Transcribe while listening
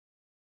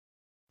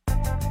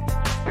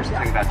Here's the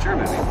thing about your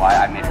movie, why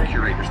I made a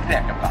curator's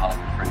pick of the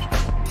Hollywood Fringe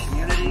Festival.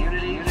 Community,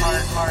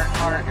 heart,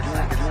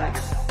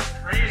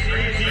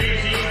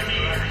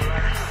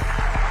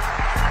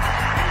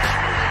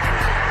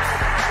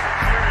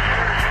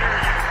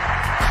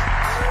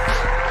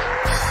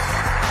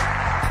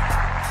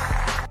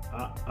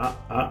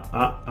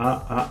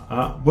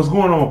 What's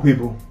going on,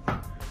 people?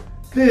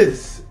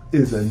 This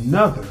is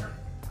another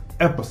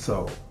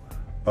episode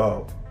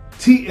of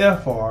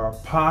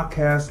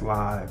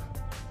TFRPodcastLive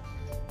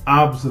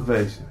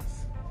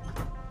Observations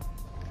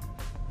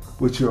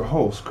with your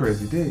host,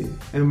 Crazy D,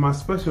 and my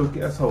special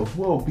guest host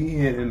will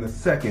be in a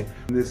second.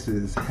 This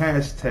is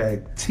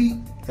hashtag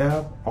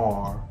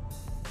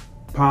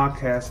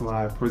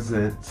TFRPodcastLive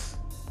presents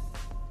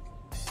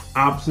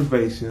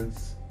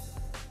Observations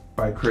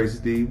by Crazy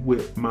D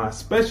with my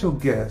special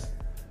guest,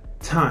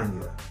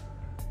 Tonya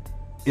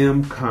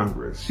M.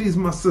 Congress. She's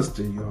my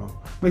sister, y'all.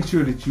 Make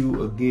sure that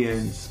you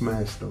again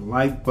smash the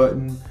like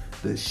button,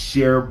 the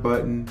share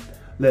button.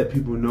 Let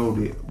people know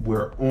that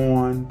we're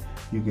on.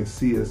 You can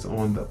see us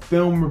on the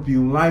Film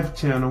Review Life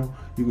channel.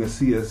 You can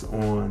see us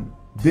on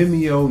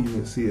Vimeo. You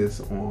can see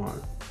us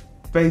on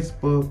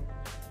Facebook.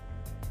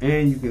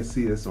 And you can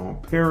see us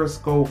on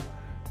Periscope.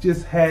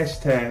 Just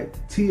hashtag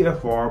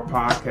TFR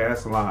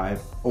Podcast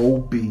Live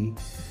OB.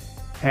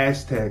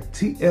 Hashtag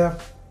TFR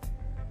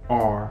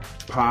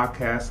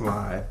Podcast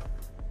Live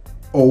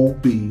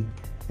OB. And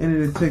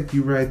it'll take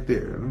you right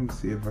there. Let me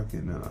see if I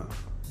can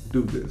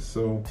do this.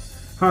 So,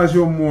 how's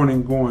your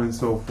morning going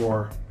so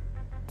far?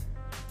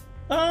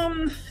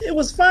 It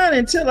was fine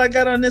until I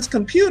got on this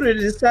computer. It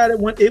decided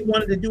it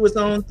wanted to do its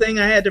own thing.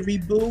 I had to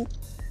reboot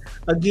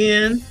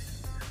again.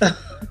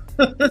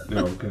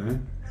 Okay.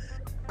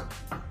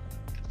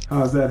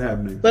 How's that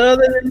happening? But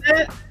other than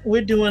that,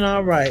 we're doing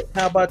all right.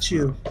 How about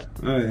you?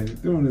 Hey,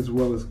 doing as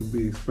well as can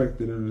be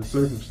expected under the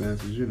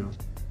circumstances, you know.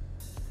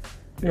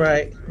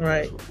 Right.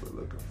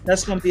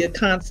 That's going to be a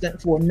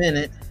constant for a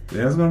minute.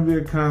 Yeah, it's going to be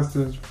a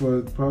constant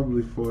for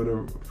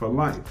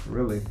life,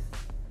 really.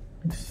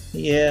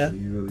 Yeah,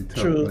 you really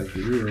tell true. It like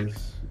it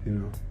is, you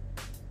know.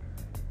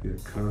 Be a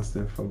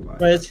constant for life.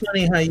 But it's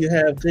funny how you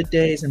have good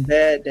days and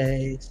bad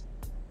days.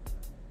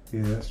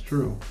 Yeah, that's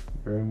true.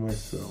 Very much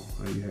so.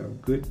 How you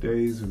have good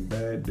days and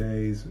bad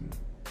days, and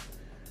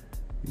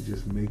you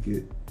just make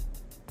it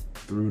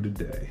through the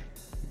day.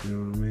 You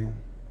know what I mean?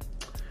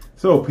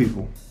 So,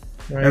 people,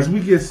 right. As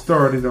we get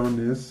started on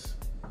this,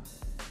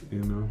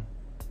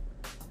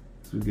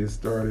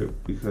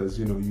 because,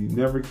 you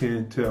never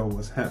can tell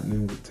what's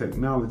happening with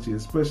technology,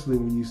 especially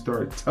when you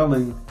start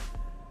telling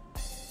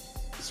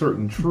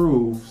certain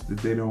truths that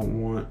they don't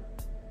want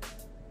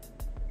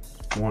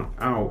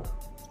out.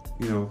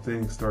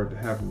 Things start to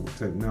happen with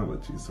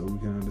technology, so we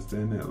can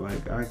understand that.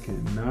 Like, I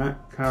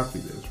cannot copy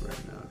this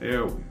right now.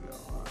 There we go.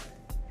 All right.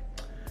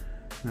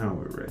 Now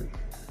we're ready.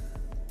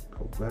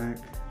 Go back.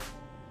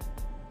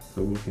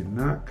 So we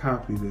cannot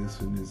copy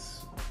this, and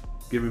it's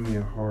giving me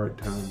a hard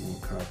time on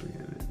copying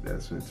it.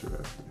 That's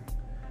interesting.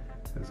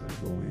 As I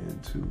go in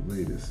to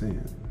lay this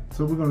in.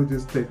 So we're going to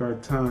just take our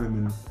time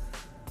and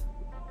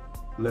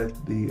let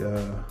the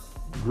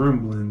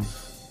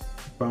gremlins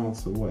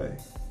bounce away.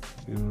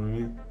 You know what I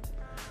mean?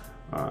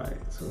 All right,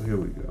 so here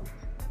we go.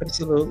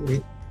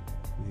 Absolutely.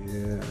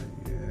 Yeah.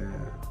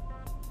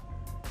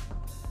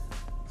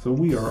 So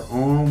we are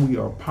on, we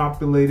are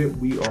populated,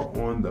 we are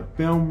on the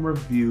Film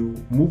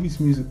Review, Movies,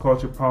 Music,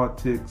 Culture,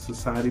 Politics,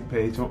 Society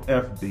page on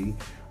FB.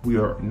 We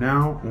are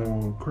now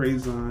on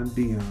Crazon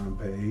Dion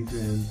page,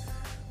 and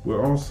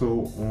we're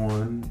also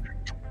on,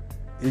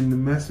 in the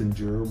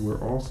Messenger,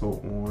 we're also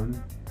on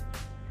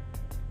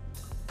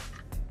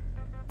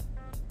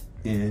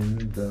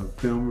in the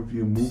Film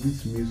Review,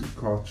 Movies, Music,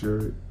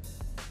 Culture,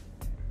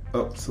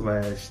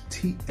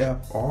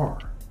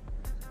 /TFR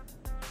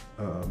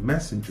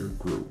Messenger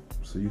group.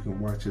 So you can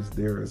watch us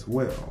there as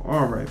well.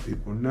 All right,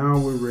 people. Now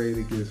we're ready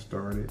to get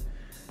started.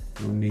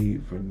 No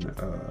need for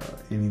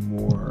any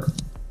more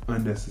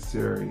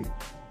unnecessary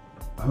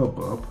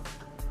hubbub.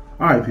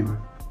 All right, people.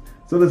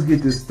 So let's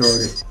get this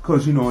started.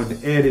 Because, in the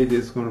edit,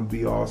 it's going to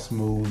be all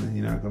smooth and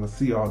you're not going to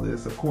see all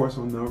this. Of course,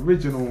 on the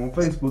original on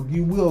Facebook,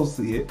 you will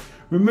see it.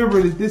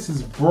 Remember that this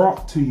is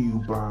brought to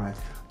you by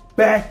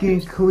Back in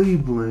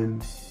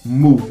Cleveland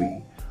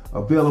Movie.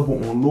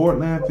 Available on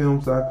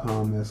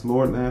LordlandFilms.com. That's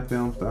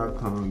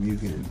LordlandFilms.com. You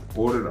can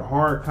order the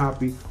hard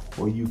copy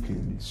or you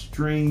can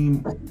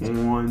stream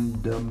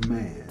on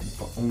demand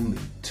for only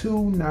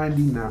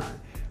 $2.99.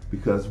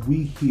 Because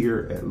we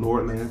here at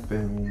Lordland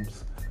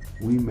Films,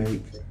 we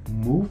make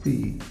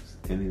movies,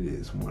 and it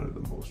is one of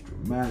the most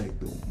dramatic,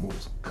 the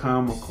most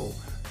comical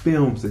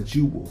films that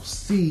you will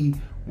see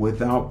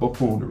without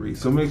buffoonery.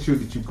 So make sure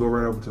that you go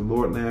right over to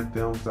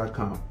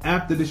LordlandFilms.com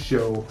after the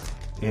show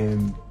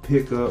and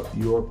pick up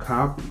your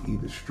copy,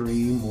 either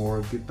stream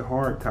or get the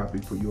hard copy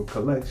for your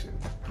collection.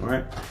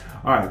 All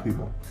right,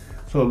 people.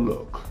 So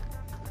look,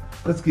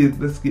 let's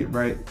get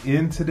right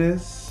into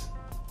this.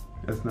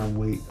 Let's not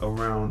wait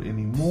around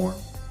anymore.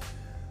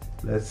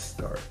 Let's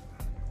start.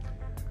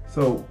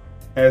 So,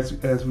 as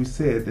we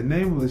said, the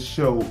name of the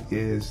show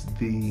is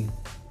the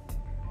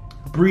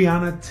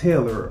Breonna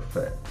Taylor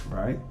effect,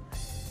 right?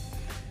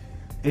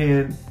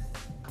 And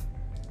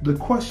the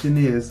question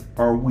is,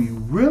 are we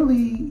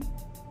really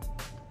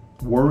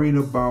worried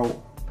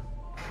about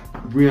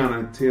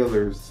Breonna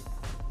Taylor's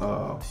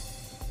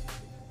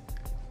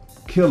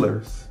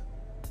killers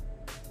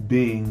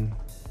being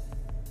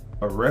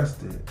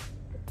arrested?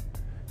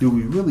 Do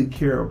we really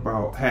care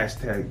about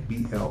hashtag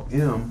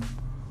BLM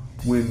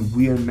when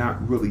we are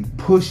not really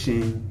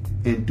pushing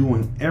and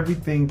doing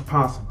everything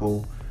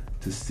possible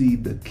to see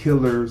the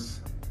killers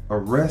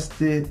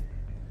arrested,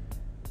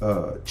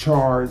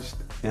 charged,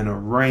 and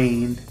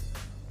arraigned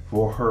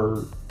for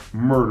her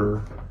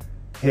murder,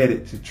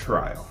 headed to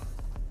trial,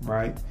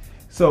 right?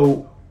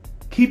 So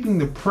keeping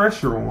the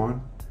pressure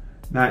on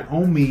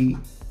Naomi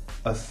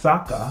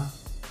Osaka,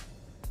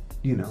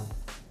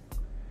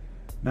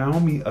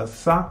 Naomi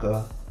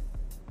Osaka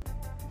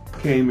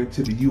came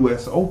into the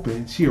U.S.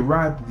 Open. She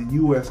arrived at the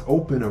U.S.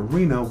 Open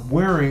arena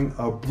wearing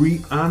a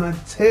Breonna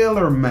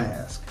Taylor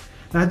mask.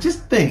 Now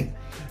just think,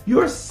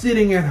 you're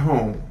sitting at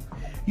home.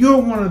 You're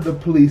one of the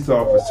police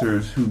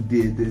officers who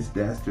did this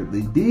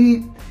dastardly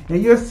deed,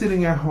 and you're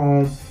sitting at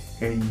home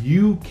and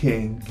you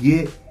can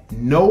get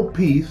no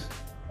peace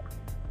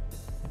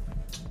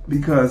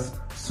because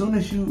soon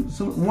as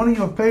one of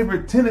your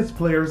favorite tennis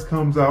players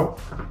comes out,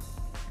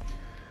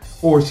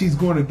 or she's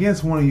going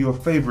against one of your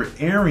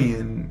favorite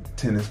Aryan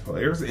tennis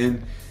players,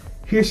 and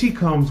here she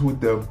comes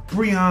with the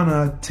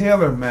Breonna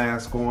Taylor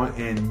mask on,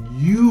 and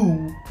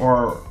you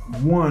are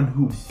one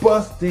who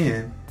bust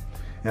in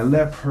and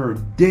left her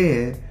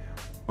dead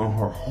on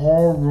her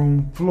hall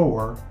room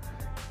floor,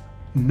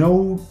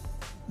 no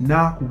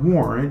knock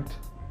warrant,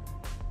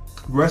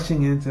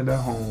 rushing into the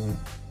home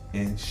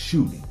and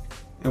shooting.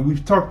 And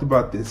we've talked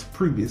about this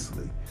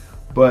previously,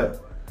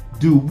 but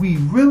do we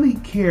really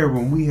care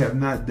when we have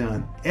not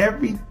done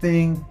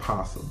everything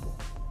possible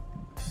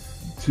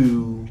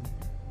to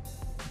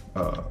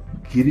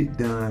get it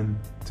done,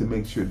 to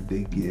make sure that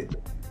they get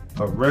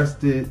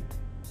arrested,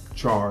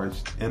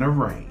 charged, and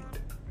arraigned,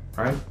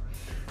 right?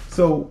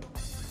 So,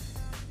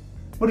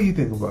 what do you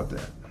think about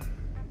that?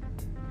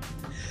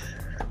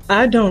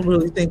 I don't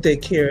really think they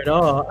care at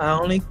all. I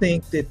only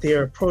think that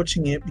they're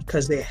approaching it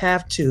because they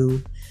have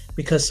to,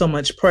 because so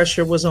much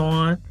pressure was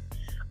on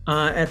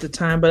at the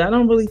time. But I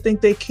don't really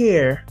think they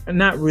care.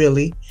 Not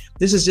really.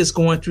 This is just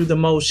going through the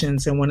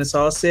motions. And when it's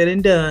all said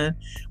and done,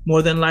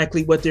 more than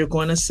likely what they're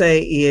going to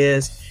say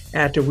is,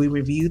 after we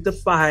reviewed the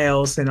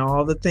files and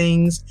all the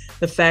things,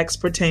 the facts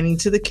pertaining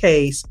to the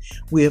case,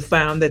 we have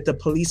found that the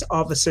police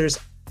officers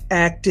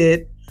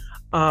acted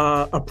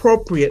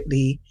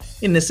appropriately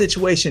in the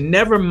situation.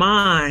 Never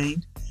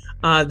mind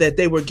that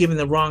they were given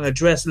the wrong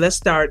address. Let's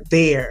start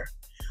there.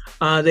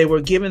 They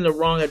were given the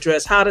wrong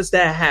address. How does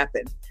that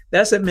happen?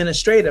 That's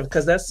administrative,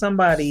 because that's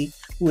somebody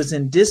who is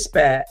in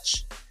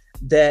dispatch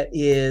that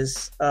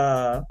is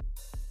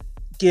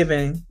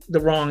giving the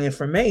wrong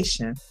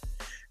information.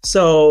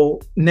 So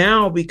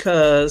now,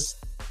 because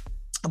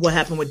what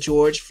happened with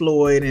George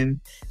Floyd, and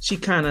she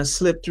kind of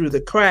slipped through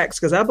the cracks,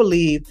 because I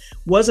believe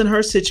wasn't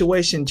her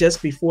situation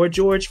just before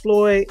George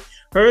Floyd?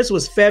 Hers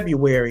was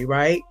February,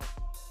 right?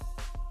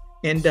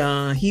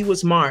 And he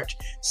was March.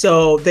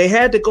 So they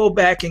had to go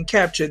back and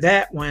capture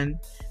that one.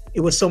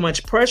 It was so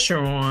much pressure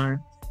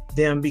on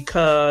them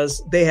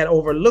because they had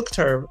overlooked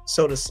her,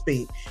 so to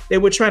speak. They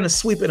were trying to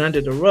sweep it under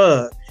the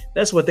rug.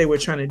 That's what they were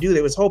trying to do.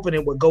 They was hoping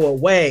it would go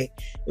away.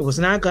 It was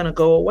not going to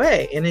go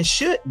away, and it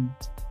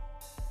shouldn't.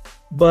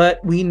 But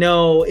we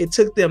know it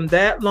took them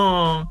that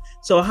long.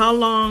 So how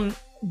long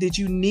did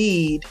you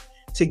need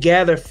to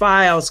gather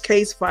files,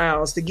 case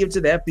files, to give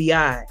to the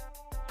FBI?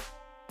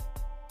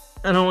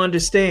 I don't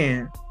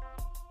understand.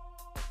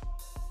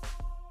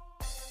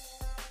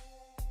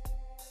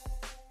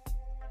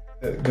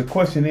 The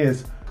question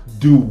is,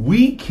 do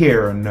we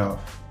care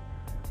enough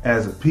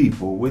as a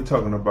people? We're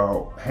talking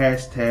about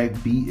hashtag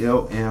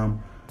BLM.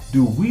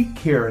 Do we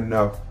care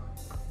enough?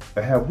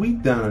 Have we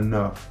done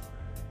enough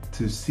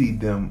to see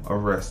them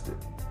arrested,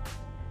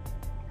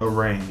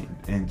 arraigned,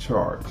 and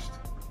charged?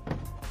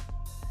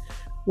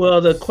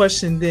 Well, the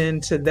question then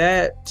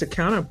to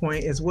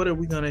counterpoint is, what are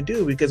we going to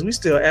do? Because we're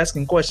still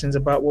asking questions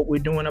about what we're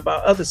doing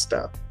about other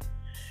stuff.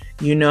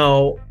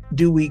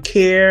 Do we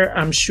care?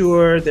 I'm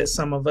sure that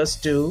some of us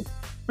do.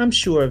 I'm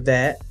sure of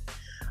that.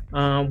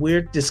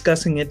 We're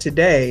discussing it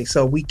today,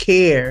 so we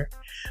care.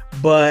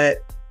 But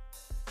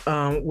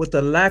with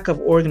the lack of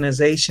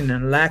organization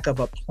and lack of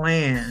a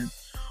plan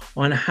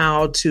on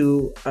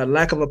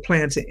lack of a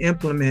plan to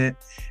implement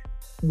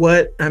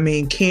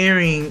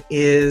caring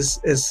is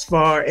as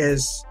far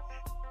as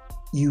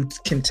you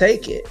can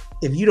take it.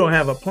 If you don't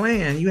have a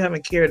plan, you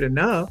haven't cared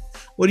enough.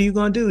 What are you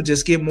going to do?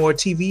 Just get more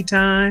TV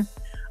time,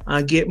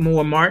 get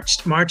more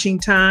marching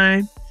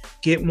time,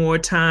 get more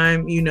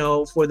time,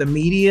 for the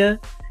media?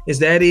 Is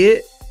that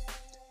it?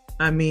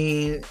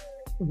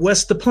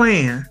 What's the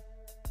plan?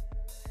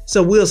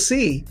 So we'll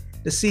see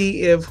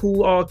if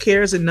who all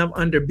cares enough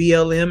under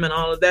BLM and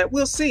all of that.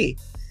 We'll see.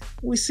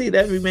 We see.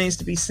 That remains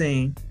to be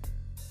seen.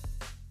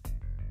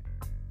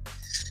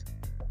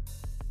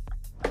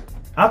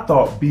 I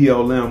thought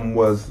BLM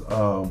was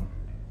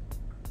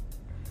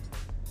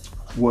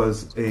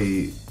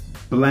a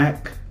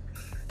black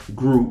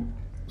group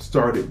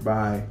started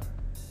by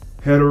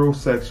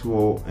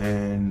heterosexual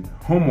and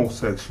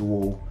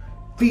homosexual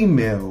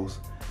females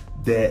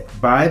that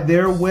by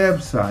their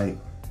website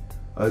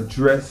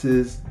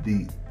addresses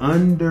the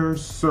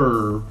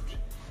underserved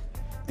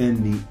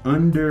and the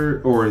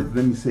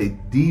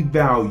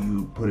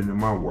devalued, put it in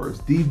my words,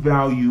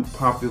 devalued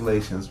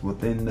populations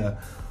within the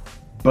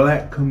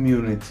black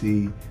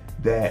community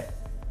that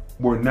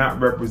were not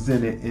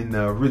represented in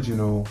the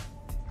original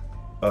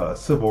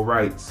civil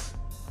rights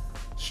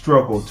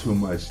struggle too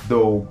much,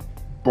 though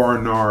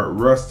Barnard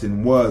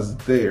Rustin was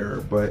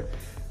there, but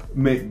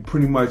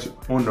pretty much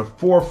on the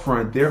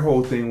forefront, their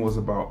whole thing was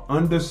about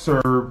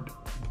underserved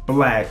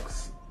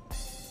blacks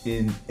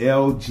in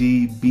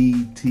LGBTQ.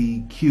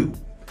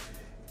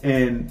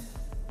 And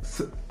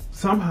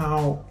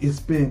somehow it's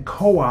been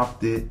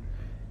co-opted.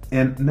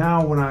 And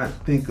now when I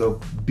think of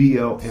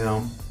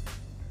BLM,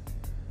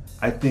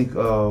 I think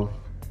of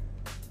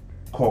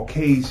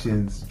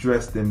Caucasians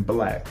dressed in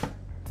black,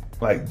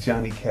 like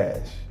Johnny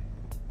Cash.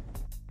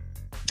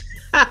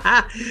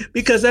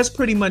 Because that's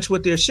pretty much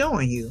what they're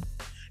showing you.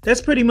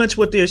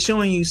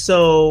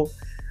 So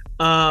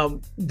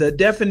the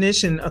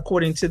definition,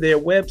 according to their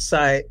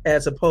website,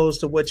 as opposed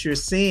to what you're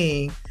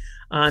seeing,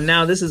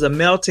 now this is a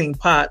melting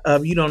pot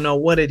of you don't know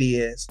what it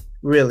is,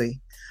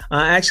 really.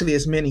 Actually,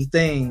 it's many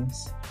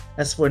things.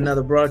 That's for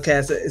another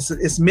broadcast.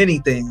 It's many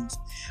things.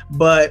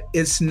 But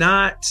it's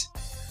not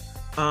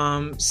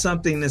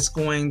something that's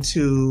going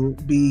to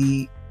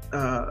be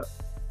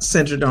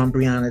centered on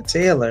Breonna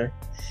Taylor.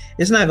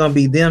 It's not going to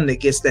be them that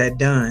gets that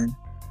done.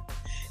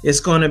 It's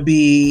going to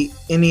be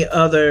any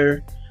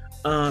other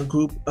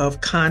group of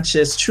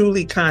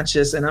truly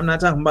conscious, and I'm not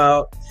talking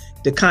about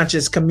the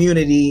conscious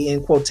community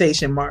in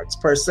quotation marks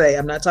per se.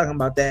 I'm not talking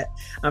about that.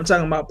 I'm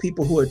talking about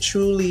people who are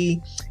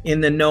truly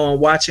in the know and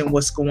watching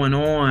what's going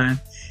on.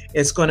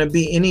 It's going to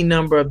be any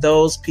number of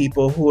those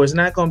people who is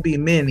not going to be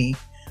many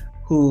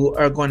who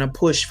are going to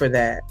push for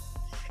that.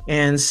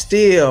 And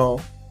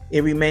still,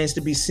 it remains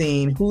to be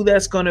seen who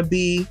that's going to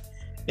be.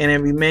 And it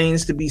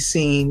remains to be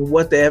seen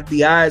what the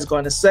FBI is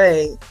going to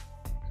say,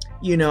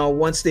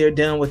 once they're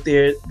done with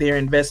their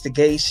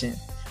investigation,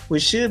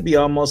 which should be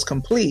almost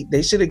complete.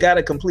 They should have got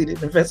a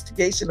completed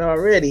investigation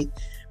already.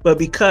 But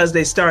because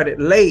they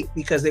started late,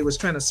 because they was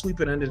trying to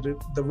sweep it under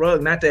the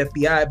rug, not the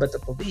FBI, but the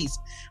police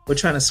were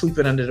trying to sweep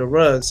it under the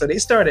rug. So they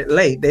started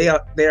late.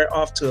 They're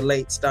off to a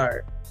late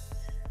start.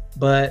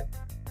 But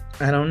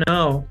I don't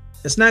know.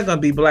 It's not going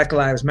to be Black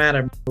Lives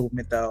Matter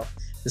movement, though.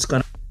 It's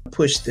going to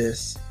push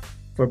this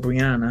for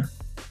Breonna.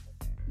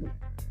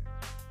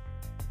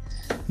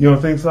 You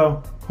don't think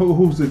so?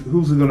 Who's it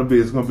going to be?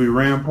 It's going to be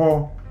Rand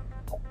Paul?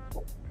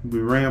 It'll be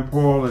Rand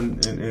Paul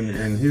and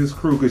his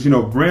crew. Because,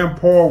 Rand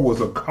Paul was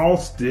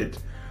accosted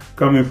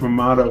coming from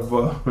out of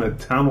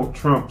Donald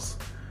Trump's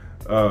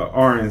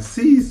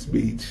RNC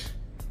speech.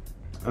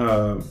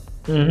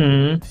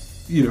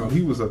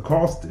 He was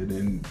accosted,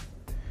 and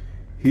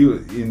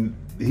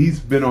he's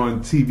been on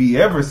TV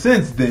ever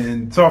since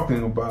then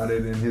talking about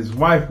it, and his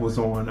wife was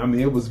on. I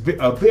mean, it was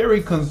a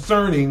very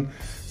concerning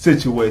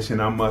situation,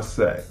 I must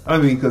say. I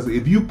mean, because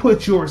if you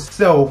put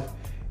yourself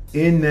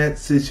in that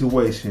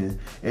situation,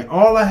 and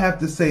all I have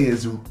to say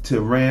is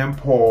to Rand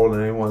Paul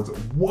and everyone's,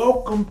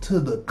 welcome to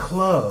the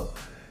club.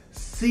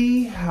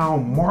 See how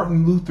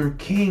Martin Luther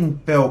King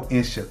felt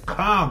in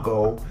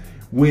Chicago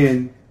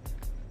when,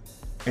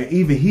 and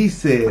even he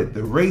said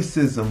the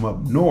racism up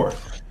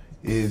north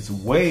is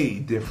way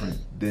different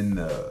than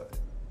the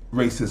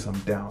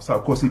racism down south.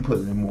 Of course, he put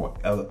it in more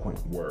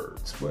eloquent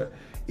words, but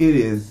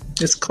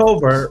it's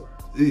covert.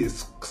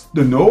 It's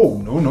no.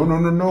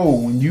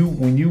 When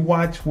you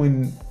watch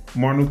when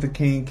Martin Luther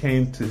King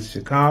came to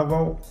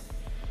Chicago,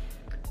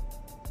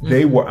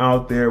 they were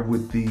out there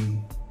with the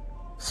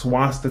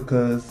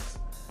swastikas.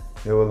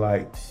 They were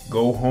like,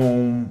 "Go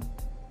home,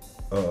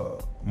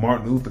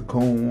 Martin Luther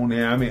King."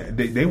 And I mean,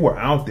 they were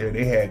out there.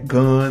 They had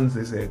guns.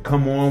 They said,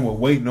 "Come on, we're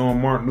waiting on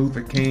Martin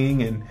Luther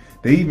King." And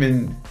they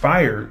even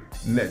fired.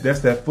 And that's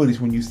that footage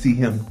when you see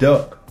him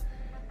duck,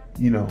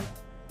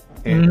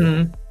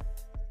 And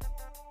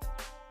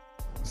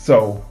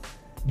so,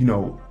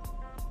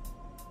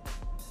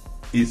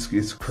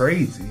 it's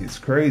crazy. It's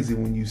crazy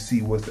when you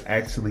see what's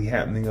actually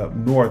happening up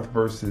north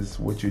versus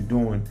what you're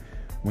doing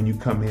when you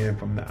come in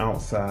from the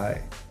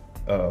outside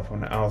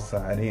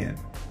in.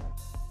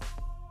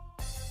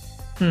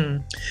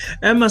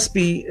 That must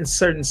be in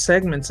certain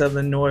segments of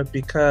the north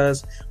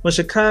because,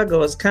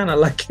 Chicago is kind of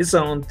like its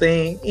own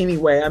thing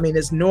anyway. I mean,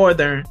 it's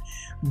northern,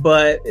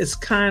 but it's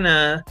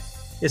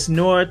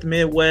north,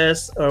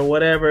 Midwest, or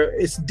whatever.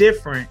 It's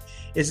different.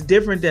 It's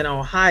different than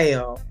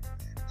Ohio,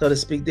 so to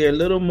speak. They're a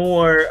little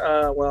more,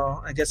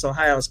 I guess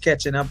Ohio's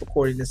catching up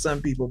according to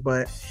some people,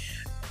 but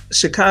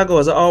Chicago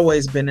has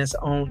always been its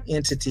own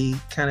entity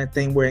kind of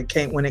thing when it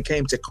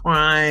came to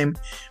crime,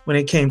 when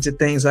it came to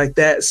things like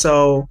that.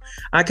 So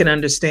I can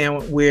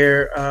understand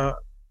where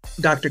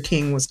Dr.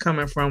 King was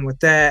coming from with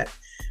that.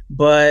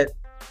 But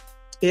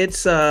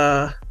it's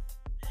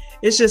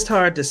just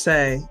hard to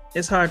say.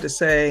 It's hard to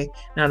say.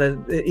 Now,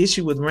 the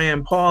issue with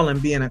Rand Paul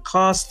and being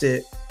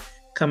accosted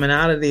coming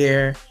out of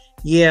there,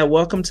 yeah,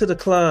 welcome to the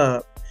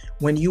club.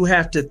 When you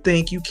have to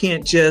think, you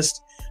can't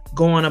just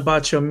go on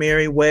about your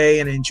merry way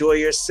and enjoy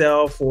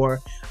yourself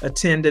or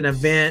attend an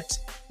event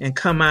and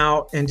come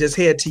out and just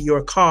head to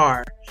your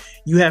car.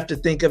 You have to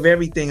think of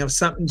everything. If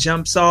something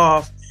jumps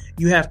off,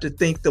 you have to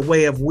think the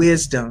way of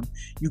wisdom.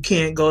 You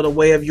can't go the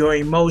way of your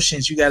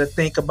emotions. You got to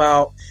think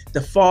about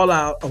the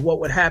fallout of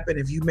what would happen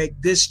if you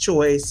make this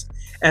choice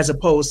as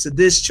opposed to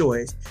this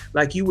choice.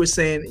 Like you were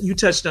saying, you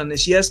touched on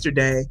this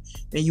yesterday,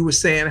 and you were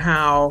saying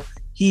how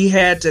he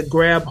had to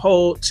grab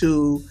hold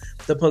to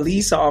the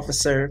police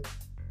officer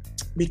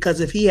because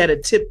if he had a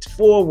tipped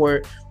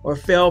forward or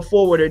fell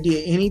forward or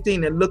did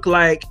anything that looked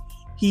like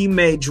he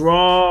may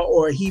draw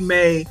or he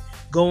may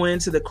go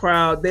into the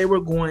crowd, they were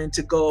going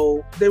to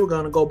go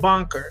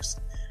bonkers,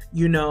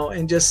 you know,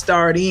 and just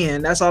start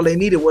in. That's all they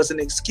needed was an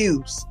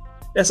excuse.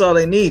 That's all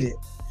they needed.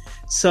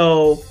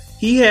 So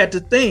he had to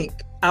think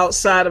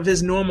outside of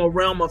his normal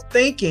realm of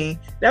thinking.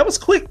 That was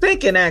quick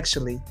thinking,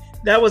 actually.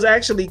 That was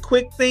actually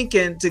quick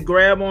thinking to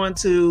grab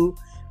onto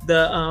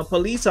the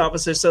police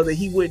officer so that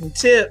he wouldn't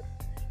tip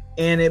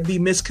and it be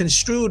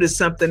misconstrued as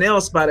something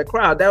else by the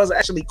crowd. That was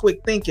actually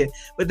quick thinking.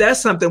 But that's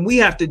something we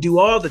have to do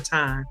all the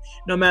time,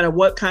 no matter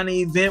what kind of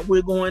event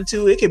we're going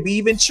to. It could be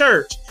even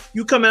church.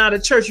 You coming out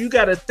of church, you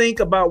got to think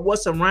about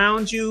what's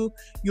around you.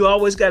 You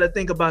always got to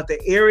think about the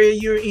area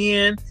you're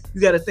in. You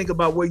got to think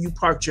about where you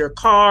parked your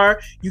car.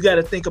 You got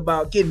to think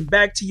about getting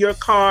back to your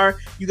car.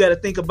 You got to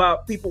think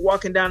about people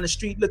walking down the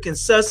street looking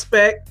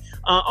suspect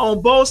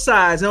on both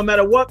sides, no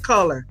matter what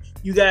color.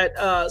 You got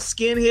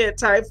skinhead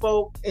type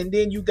folk, and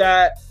then you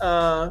got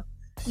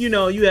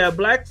you have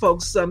black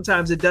folks.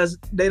 Sometimes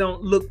they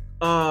don't look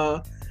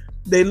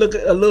they look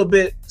a little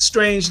bit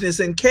strangeness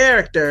in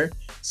character.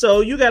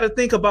 So you got to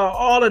think about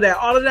all of that.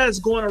 All of that is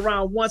going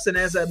around once, and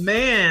as a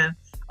man,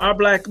 our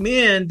black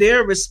men,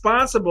 they're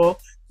responsible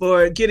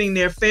for getting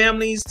their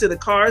families to the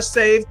car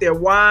safe, their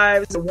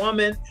wives, the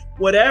woman,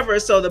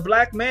 whatever. So the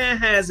black man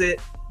has it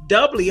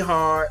doubly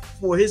hard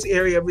for his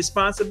area of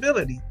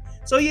responsibility.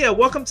 So yeah,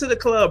 welcome to the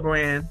club,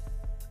 Rand.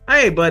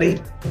 Hey, buddy.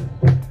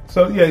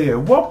 So yeah,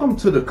 welcome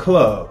to the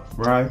club,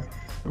 right?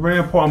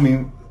 Rand Paul, I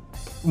mean,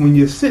 when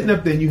you're sitting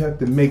up there, you have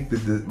to make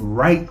the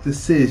right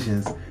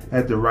decisions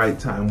at the right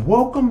time.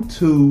 Welcome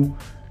to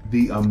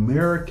the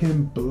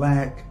American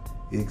black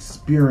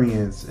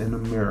experience in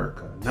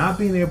America. Not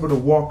being able to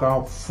walk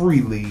out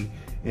freely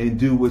and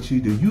do what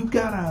you do. You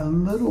got a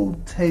little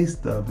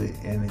taste of it,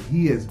 and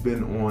he has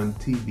been on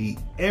TV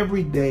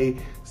every day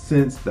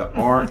since the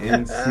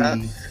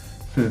RNC.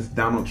 Since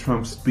Donald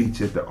Trump's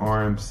speech at the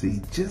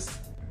RMC, just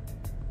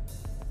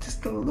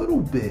a little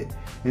bit,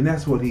 and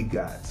that's what he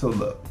got. So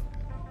look,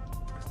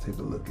 let's take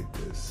a look at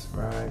this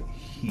right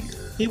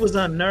here. He was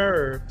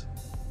unnerved.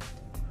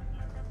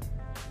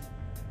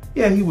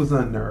 Yeah, he was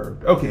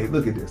unnerved. Okay,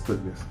 look at this.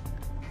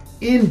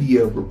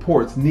 India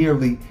reports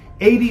nearly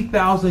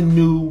 80,000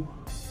 new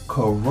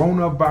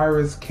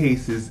coronavirus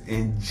cases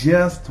in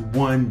just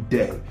one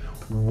day.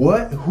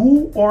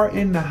 Who are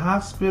in the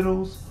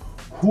hospitals?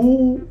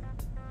 Who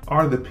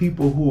are the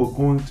people who are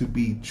going to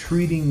be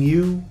treating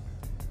you,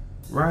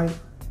 right?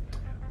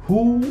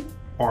 Who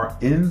are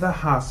in the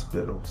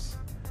hospitals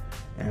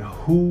and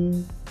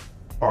who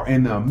are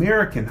in the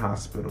American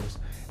hospitals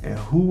and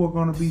who are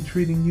going to be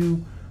treating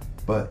you?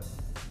 But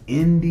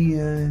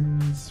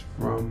Indians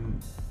from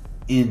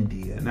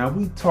India. Now,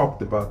 we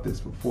talked about this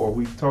before.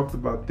 We've talked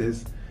about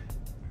this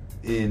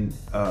in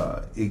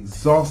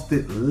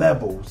exhausted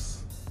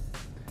levels,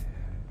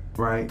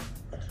 right?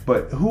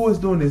 But who is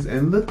doing this?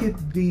 And look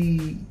at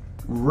the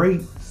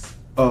rates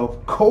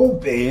of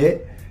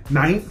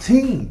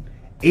COVID-19.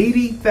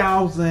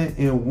 80,000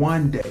 in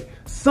one day.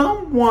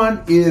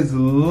 Someone is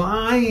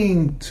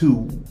lying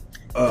to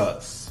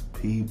us,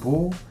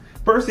 people.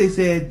 First they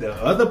said the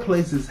other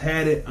places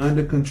had it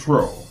under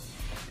control.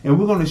 And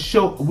we're going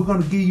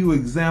to give you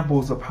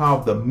examples of how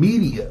the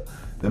media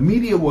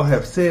will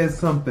have said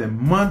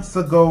something months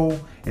ago,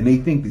 and they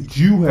think that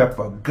you have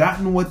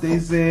forgotten what they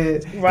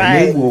said. Right.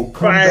 And they will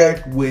come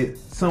back with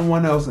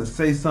someone else and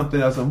say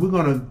something else. And we're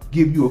going to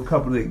give you a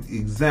couple of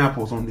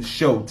examples on the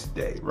show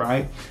today,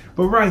 right?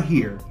 But right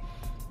here,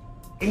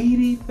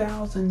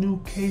 80,000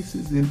 new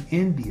cases in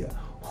India.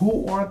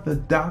 Who are the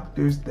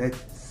doctors that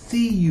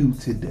see you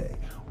today?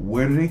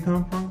 Where do they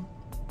come from?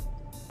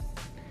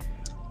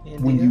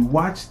 India. When you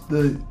watch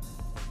the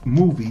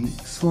movie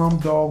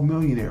Slumdog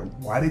Millionaire,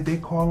 why did they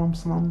call him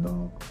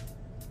Slumdog?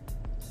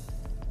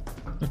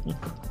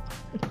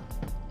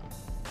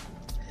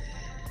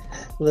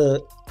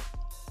 Look,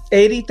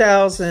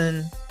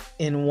 80,000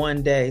 in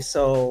one day.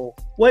 So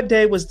what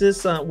day was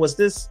this?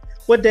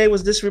 What day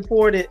was this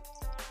reported?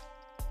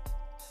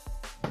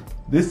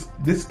 This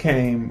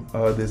came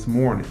this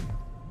morning.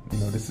 You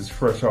know, this is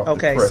fresh off the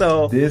press.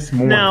 So this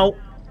morning. Now,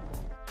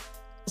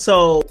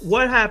 so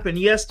what happened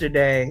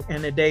yesterday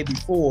and the day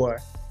before?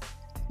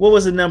 What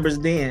was the numbers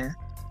then?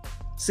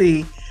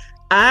 See,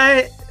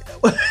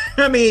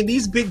 I mean,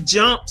 these big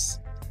jumps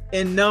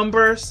in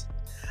numbers.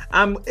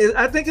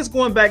 I think it's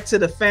going back to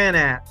the FAN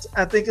Act.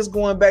 I think it's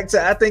going back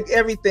to, I think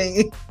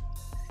everything.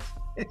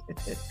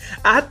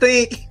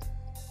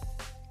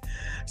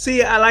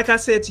 Like I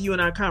said to you in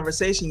our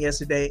conversation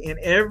yesterday, in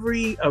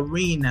every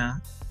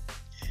arena,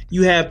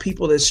 you have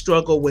people that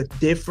struggle with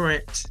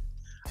different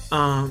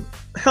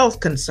health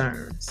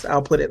concerns.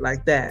 I'll put it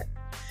like that.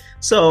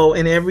 So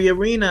in every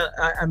arena,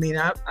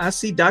 I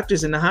see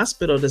doctors in the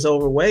hospital that's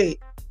overweight.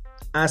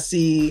 I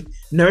see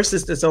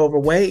nurses that's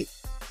overweight.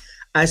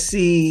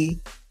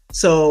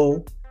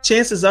 So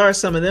chances are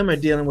some of them are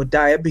dealing with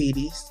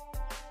diabetes.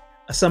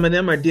 Some of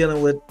them are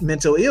dealing with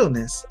mental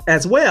illness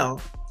as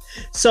well.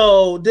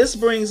 So this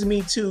brings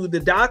me to the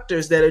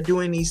doctors that are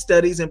doing these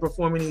studies and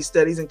performing these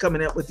studies and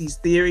coming up with these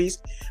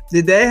theories.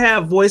 Did they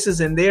have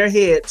voices in their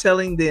head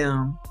telling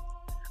them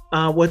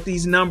what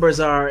these numbers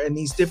are and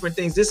these different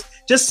things?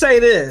 Just say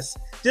this.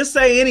 Just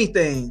say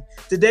anything.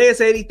 Today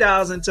it's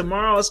 80,000.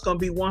 Tomorrow it's going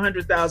to be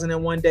 100,000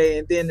 in one day.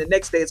 And then the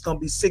next day it's going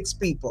to be 6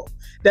 people.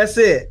 That's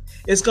it.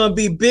 It's going to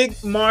be big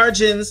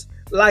margins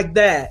like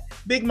that.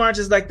 Big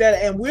margins like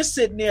that. And we're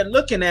sitting there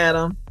looking at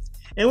them.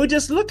 And we're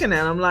just looking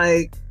at them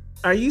like,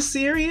 are you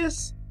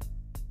serious?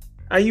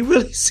 Are you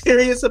really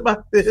serious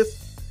about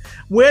this?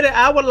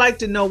 I would like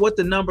to know what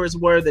the numbers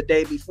were the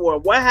day before.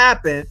 What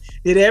happened?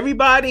 Did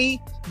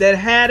everybody that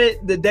had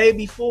it the day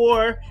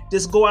before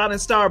just go out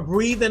and start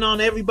breathing on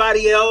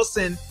everybody else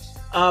and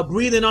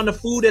breathing on the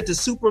food at the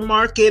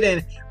supermarket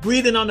and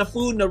breathing on the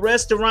food in the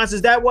restaurants?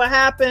 Is that what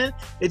happened?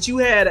 That you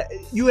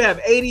have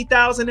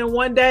 80,000 in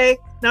one day?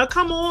 Now,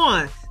 come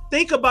on.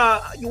 Think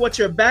about what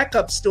your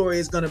backup story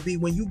is going to be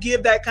when you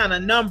give that kind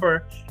of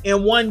number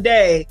in one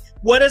day.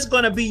 What is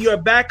going to be your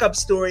backup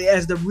story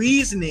as the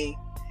reasoning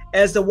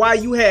as to why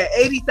you had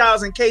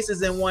 80,000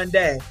 cases in one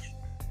day?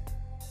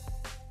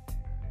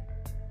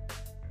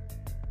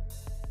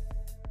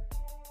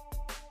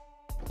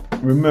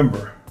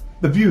 Remember,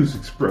 the views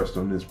expressed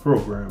on this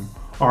program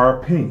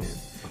are opinion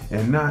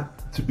and not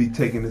to be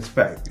taken as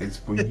fact. It's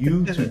for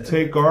you to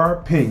take our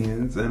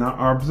opinions and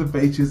our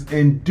observations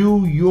and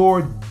do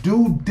your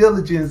due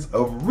diligence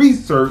of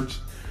research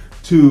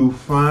to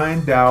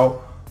find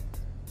out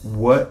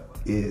what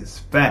is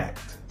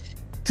fact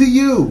to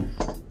you.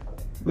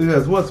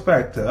 Because what's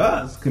fact to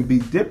us can be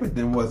different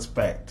than what's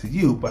fact to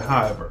you. But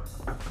however,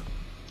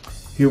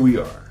 here we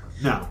are.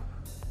 Now,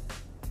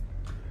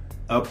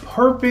 a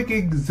perfect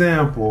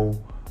example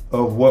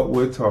of what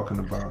we're talking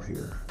about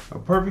here. A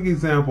perfect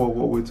example of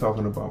what we're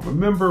talking about.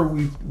 Remember,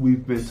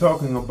 we've been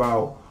talking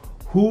about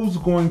who's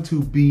going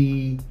to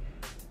be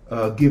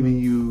giving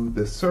you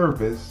the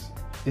service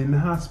in the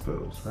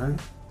hospitals, right?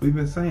 We've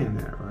been saying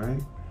that,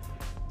 right?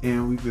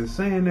 And we've been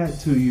saying that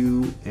to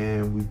you,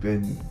 and we've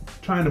been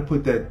trying to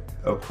put that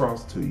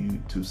across to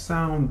you to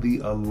sound the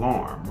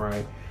alarm,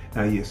 right?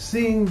 Now you're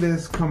seeing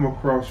this come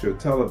across your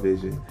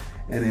television,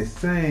 and it's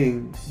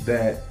saying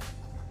that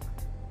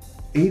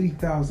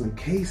 80,000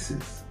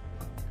 cases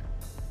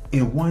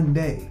in one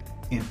day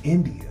in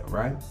India,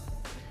 right?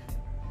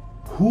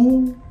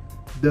 Who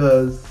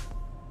does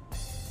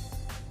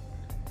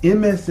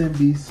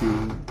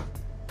MSNBC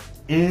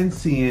and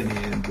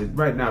CNN, but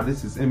right now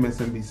this is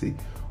MSNBC,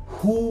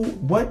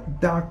 what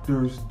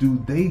doctors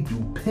do they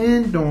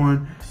depend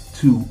on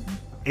to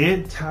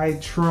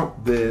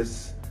anti-Trump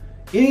this?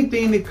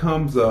 Anything that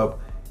comes up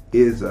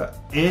is an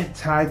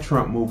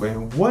anti-Trump move.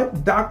 And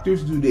what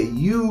doctors do they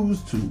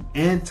use to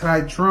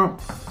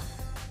anti-Trump?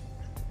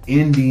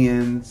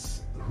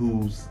 Indians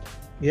whose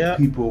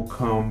people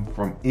come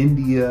from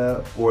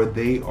India, or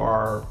they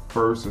are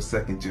first or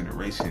second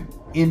generation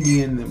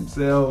Indian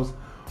themselves.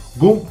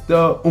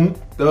 Gupta,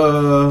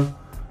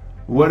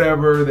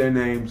 whatever their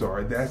names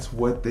are, that's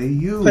what they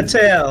use.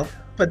 Patel.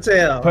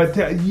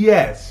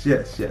 Yes.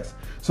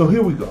 So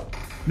here we go.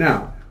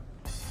 Now,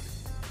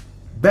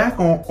 back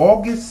on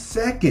August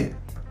 2nd,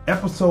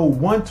 episode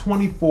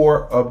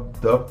 124 of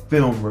the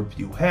film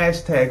review,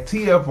 hashtag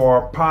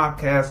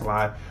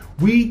TFRPodcastLive,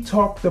 we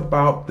talked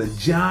about the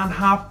Johns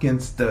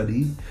Hopkins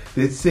study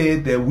that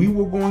said that we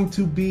were going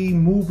to be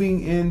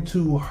moving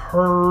into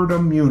herd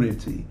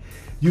immunity.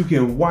 You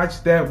can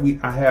watch that.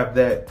 I have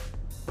that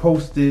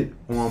posted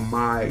on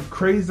my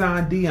Crazy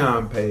on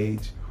Dion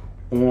page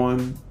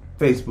on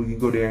Facebook. You can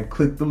go there and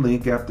click the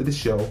link after the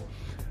show.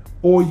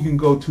 Or you can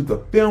go to the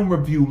Film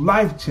Review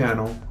Life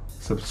channel,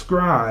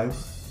 subscribe,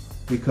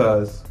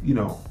 because,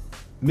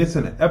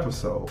 missing an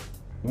episode.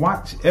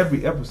 Watch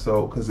every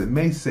episode because it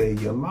may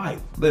save your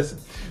life. Listen,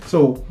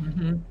 so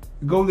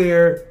go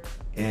there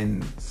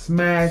and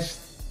smash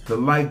the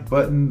like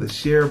button, the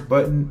share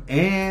button,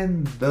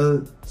 and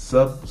the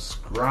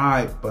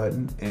subscribe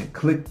button, and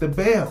click the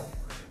bell.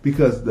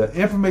 Because the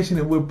information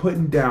that we're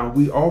putting down,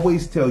 we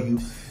always tell you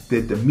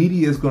that the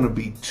media is going to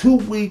be 2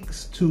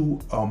 weeks to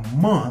a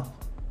month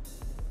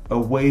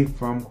away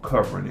from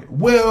covering it.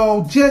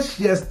 Well, just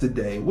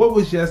yesterday. What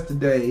was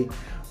yesterday?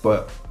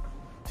 But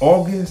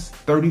August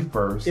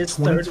 31st, it's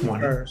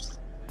 2020. 31st.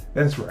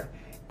 That's right.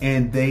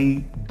 And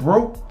they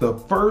broke the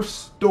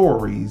first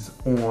stories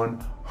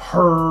on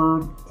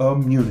herd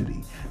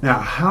immunity. Now,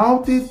 how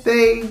did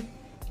they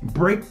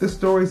break the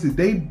stories? Did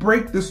they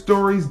break the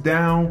stories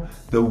down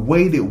the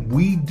way that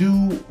we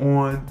do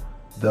on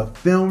the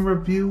film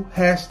review?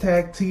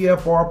 Hashtag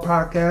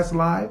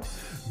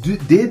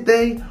TFRPodcastLive. Did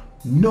they?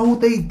 No,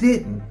 they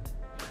didn't.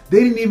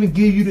 They didn't even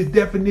give you the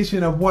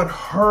definition of what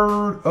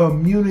herd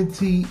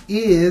immunity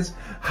is,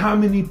 how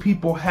many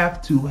people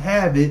have to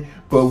have it.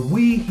 But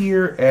we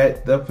here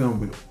at the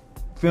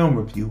film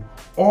review,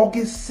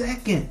 August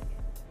 2nd,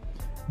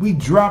 we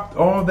dropped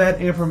all that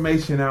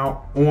information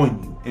out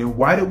on you. And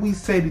why did we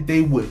say that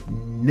they would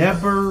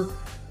never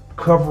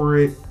cover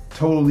it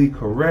totally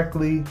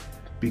correctly?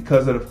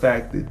 Because of the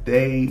fact that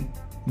they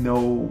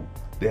know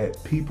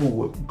that people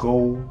would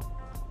go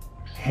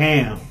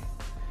ham.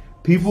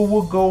 People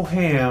will go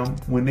ham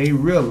when they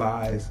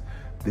realize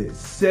that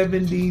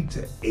 70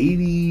 to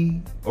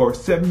 80 or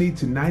 70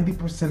 to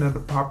 90% of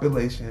the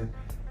population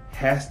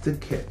has to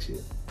catch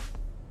it,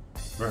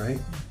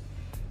 right?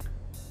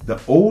 The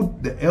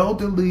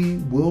elderly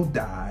will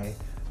die.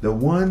 The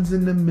ones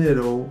in the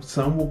middle,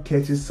 some will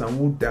catch it, some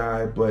will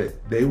die,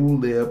 but they will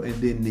live. And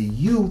then the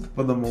youth,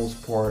 for the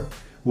most part,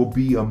 will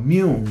be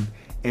immune.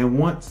 And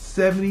once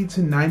 70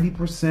 to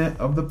 90%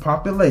 of the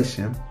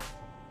population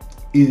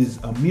is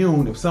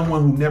immune, if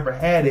someone who never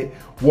had it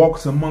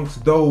walks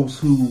amongst those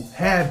who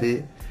have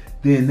it,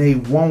 then they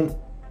won't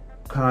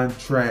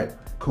contract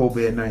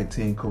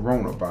COVID-19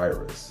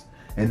 coronavirus.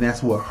 And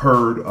that's what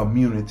herd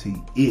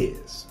immunity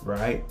is,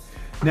 right?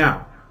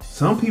 Now,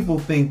 some people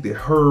think that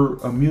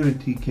herd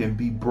immunity can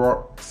be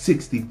brought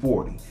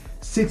 60-40.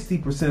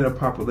 60% of the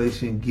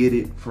population get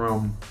it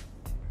from,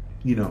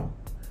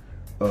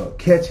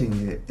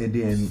 catching it and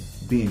then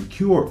being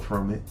cured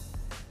from it.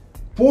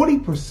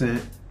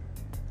 40%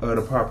 of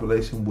the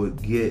population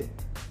would get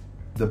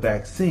the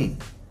vaccine.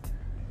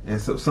 And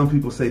so some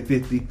people say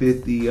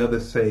 50-50,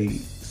 others say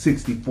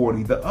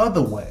 60-40 the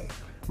other way,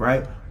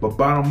 right? But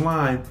bottom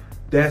line,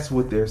 that's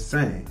what they're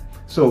saying.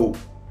 So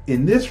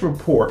in this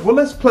report, well,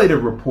 let's play the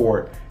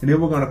report and then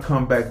we're going to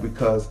come back,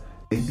 because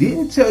they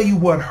didn't tell you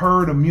what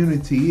herd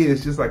immunity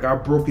is, just like I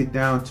broke it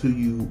down to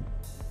you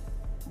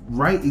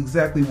right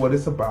exactly what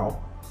it's about.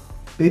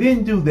 They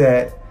didn't do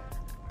that.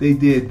 They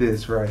did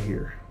this right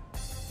here.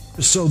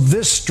 So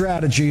this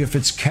strategy, if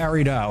it's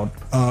carried out,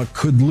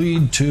 would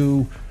lead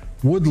to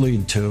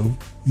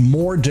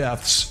more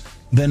deaths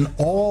than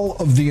all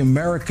of the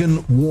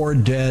American war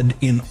dead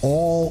in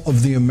all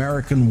of the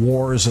American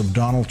wars of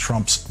Donald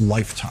Trump's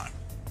lifetime.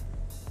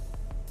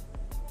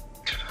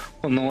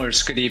 Well,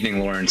 Lawrence, good evening,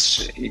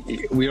 Lawrence.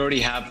 We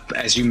already have,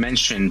 as you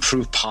mentioned,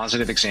 proof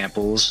positive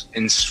examples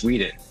in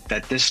Sweden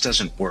that this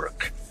doesn't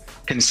work.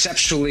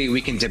 Conceptually, we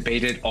can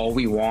debate it all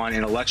we want.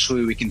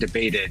 Intellectually, we can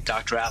debate it.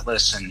 Dr.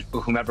 Atlas and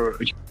whomever.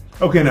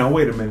 Okay, now,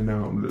 wait a minute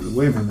now.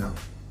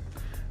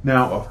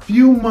 Now, a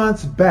few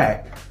months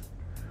back,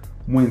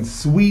 when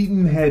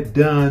Sweden had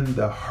done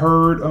the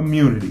herd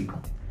immunity,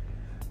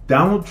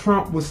 Donald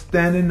Trump was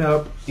standing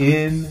up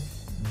in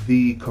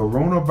the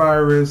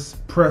coronavirus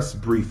press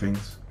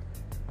briefings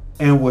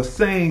and was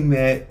saying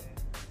that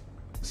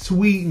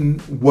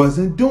Sweden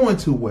wasn't doing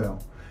too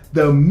well.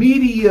 The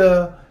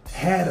media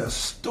had a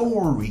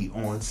story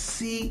on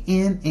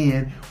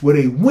CNN where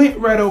they went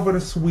right over to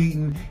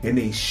Sweden and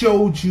they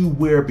showed you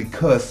where,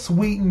 because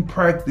Sweden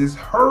practiced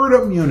herd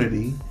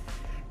immunity,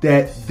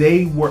 that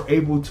they were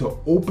able to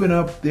open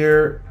up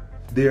their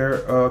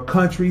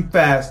country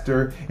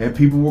faster and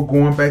people were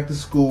going back to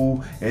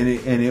school and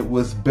it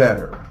was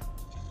better.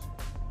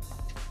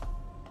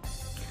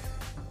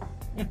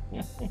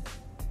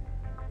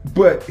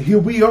 But here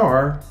we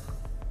are.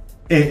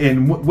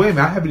 And wait a minute,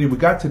 I haven't even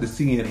got to the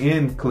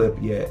CNN clip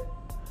yet,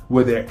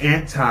 where they're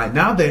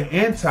anti-herd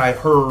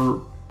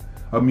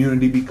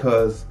immunity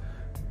because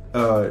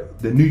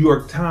the New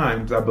York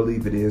Times, I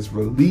believe it is,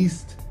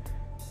 released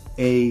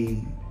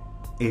a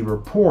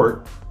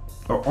report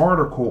or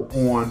article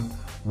on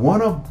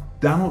one of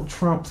Donald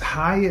Trump's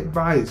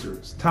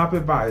top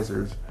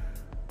advisors,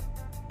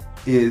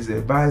 is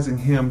advising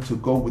him to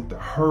go with the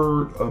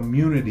herd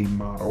immunity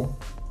model,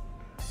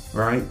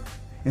 right?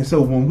 And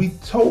so when we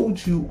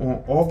told you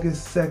on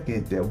August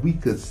 2nd that we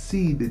could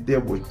see that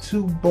there were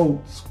two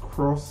boats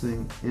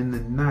crossing in the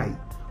night,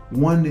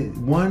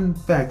 one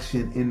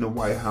faction in the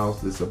White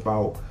House is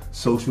about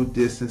social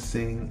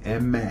distancing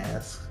and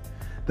masks,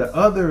 the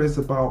other is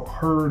about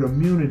herd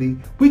immunity.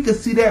 We could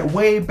see that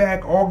way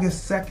back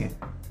August 2nd.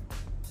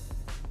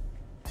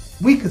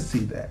 We could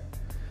see that.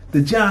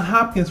 The Johns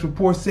Hopkins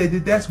report said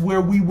that that's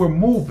where we were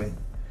moving.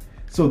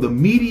 So the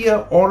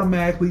media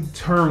automatically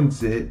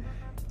turns it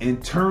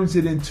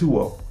into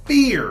a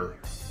fear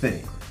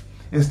thing,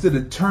 instead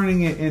of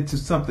turning it into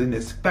something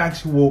that's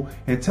factual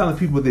and telling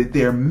people that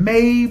there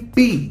might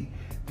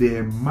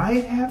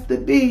have to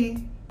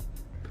be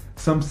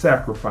some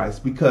sacrifice,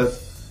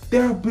 because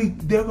there are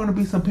going to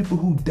be some people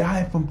who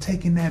die from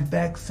taking that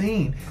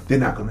vaccine. They're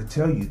not going to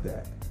tell you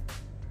that.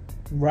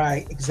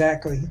 Right,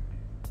 exactly.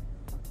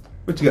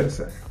 What you got to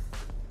say?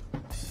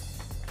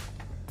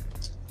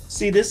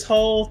 See, this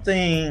whole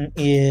thing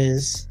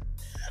is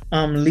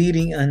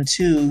leading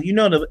unto,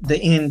 the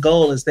end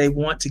goal is they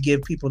want to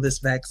give people this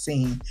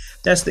vaccine.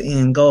 That's the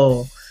end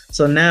goal.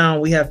 So now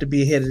we have to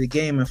be ahead of the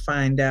game and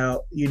find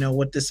out,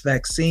 what this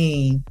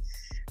vaccine,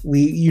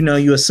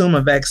 you assume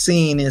a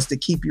vaccine is to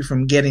keep you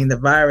from getting the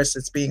virus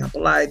that's being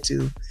applied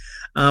to.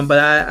 But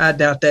I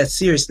doubt that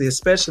seriously,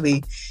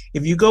 especially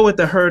if you go with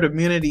the herd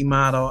immunity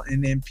model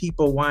and then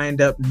people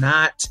wind up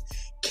not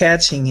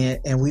catching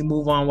it and we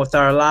move on with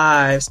our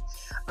lives.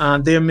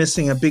 They're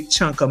missing a big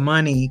chunk of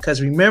money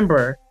because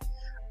remember,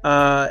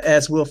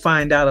 as we'll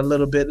find out a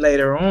little bit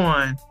later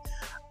on,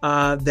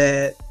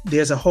 that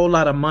there's a whole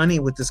lot of money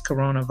with this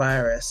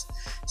coronavirus.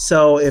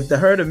 So if the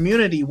herd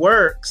immunity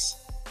works,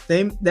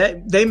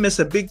 they miss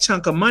a big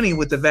chunk of money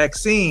with the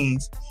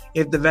vaccines.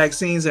 If the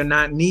vaccines are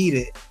not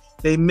needed,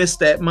 they miss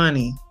that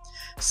money.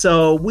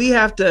 So we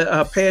have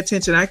to pay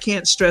attention. I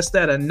can't stress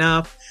that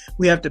enough.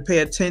 We have to pay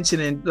attention.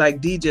 And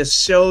like Dee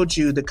just showed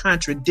you, the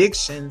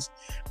contradictions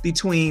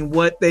between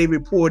what they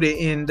reported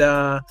in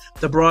the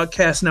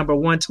broadcast number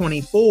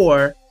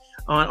 124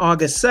 on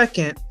August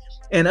 2nd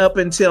and up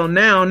until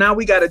now. Now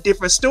we got a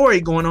different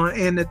story going on.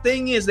 And the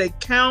thing is, they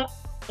count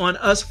on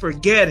us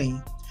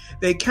forgetting.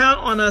 They count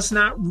on us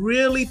not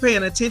really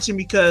paying attention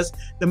because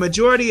the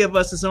majority of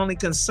us is only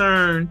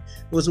concerned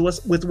with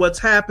what's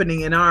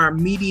happening in our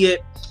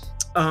immediate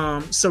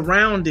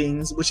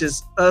surroundings, which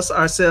is us,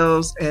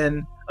 ourselves,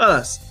 and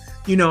us,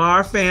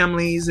 our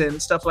families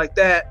and stuff like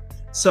that.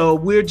 So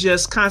we're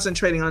just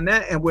concentrating on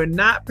that and we're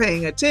not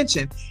paying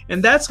attention.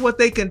 And that's what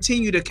they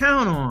continue to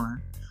count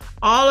on.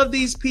 All of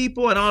these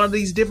people and all of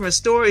these different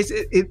stories,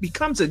 it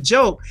becomes a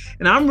joke.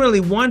 And I'm really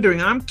wondering,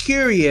 I'm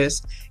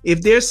curious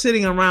if they're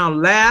sitting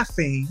around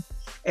laughing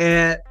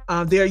at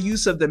their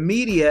use of the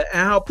media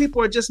and how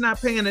people are just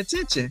not paying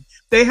attention.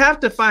 They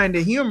have to find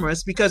it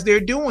humorous because they're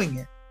doing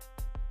it.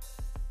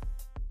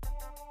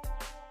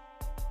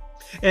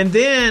 And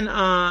then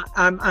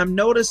I'm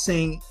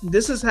noticing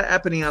this is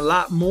happening a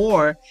lot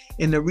more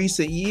in the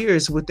recent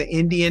years with the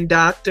Indian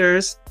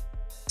doctors.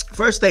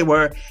 First, they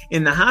were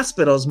in the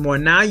hospitals more.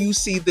 Now you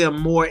see them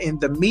more in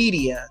the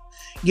media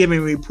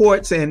giving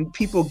reports, and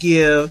people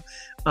give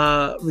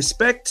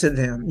respect to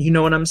them. You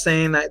know what I'm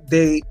saying? Like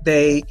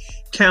they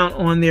count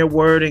on their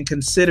word and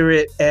consider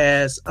it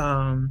as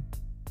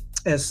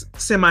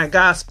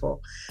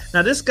semi-gospel.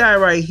 Now, this guy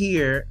right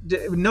here,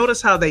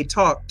 notice how they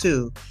talk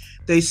too.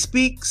 They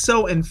speak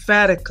so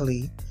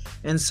emphatically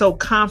and so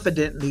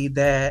confidently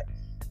that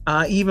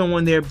even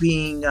when they're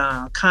being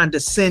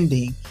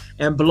condescending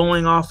and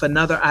blowing off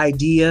another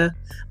idea,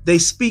 they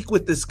speak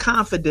with this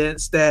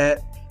confidence that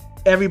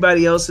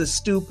everybody else is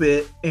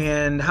stupid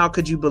and how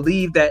could you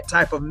believe that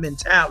type of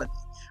mentality,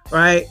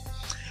 right?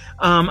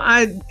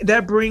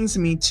 That brings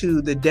me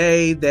to the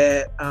day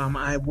that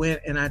I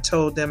went and I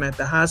told them at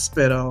the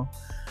hospital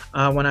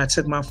when I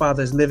took my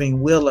father's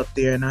living will up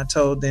there, and I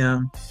told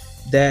them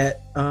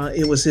that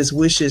it was his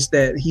wishes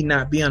that he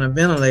not be on a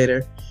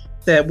ventilator,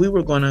 that we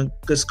were going to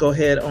just go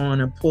ahead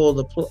on and pull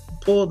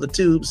the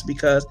tubes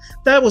because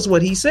that was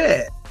what he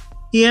said.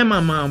 He and my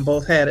mom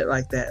both had it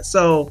like that.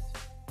 So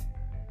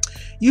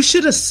you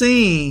should have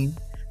seen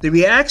the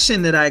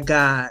reaction that I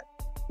got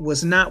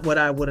was not what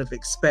I would have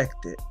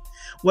expected.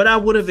 What I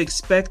would have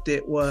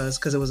expected was,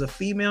 because it was a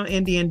female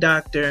Indian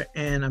doctor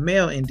and a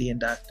male Indian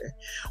doctor,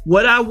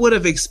 what I would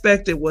have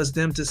expected was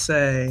them to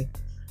say,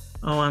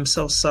 "Oh, I'm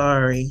so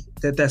sorry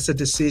that that's a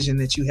decision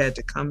that you had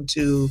to come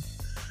to.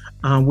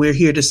 We're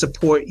here to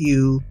support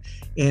you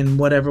in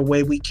whatever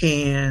way we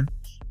can,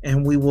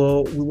 and we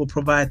will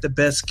provide the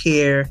best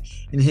care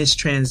in his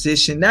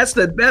transition." That's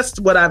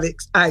what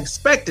I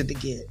expected to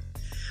get.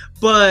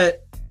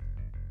 But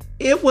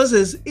it was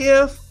as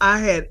if I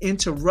had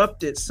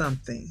interrupted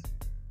something.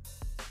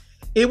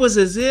 It was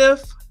as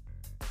if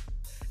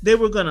they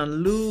were going to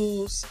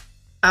lose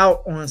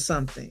out on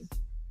something.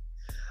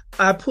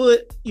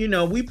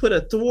 We put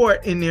a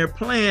thwart in their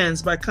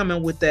plans by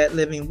coming with that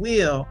living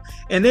will,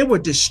 and they were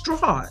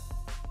distraught.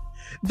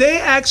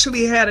 They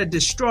actually had a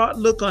distraught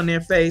look on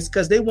their face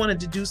because they wanted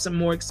to do some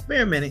more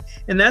experimenting,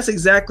 and that's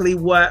exactly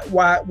what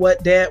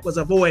Dad was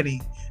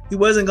avoiding. He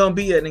wasn't going to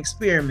be an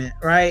experiment,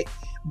 right?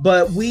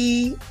 But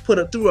we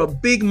threw a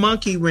big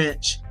monkey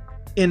wrench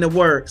in the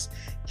works.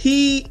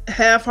 He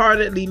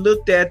half-heartedly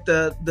looked at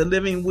the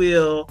living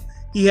will.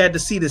 He had to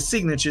see the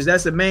signatures.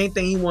 That's the main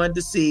thing he wanted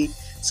to see.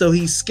 So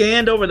he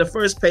scanned over the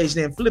first page,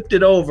 then flipped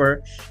it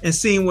over and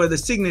seeing where the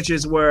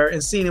signatures were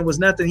and seeing it was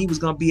nothing he was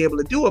going to be able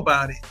to do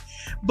about it.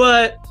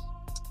 But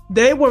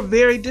they were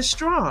very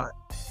distraught.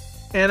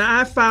 And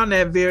I found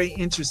that very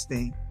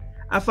interesting.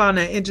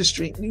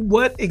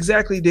 What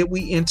exactly did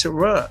we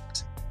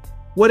interrupt?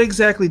 What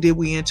exactly did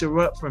we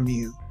interrupt from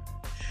you?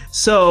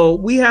 So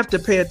we have to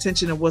pay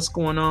attention to what's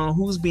going on,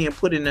 who's being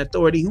put in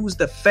authority, who's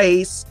the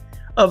face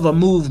of a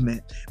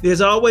movement.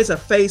 There's always a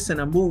face in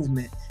a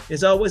movement.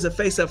 There's always a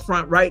face up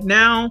front. Right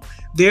now,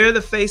 they're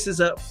the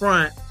faces up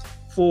front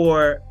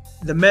for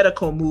the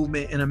medical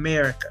movement in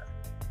America,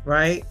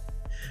 right?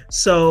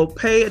 So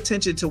pay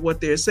attention to what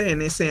they're saying.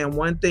 They're saying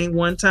one thing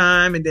one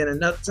time, and then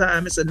another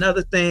time it's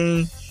another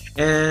thing.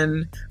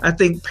 And I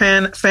think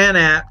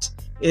fan-apt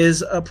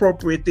is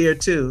appropriate there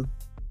too.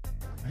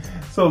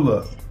 So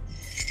look,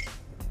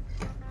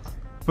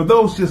 for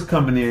those just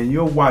coming in,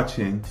 you're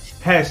watching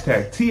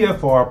hashtag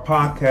TFR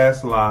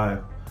Podcast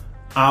Live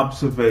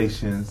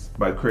Observations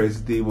by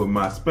Crazy D with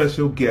my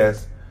special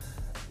guest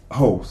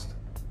host,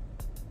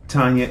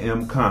 Tonya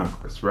M.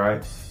 Congress,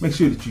 right? Make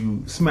sure that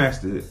you smash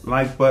the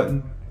like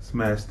button,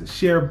 smash the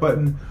share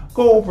button,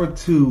 go over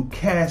to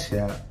Cash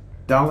App,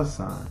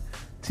 $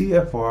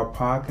 TFR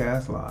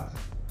Podcast Live.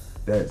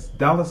 That's $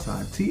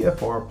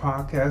 TFR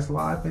Podcast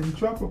Live, and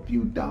drop a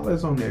few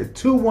dollars on there.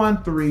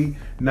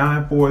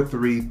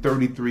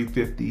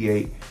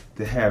 213-943-3358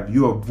 to have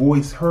your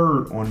voice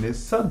heard on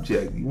this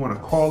subject. You want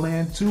to call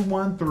in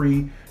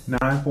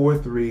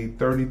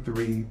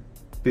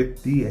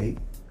 213-943-3358.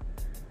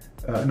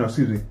 No,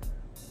 excuse me.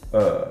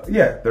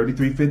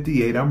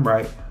 3358. I'm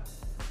right.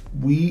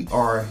 We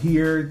are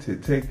here to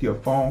take your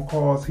phone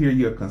calls, hear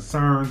your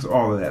concerns,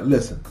 all of that.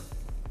 Listen.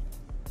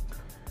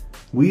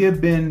 We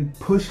have been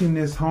pushing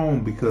this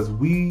home because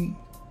we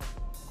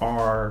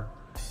have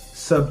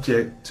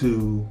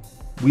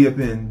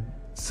been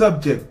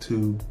subject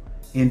to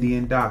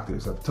Indian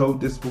doctors. I've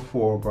told this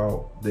before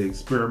about the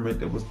experiment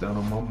that was done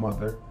on my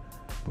mother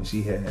when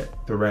she had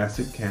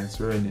thoracic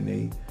cancer, and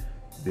then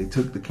they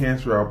took the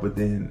cancer out, but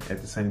then at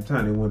the same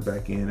time they went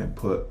back in and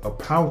put a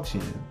pouch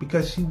in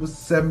because she was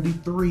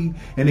 73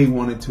 and they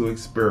wanted to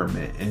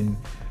experiment. And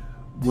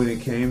when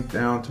it came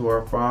down to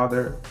our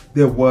father,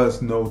 there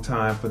was no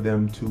time for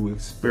them to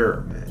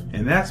experiment.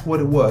 And that's what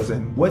it was.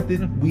 And what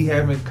did we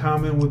have in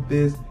common with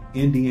this?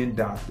 Indian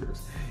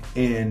doctors.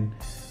 And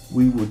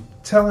we were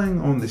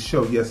telling on the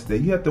show yesterday,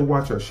 you have to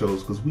watch our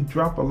shows because we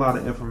drop a lot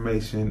of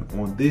information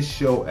on this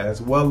show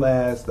as well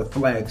as the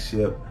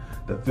flagship,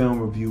 the Film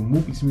Review,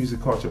 Movies,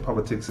 Music, Culture,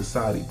 Politics,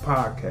 Society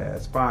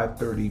podcast,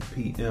 5:30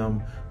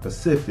 p.m.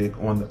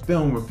 Pacific on the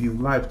Film Review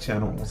Live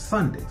channel on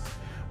Sundays.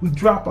 We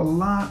drop a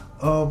lot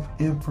of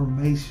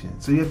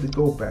information, so you have to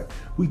go back.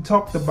 We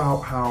talked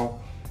about how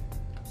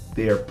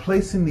they're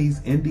placing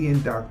these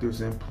Indian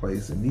doctors in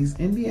place, and these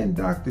Indian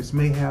doctors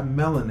may have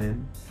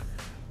melanin,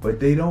 but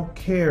they don't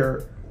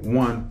care,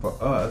 one, for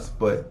us,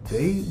 but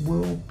they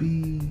will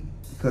be,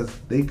 because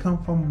they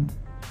come from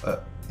an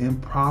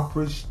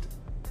impoverished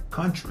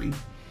country,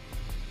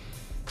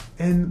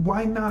 and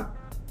why not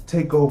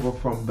take over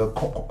from the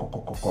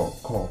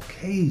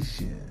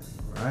Caucasian,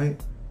 right?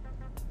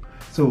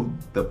 So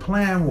the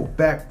plan will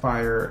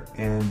backfire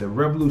and the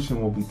revolution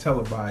will be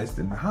televised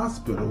in the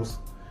hospitals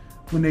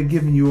when they're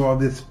giving you all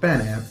this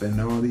FANAP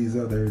and all these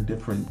other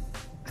different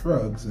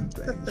drugs and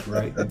things,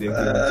 right? That they're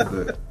giving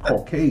to the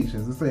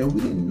Caucasians and saying,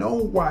 we didn't know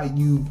why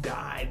you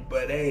died,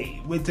 but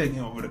hey, we're taking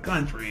over the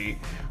country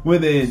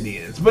with the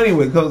Indians. But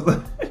anyway,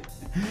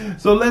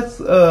 so let's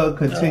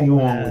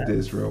continue on with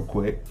this real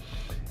quick.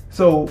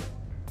 So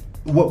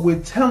what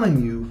we're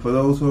telling you, for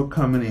those who are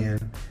coming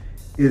in,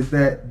 is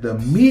that the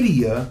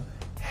media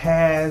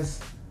has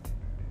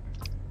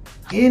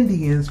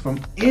Indians from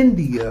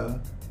India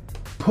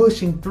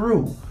pushing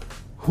through.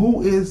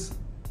 Who is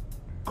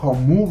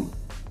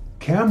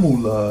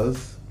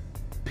Kamoola's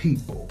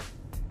people?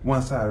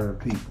 One side of the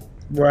people.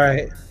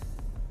 Right.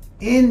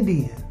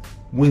 Indian.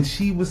 When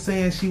she was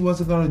saying she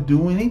wasn't going to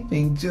do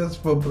anything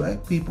just for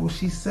black people,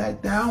 she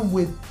sat down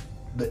with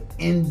the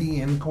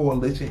Indian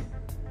coalition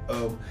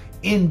of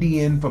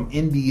Indian from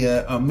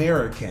India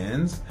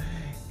Americans,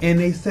 and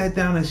they sat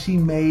down and she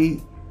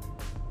made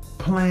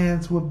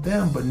plans with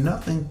them, but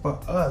nothing for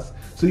us.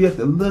 So you have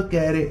to look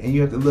at it, and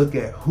you have to look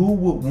at who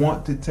would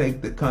want to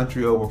take the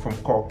country over from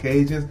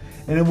Caucasians,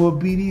 and it will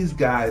be these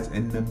guys,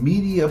 and the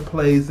media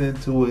plays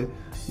into it.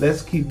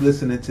 Let's keep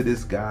listening to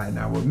this guy.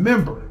 Now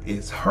remember,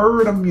 it's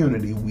herd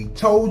immunity. We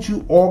told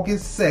you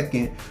August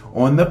 2nd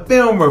on the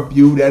Film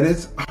Review that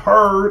it's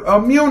herd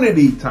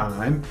immunity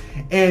time,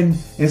 and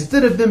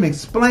instead of them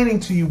explaining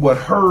to you what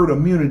herd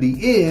immunity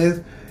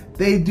is,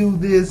 they do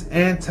this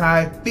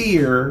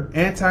anti-fear,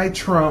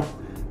 anti-Trump,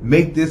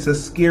 make this a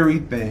scary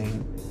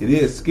thing. It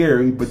is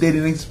scary, but they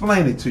didn't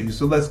explain it to you.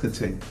 So let's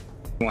continue.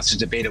 Wants to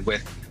debate it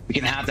with, we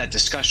can have that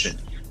discussion.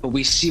 But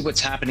we see what's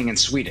happening in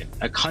Sweden,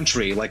 a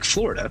country like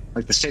Florida,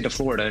 like the state of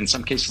Florida, in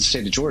some cases the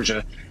state of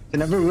Georgia, that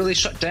never really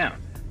shut down,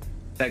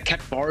 that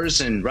kept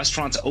bars and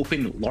restaurants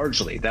open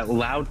largely, that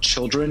allowed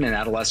children and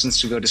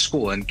adolescents to go to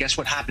school. And guess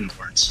what happened,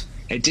 Lawrence?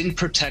 It didn't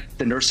protect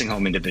the nursing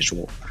home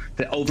individual,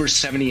 the over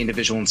 70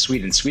 individual in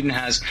Sweden. Sweden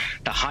has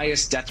the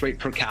highest death rate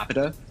per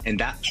capita in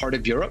that part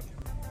of Europe.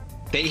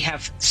 They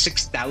have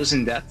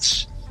 6,000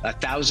 deaths,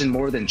 1,000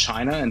 more than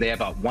China, and they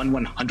have about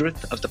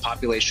 1/100th of the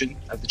population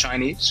of the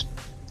Chinese.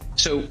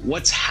 So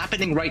what's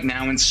happening right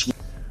now in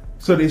Sweden?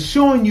 So they're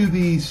showing you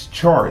these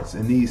charts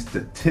and these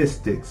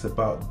statistics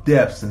about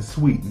deaths in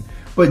Sweden,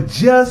 but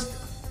just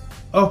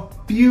a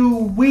few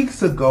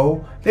weeks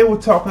ago, they were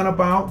talking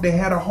about, they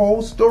had a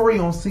whole story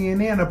on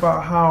CNN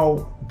about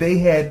how they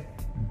had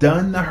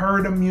done the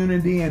herd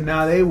immunity and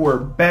now they were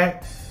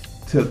back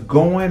to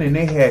going, and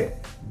they had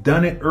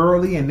done it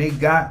early and they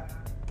got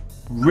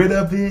rid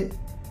of it.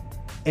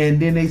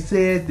 And then they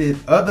said that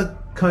other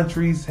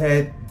countries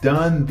had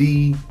done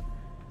the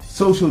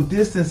social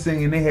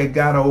distancing and they had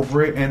got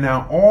over it, and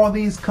now all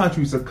these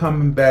countries are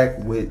coming back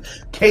with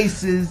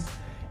cases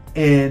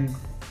and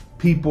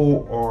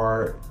people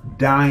are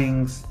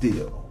dying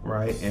still,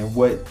 right? And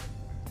what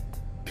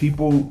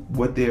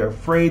they're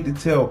afraid to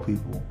tell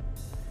people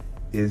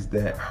is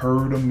that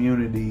herd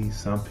immunity,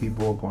 some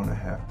people are going to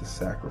have to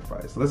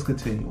sacrifice. Let's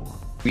continue on.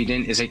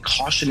 Sweden is a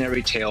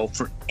cautionary tale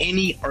for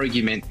any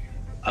argument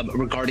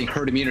regarding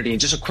herd immunity. And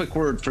just a quick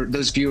word for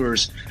those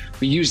viewers,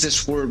 we use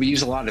this word, we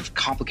use a lot of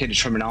complicated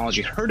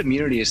terminology. Herd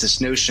immunity is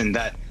this notion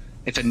that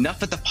if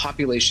enough of the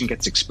population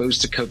gets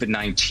exposed to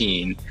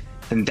COVID-19,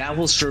 then that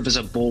will serve as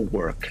a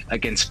bulwark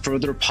against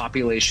further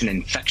population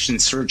infection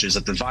surges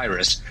of the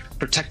virus,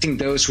 protecting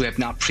those who have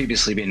not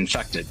previously been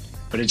infected.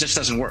 But it just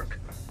doesn't work.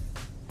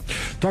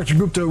 Dr.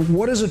 Gupta,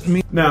 what does it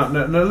mean? Now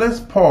let's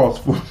pause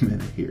for a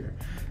minute here.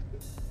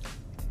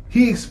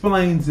 He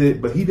explains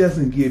it, but he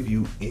doesn't give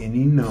you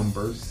any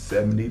numbers,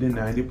 70 to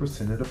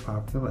 90% of the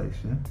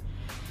population.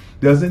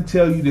 Doesn't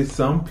tell you that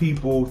some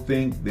people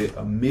think that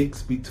a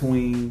mix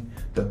between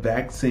the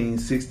vaccine,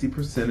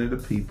 60% of the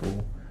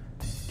people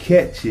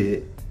catch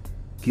it,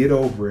 get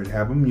over it,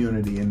 have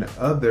immunity, and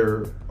the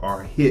other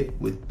are hit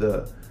with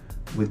the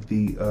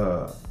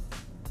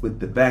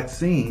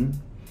vaccine,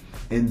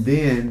 and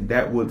then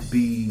that would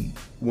be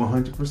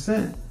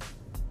 100%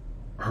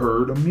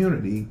 herd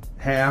immunity,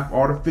 half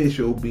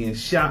artificial, being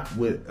shot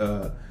with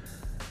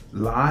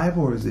live,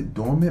 or is it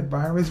dormant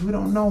virus? We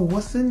don't know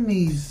what's in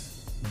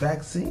these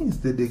vaccines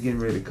that they're getting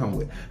ready to come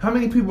with. How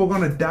many people are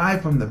going to die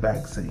from the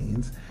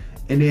vaccines,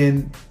 and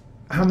then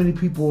how many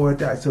people are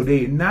die? So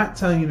they're not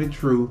telling you the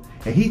truth,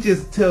 and he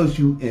just tells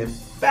you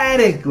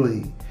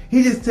emphatically,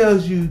 he just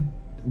tells you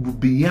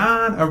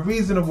beyond a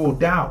reasonable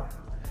doubt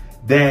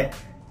that,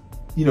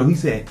 you know, he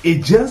said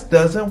it just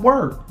doesn't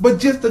work. But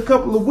just a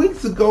couple of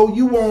weeks ago,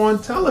 you were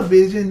on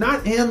television,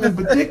 not him in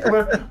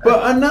particular,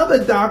 but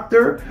another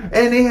doctor,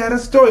 and they had a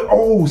story.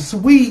 Oh,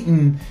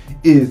 Sweden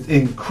is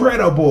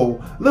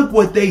incredible. Look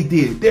what they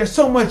did. They're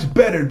so much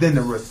better than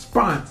the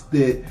response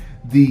that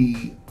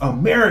the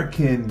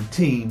American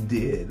team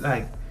did.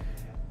 Like,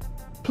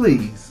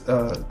 please,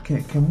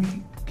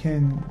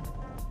 can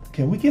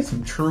we get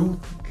some truth?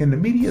 Can the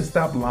media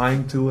stop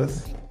lying to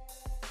us?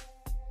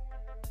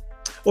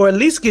 Or at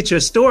least get your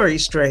story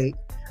straight.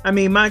 I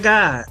mean, my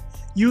God,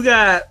 you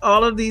got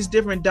all of these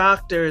different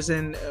doctors,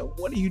 and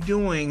what are you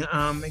doing?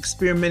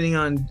 Experimenting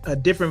on a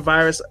different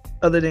virus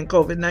other than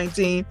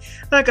COVID-19.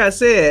 Like I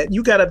said,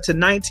 you got up to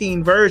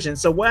 19 versions.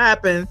 So what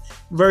happened?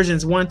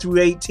 Versions 1 through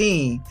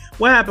 18.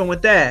 What happened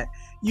with that?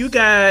 You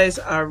guys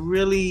are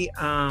really,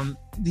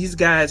 these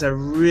guys are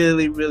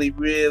really, really,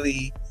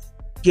 really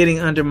getting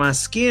under my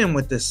skin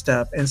with this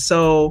stuff. And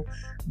so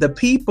the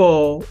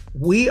people,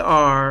 we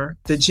are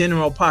the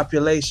general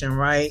population,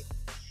 right?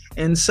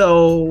 And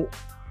so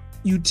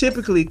you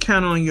typically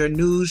count on your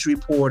news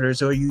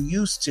reporters, or you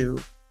used to.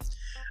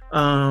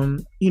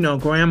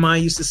 Grandma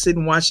used to sit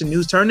and watch the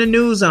news, turn the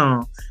news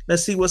on.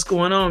 Let's see what's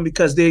going on,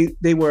 because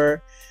they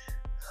were,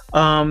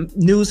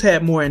 news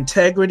had more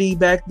integrity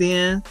back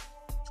then,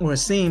 or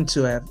seemed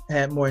to have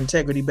had more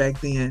integrity back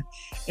then.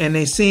 And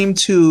they seem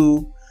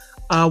to,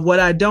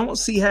 what I don't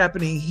see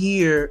happening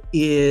here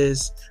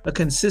is a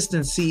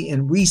consistency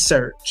in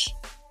research.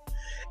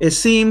 It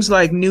seems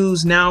like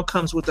news now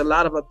comes with a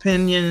lot of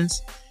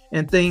opinions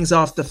and things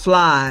off the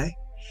fly.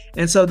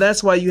 And so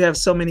that's why you have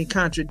so many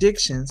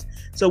contradictions.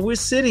 So we're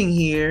sitting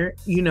here,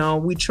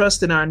 we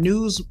trust in our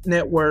news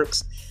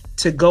networks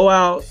to go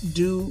out,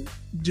 do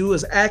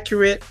as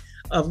accurate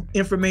of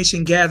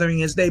information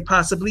gathering as they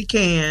possibly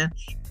can,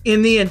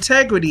 in the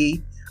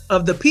integrity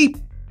of the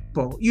people.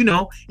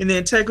 In the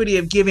integrity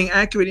of giving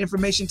accurate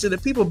information to the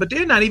people, but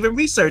they're not even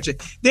researching.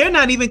 They're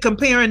not even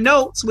comparing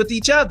notes with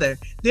each other.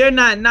 They're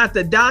not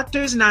the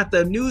doctors, not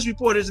the news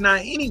reporters, not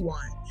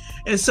anyone.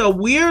 And so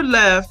we're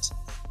left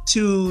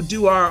to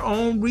do our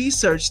own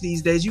research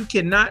these days. You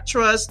cannot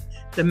trust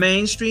the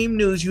mainstream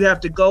news. You have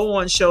to go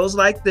on shows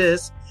like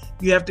this.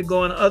 You have to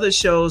go on other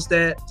shows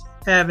that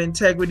have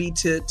integrity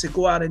to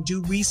go out and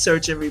do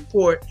research and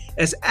report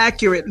as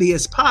accurately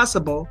as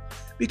possible.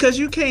 Because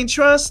you can't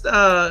trust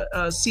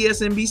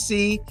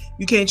CSNBC,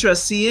 you can't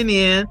trust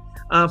CNN.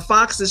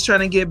 Fox is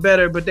trying to get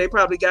better, but they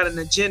probably got an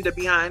agenda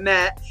behind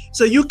that.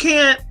 So you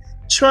can't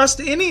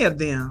trust any of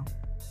them,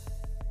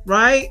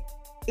 right?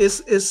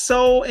 It's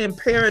so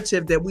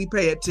imperative that we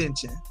pay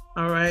attention.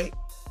 All right.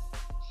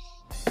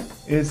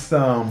 It's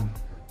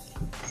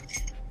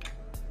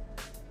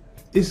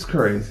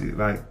crazy.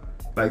 Like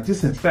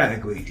just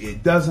emphatically,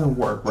 it doesn't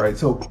work, right?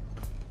 So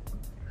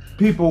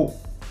people,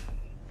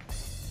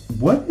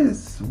 what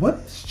is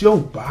Joe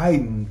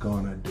Biden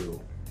gonna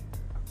do?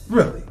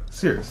 Really,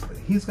 seriously,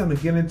 he's gonna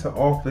get into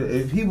office.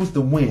 If he was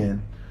to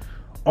win,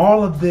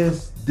 all of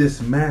this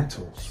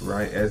dismantles,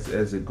 right,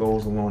 as it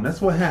goes along.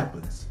 That's what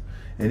happens.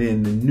 And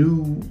then the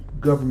new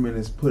government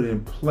is put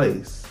in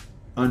place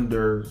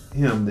under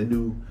him. The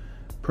new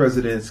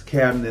president's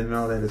cabinet and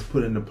all that is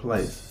put into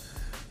place.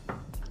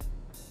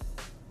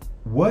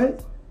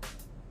 What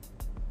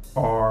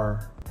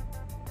are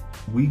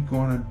we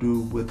gonna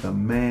do with a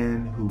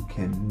man who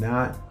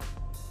cannot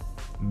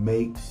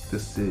make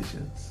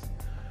decisions?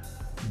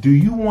 Do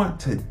you want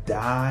to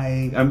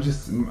die? I'm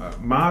just,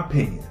 my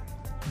opinion.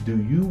 Do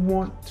you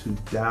want to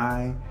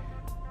die,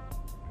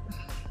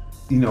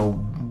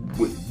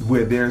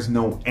 where there's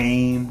no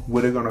aim,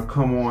 where they're gonna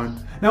come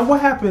on? Now,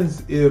 what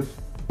happens if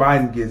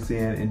Biden gets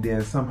in and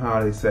then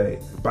somehow they say,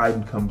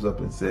 Biden comes up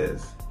and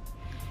says,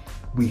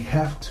 we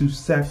have to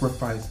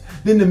sacrifice.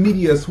 Then the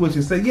media switch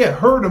and say, yeah,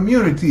 herd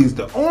immunity is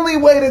the only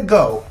way to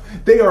go.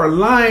 They are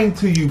lying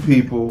to you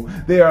people.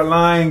 They are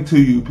lying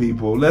to you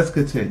people. Let's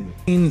continue.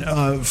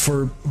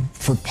 For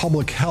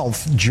public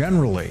health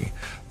generally,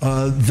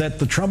 that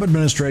the Trump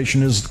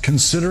administration is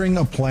considering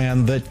a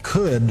plan that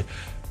could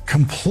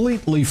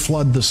completely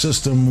flood the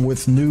system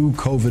with new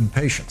COVID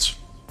patients.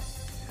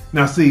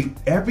 Now, see,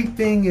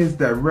 everything is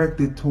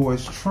directed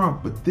towards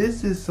Trump, but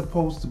this is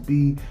supposed to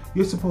be,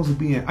 you're supposed to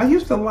be in. I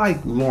used to like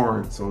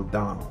Lawrence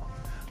O'Donnell,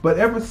 but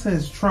ever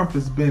since Trump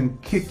has been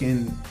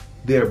kicking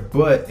their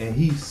butt and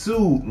he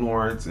sued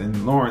Lawrence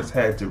and Lawrence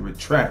had to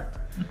retract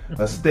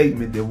a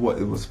statement that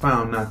it was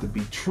found not to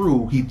be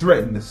true, he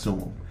threatened to sue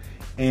him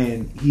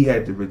and he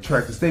had to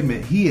retract the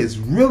statement. He has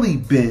really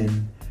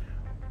been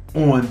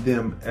on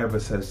them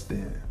ever since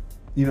then.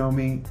 You know what I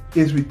mean?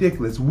 It's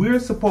ridiculous. We're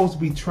supposed to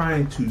be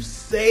trying to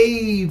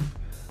save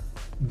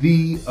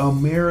the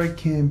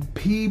American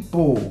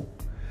people,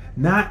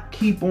 not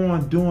keep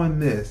on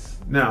doing this.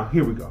 Now,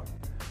 here we go.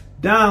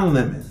 Don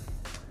Lemon,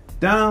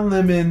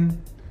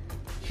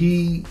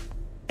 he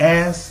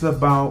asks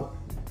about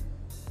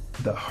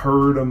the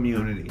herd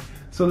immunity.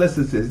 So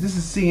listen to this. This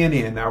is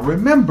CNN. Now,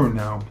 remember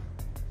now,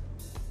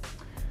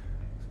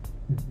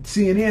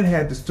 CNN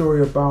had the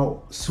story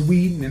about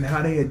Sweden and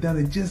how they had done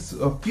it just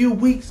a few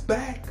weeks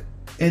back.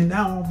 And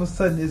now all of a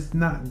sudden it's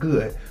not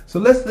good. So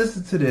let's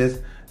listen to this.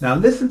 Now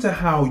listen to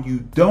how you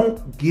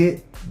don't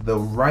get the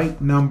right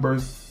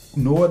numbers,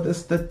 nor the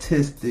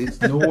statistics,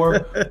 nor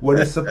what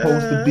it's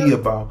supposed to be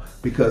about.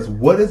 Because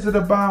what is it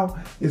about?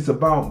 It's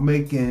about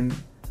making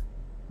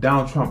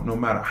Donald Trump, no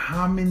matter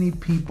how many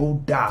people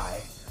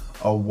die,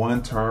 a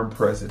one-term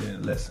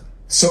president. Listen.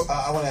 So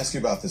I want to ask you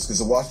about this because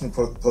the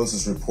Washington Post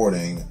is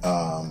reporting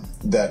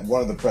that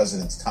one of the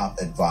president's top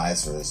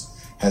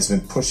advisors has been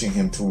pushing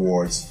him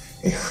towards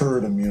a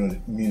herd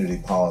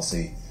immunity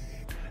policy.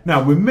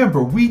 Now,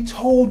 remember, we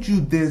told you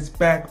this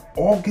back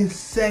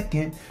August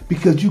 2nd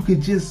because you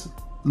could just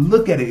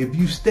look at it. If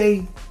you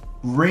stay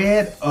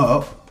read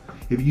up,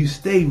 if you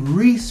stay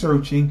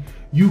researching,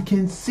 you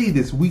can see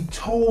this. We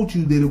told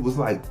you that it was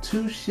like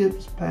two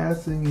ships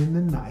passing in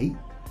the night.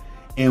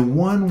 And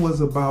one was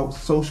about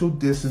social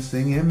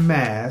distancing and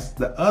masks.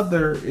 The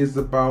other is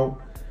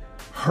about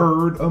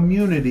herd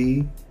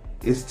immunity.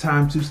 It's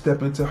time to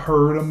step into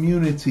herd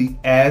immunity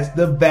as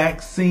the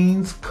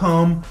vaccines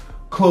come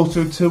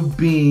closer to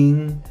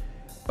being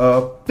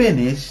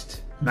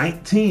finished.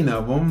 19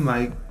 of them,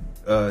 like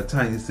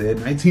Tonya said,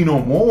 19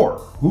 or more.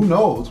 Who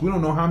knows? We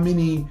don't know how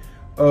many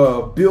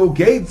Bill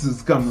Gates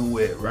is coming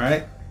with,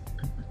 right?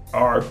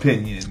 Our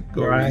opinion.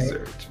 Go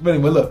research. But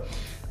anyway, look.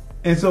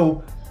 And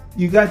so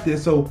you got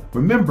this. So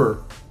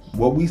remember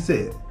what we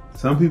said.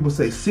 Some people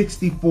say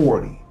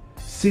 60-40.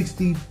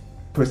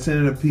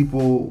 60% of the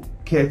people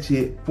catch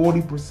it.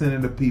 40%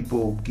 of the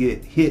people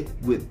get hit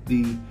with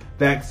the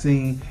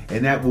vaccine.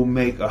 And that will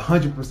make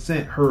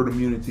 100% herd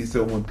immunity.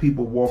 So when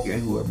people walk in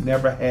who have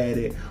never had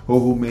it or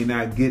who may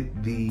not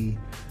get the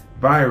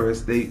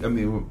virus,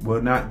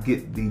 will not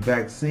get the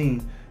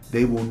vaccine,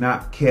 they will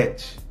not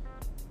catch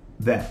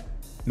that.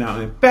 Now,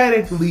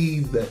 emphatically,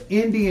 the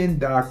Indian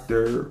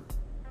doctor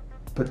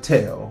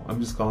Patel, I'm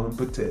just calling him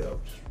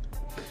Patel,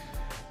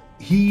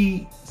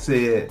 he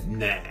said,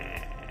 nah,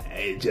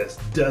 it just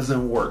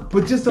doesn't work.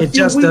 But just a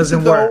few weeks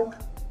ago,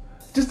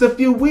 just a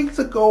few weeks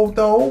ago,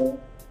 though,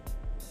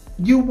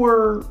 you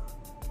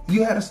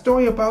had a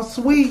story about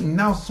Sweden.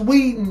 Now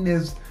Sweden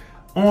is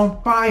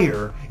on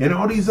fire, and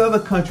all these other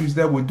countries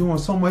that were doing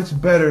so much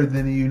better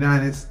than the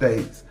United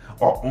States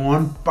are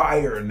on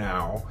fire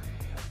now.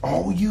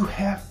 All you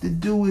have to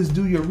do is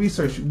do your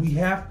research. We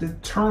have to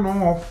turn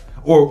off,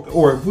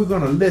 or if we're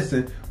going to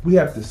listen, we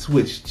have to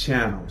switch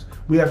channels.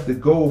 We have to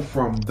go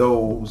from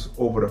those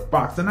over to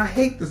Fox. And I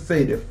hate to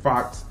say that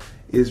Fox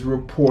is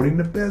reporting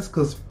the best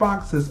because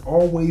Fox has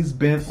always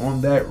been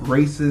on that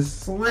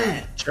racist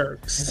slant.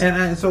 Jerks.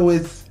 And so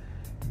it's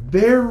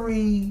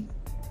very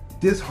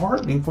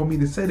disheartening for me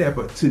to say that,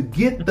 but to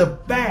get the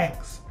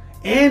facts,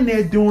 and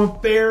they're doing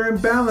fair and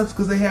balanced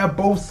because they have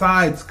both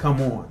sides come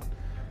on.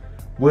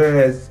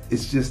 Whereas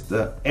it's just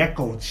the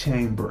echo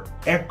chamber,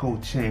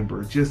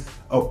 just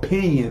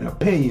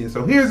opinion.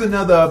 So here's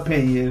another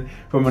opinion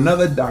from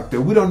another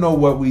doctor. We don't know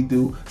what we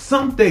do.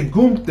 Samte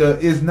Gupta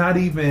is not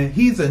even,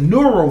 he's a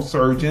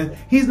neurosurgeon.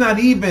 He's not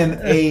even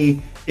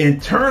a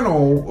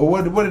internal,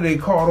 or what do they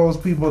call those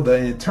people? The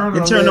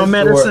internal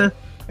medicine.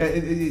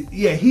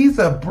 Yeah, he's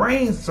a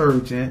brain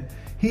surgeon.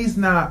 He's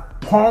not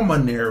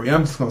pulmonary.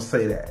 I'm just going to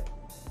say that,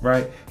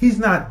 right? He's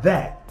not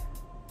that.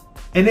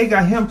 And they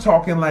got him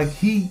talking like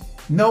he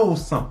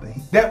knows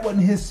something. That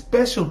wasn't his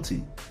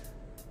specialty.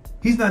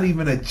 He's not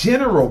even a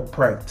general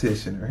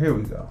practitioner. Here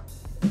we go.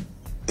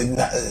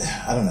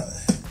 I don't know.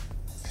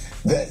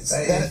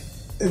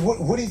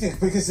 What do you think?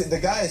 Because the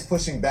guy is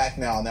pushing back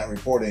now on that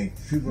reporting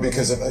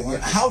because of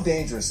how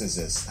dangerous is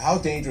this? How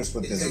dangerous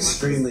would this be?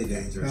 Extremely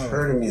dangerous.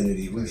 Herd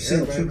immunity. We've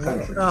seen two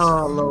countries.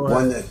 Oh, Lord.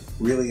 One that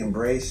really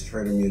embraced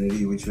herd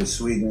immunity, which was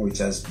Sweden, which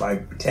has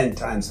by 10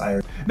 times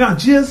higher. Now,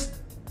 just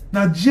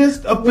a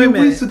few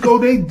weeks ago,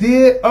 they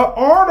did an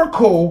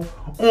article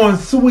on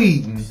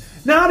Sweden.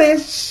 Now they're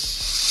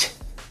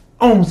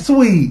on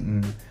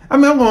Sweden. I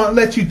mean, I'm going to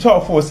let you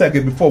talk for a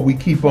second before we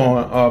keep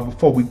on,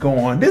 before we go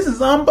on. This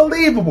is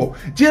unbelievable.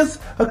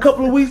 Just a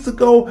couple of weeks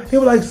ago, they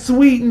were like,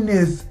 Sweden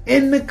is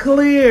in the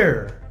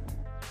clear.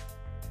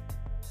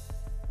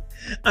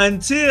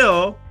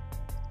 Until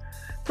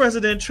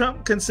President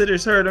Trump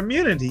considers herd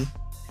immunity.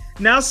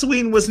 Now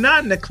Sweden was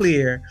not in the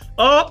clear.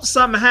 Oh,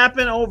 something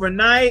happened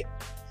overnight,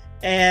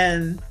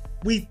 and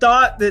we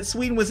thought that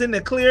Sweden was in the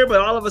clear,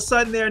 but all of a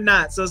sudden they're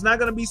not. So it's not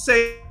going to be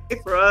safe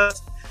for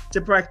us to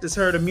practice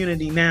herd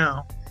immunity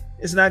now.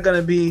 It's not going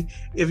to be,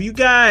 if you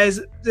guys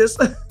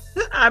just,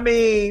 I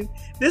mean,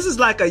 this is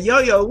like a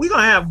yo-yo. We're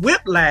going to have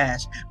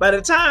whiplash. By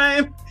the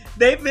time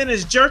they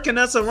finish jerking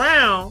us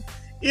around,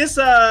 we're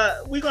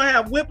going to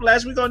have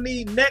whiplash. We're going to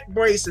need neck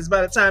braces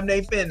by the time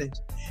they finish.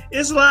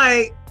 It's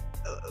like,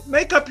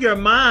 make up your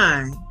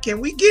mind.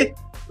 Can we get,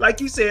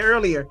 like you said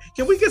earlier,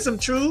 can we get some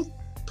truth?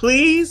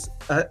 Please,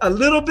 a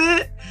little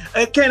bit.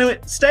 Can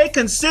it stay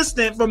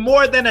consistent for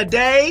more than a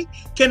day?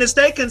 Can it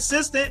stay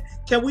consistent?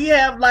 Can we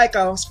have like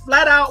a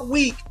flat out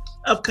week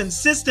of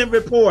consistent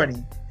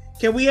reporting?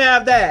 Can we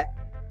have that?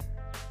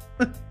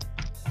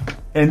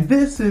 And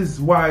this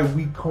is why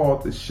we call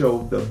the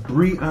show the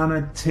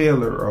Breonna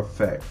Taylor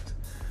effect.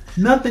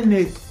 Nothing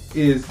that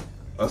is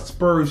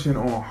aspersion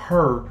on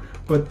her,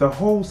 but the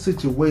whole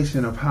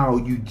situation of how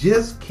you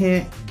just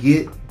can't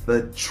get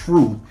the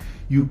truth.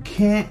 You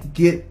can't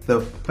get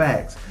the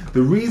facts.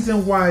 The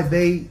reason why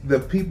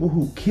the people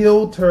who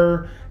killed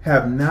her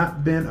have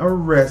not been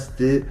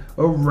arrested,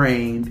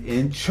 arraigned,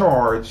 and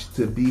charged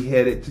to be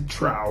headed to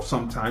trial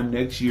sometime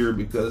next year,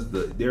 because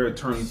their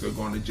attorneys are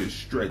going to just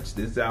stretch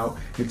this out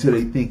until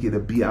they think it'll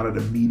be out of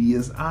the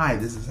media's eye.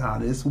 This is how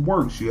this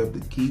works. You have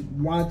to keep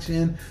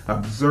watching,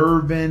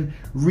 observing,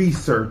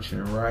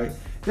 researching, right?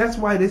 That's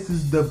why this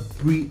is the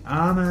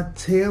Breonna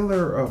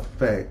Taylor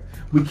effect.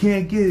 We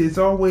can't get it. It's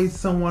always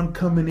someone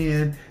coming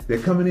in. They're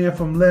coming in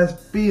from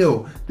left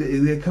field.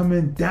 They're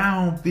coming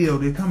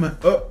downfield. They're coming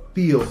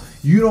upfield.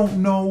 You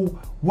don't know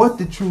what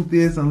the truth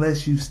is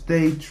unless you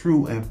stay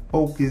true and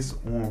focus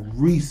on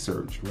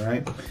research,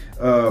 right?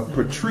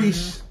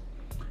 Patrice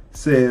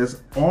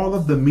says all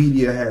of the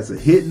media has a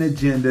hidden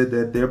agenda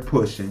that they're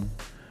pushing.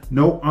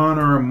 No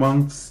honor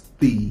amongst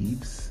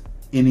thieves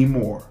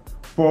anymore.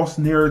 False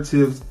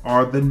narratives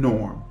are the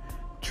norm.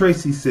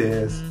 Tracy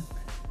says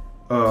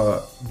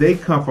they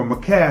come from a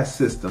caste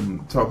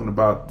system, talking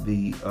about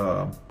the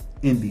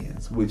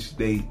Indians, which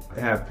they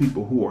have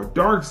people who are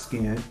dark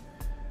skinned.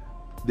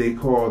 They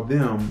call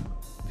them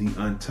the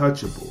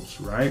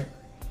untouchables, right?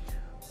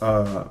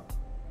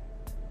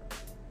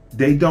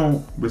 They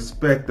don't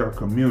respect our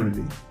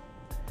community.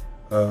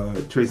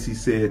 Tracy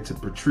said to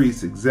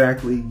Patrice,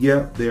 exactly.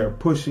 Yep, they are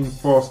pushing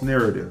false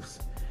narratives.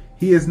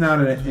 He is not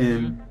an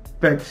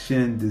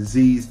infection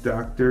disease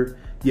doctor,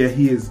 yet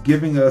he is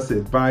giving us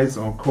advice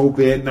on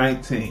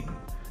COVID-19.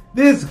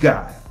 This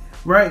guy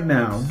right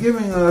now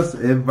giving us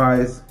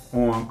advice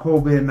on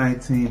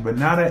COVID-19, but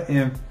not an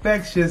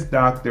infectious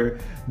doctor,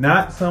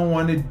 not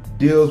someone that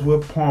deals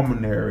with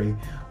pulmonary.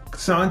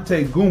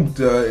 Shante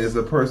Gupta is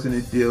a person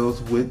that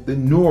deals with the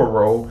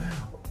neuro.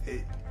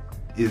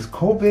 Is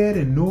COVID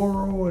and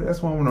neuro?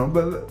 That's what I want to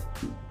know.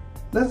 But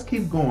let's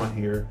keep going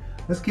here.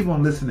 Let's keep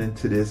on listening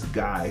to this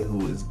guy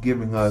who is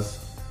giving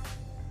us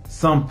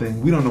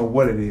something. We don't know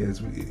what it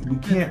is. We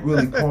can't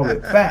really call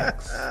it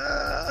facts.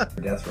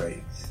 Death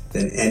rate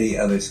than any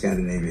other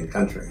Scandinavian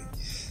country.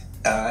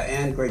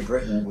 And Great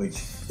Britain,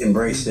 which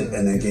embraced it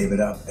and then gave it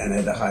up and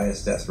had the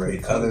highest death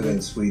rate other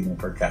than Sweden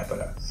per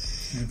capita.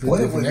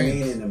 What it would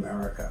mean in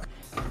America.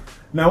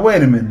 Now,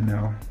 wait a minute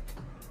now.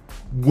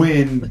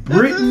 When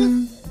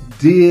Britain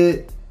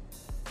did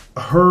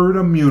herd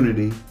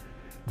immunity,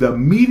 the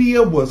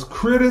media was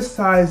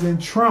criticizing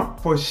Trump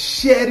for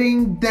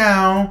shutting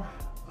down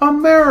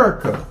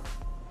America.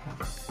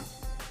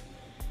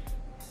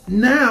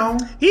 Now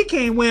he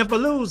can't win for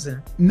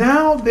losing.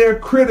 Now they're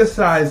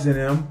criticizing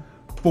him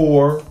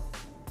for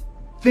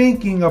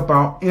thinking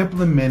about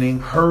implementing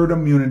herd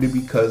immunity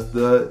because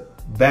the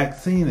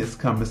vaccine is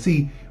coming.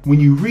 See, when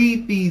you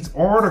read these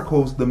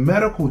articles, the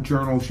medical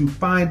journals, you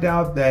find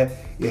out that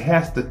it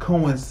has to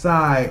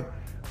coincide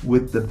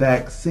with the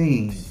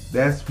vaccine.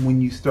 That's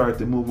when you start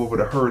to move over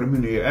to herd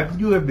immunity. After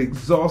you have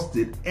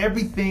exhausted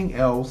everything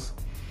else,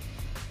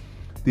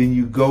 then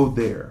you go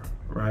there,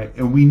 right?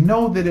 And we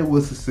know that it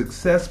was a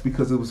success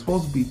because it was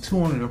supposed to be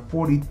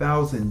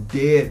 240,000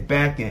 dead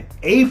back in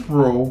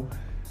April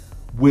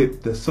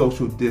with the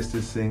social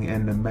distancing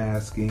and the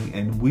masking,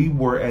 and we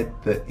were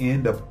at the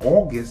end of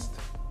August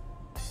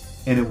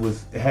and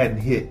it hadn't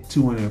hit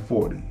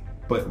 240.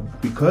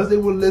 But because they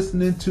were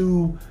listening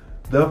to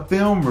the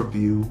film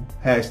review,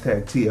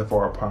 hashtag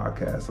TFR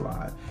Podcast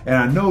Live, and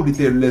I know that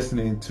they're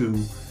listening to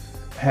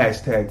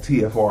hashtag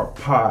TFR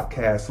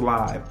Podcast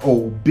Live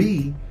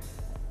OB,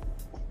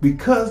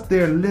 because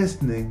they're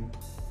listening,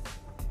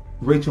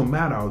 Rachel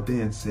Maddow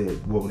then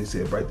said, well, they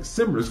said, right,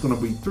 December is going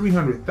to be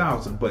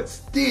 300,000, but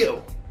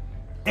still.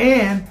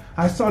 And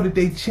I saw that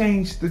they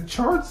changed the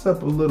charts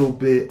up a little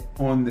bit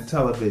on the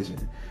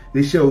television.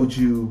 They showed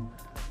you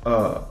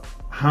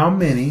how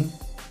many,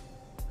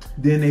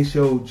 then they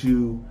showed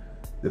you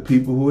the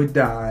people who had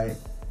died,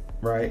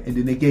 right? And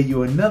then they gave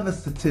you another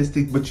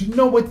statistic, but you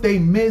know what they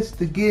missed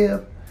to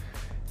give?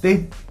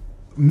 They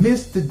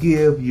missed to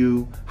give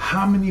you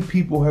how many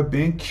people have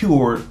been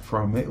cured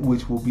from it,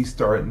 which will be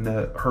starting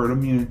the herd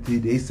immunity.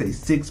 They say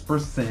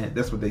 6%,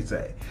 that's what they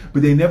say.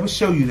 But they never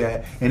show you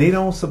that, and they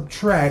don't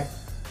subtract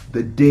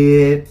the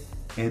dead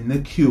and the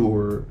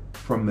cured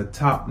from the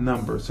top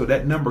number. So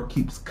that number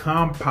keeps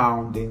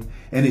compounding,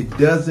 and it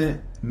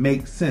doesn't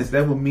make sense.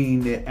 That would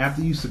mean that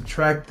after you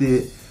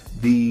subtracted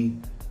the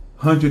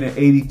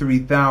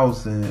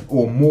 183,000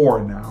 or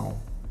more now,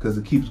 because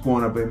it keeps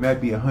going up, it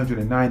might be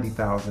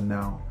 190,000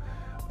 now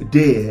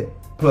dead,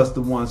 plus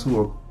the ones who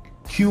are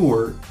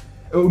cured.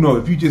 Oh no,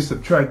 if you just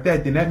subtract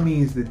that, then that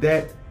means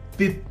that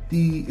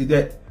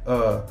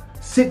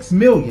 6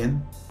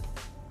 million,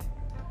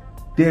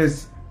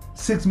 there's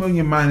 6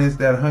 million minus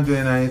that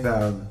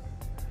 190,000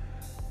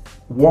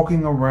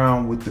 walking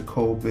around with the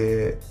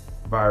COVID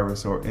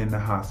virus or in the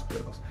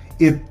hospitals.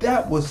 If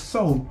that was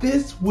so,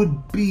 this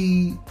would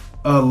be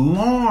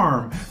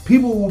alarm.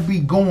 People will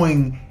be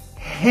going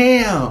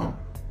ham,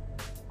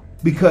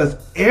 because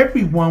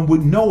everyone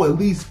would know at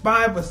least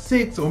 5 or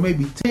 6 or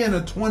maybe 10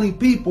 or 20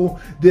 people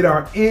that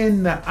are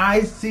in the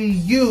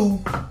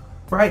ICU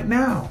right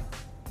now.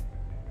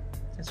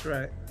 That's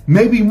right.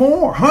 Maybe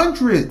more,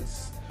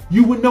 hundreds.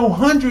 You would know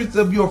hundreds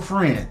of your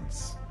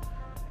friends,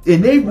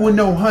 and they would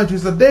know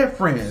hundreds of their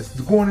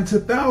friends, going into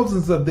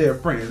thousands of their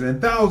friends,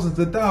 and thousands,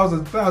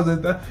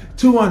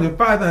 200,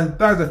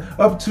 500,000,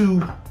 up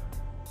to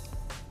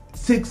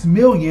 6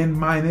 million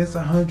minus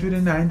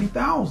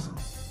 190,000.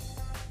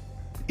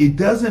 It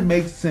doesn't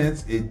make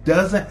sense. It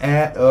doesn't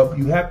add up.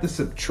 You have to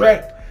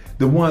subtract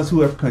the ones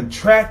who have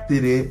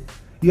contracted it.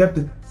 You have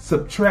to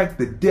subtract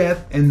the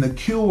death and the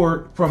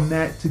cure from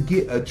that to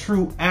get a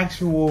true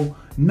actual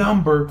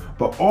number.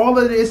 But all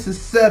of this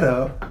is set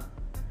up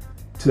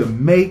to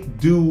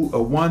do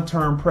a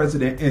one-term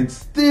president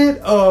instead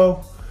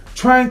of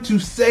trying to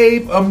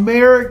save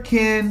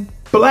American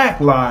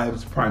black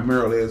lives,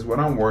 primarily is what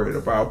I'm worried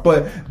about,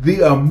 but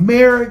the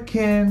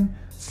American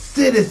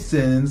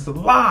citizens'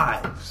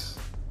 lives.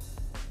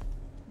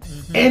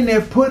 And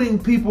they're putting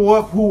people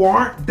up who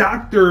aren't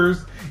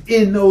doctors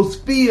in those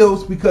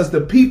fields, because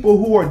the people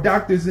who are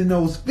doctors in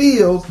those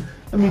fields,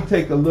 let me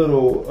take a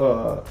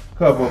little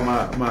cup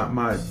of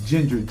my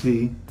ginger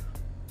tea.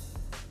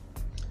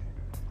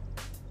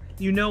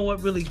 You know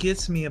what really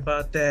gets me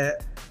about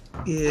that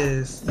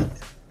is,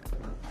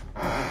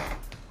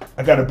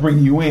 I got to bring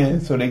you in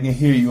so they can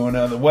hear you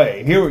another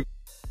way. Here we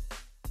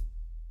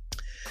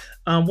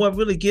what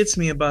really gets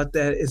me about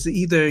that is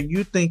either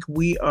you think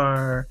we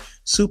are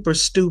super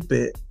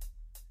stupid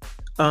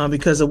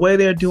because the way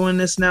they're doing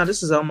this now,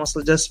 this is almost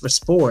just for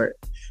sport.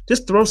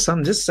 Just throw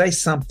something, just say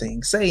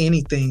something, say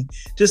anything,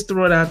 just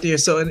throw it out there.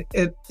 So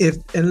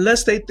if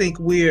unless they think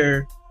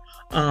we're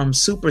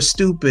super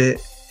stupid,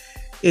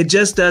 it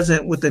just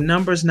doesn't, with the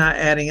numbers not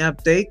adding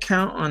up, they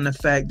count on the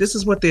fact, this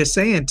is what they're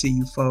saying to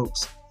you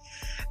folks.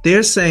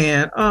 They're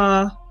saying,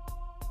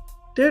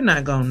 they're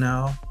not going to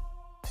know.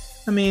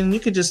 I mean, you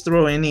could just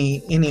throw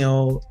any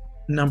old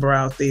number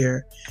out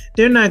there.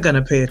 They're not going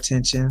to pay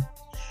attention.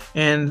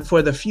 And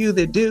for the few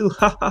that do,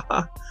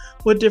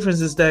 what difference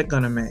is that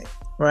going to make,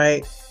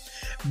 right?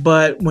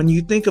 But when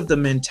you think of the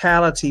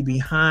mentality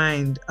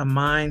behind a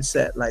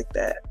mindset like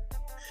that,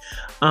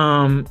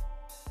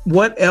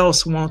 what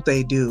else won't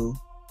they do?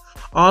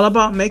 All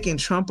about making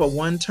Trump a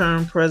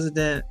one-term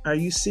president. Are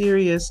you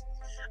serious?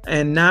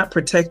 And not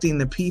protecting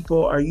the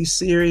people. Are you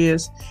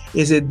serious?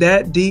 Is it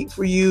that deep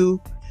for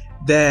you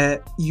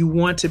that you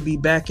want to be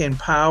back in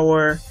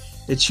power,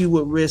 that you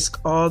would risk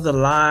all the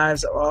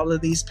lives of all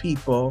of these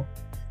people?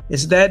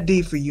 It's that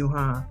deep for you,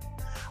 huh?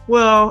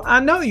 Well, I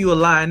know you'll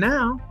lie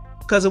now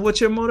because of what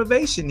your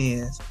motivation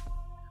is.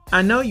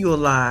 I know you'll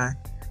lie.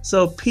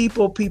 So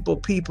people,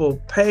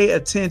 pay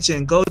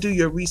attention. Go do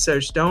your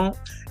research.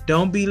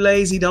 Don't be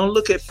lazy. Don't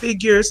look at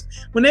figures.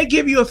 When they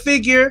give you a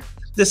figure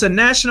that's a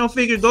national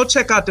figure, go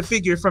check out the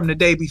figure from the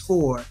day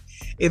before.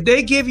 If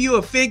they give you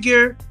a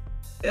figure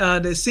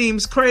that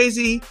seems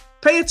crazy,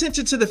 pay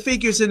attention to the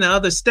figures in the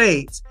other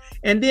states.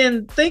 And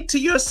then think to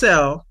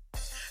yourself,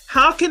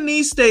 how can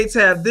these states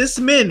have this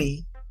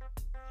many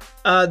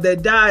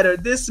that died or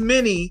this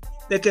many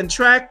that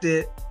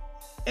contracted?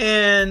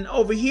 And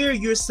over here,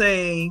 you're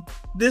saying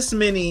this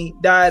many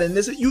died and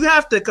this. You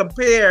have to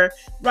compare,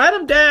 write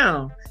them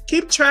down,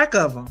 keep track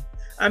of them.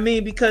 I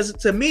mean, because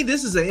to me,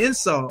 this is an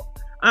insult.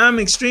 I'm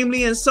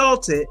extremely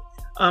insulted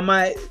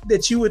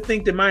that you would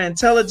think that my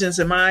intelligence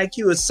and my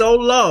IQ is so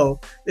low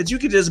that you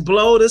could just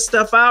blow this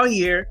stuff out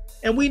here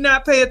and we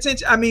not pay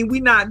attention. I mean,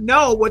 we not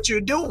know what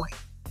you're doing.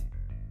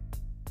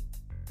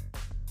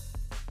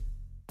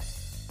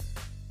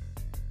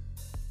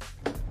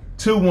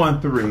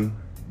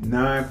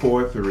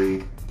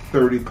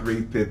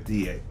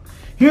 (213-943-3358).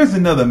 Here's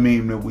another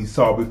meme that we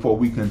saw before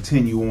we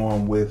continue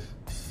on with,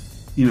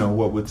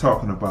 what we're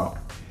talking about.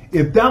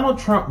 If Donald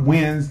Trump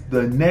wins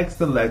the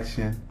next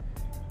election,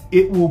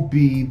 it will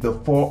be the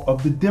fault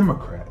of the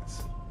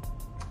Democrats.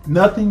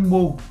 Nothing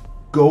will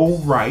go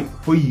right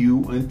for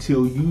you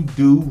until you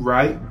do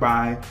right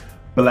by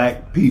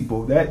black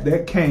people.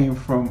 That came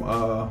from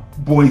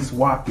Boyce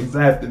Watkins.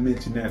 I have to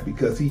mention that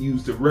because he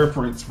used a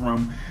reference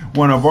from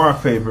one of our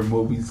favorite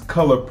movies,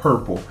 Color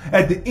Purple.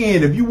 At the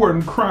end, if you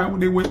weren't crying when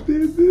they went,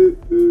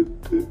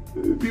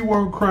 if you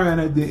weren't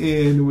crying at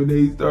the end when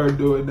they started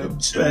doing the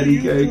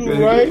patty cake,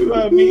 right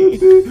by me.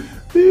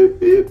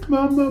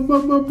 Mama.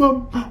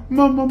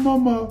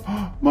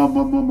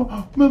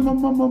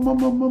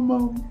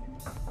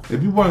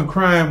 If you weren't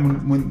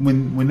crying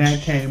when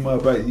that came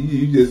up,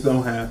 you just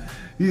don't have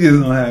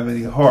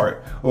any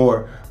heart.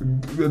 Or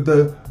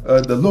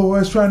the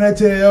Lord's trying to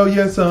tell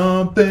you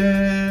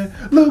something.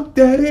 Look,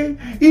 Daddy,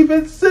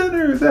 even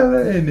sinners have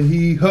it. And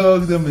he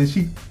hugs them,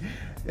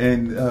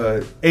 and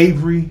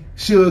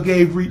Shug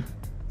Avery.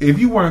 If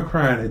you weren't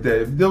crying at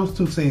that, if those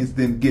two scenes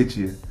didn't get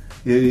you,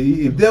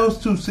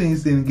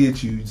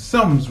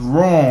 something's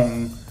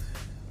wrong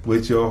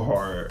with your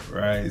heart,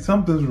 right?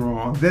 Something's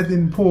wrong. That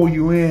didn't pull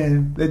you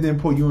in. That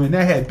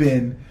had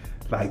been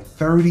like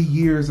 30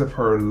 years of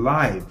her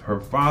life. Her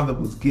father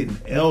was getting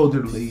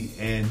elderly,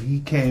 and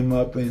he came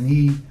up and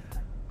he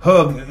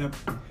hugged him.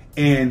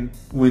 And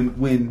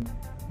when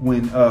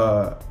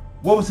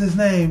what was his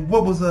name?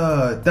 What was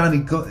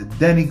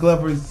Danny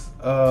Glover's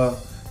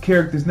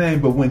character's name?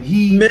 But when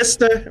he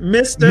Mr.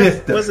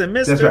 Was it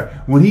Mr.? That's right.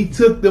 When he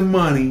took the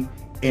money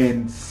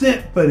and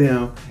sent for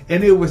them,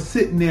 and they were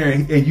sitting there,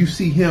 and you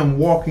see him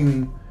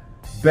walking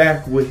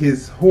back with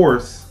his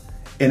horse,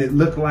 and it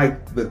looked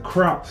like the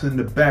crops in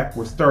the back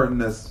were starting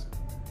to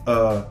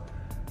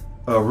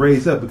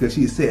raise up, because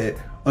she said,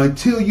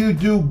 "Until you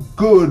do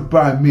good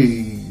by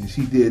me,"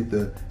 she did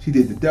the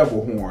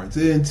devil horns.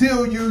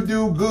 "Until you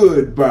do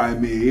good by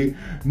me,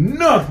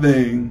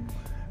 nothing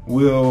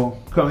will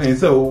come." And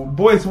so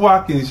Boyce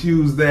Watkins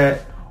used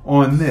that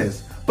on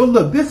this. But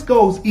look, this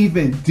goes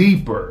even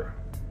deeper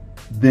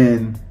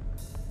than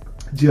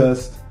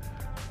just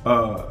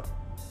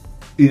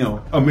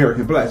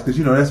American blacks, because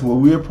that's what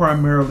we're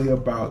primarily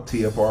about.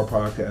 TFR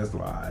Podcast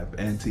Live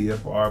and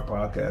TFR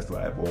Podcast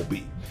Live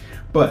OB.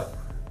 But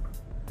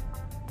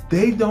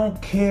they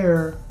don't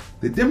care.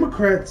 The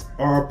Democrats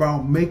are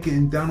about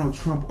making Donald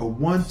Trump a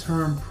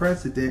one-term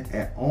president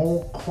at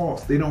all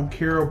costs. They don't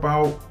care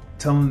about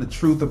telling the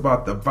truth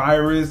about the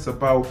virus,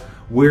 about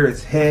where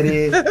it's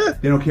headed.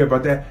 They don't care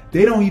about that.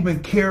 They don't even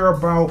care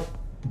about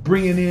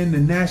bringing in the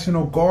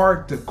National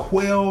Guard to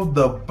quell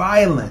the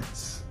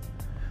violence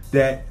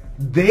that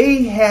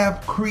they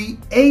have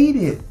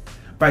created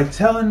by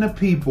telling the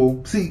people.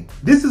 See,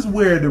 this is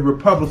where the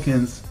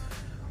Republicans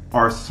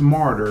are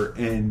smarter,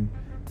 and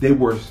they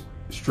were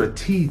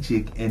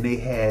strategic, and they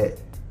had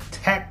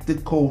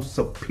tactical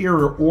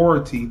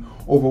superiority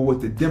over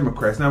what the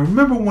Democrats. Now,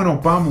 remember when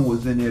Obama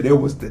was in there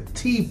was the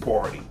Tea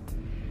Party.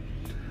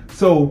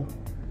 So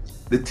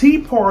the Tea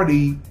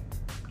Party,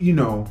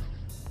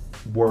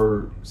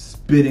 were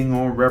spitting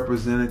on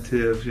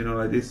representatives,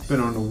 like they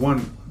spit on the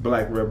one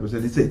black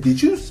representative. They said,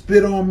 "Did you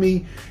spit on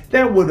me?"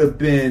 That would have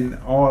been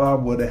all I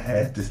would have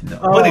had to know.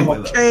 Oh,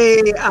 but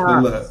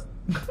anyway, look.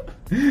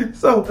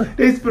 So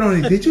they spit on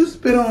him. "Did you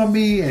spit on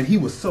me?" And he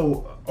was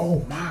so,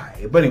 oh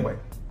my. But anyway,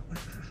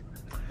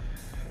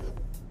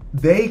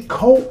 they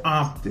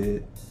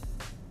co-opted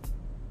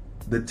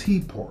the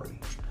Tea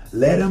Party,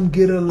 let them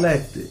get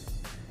elected.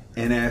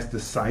 And as the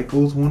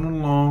cycles went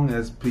along,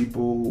 as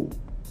people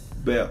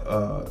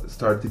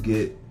started to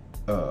get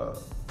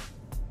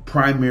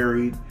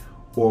primaried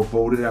or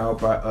voted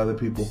out by other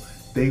people,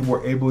 they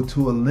were able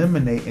to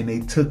eliminate, and they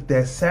took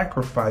that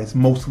sacrifice,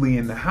 mostly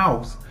in the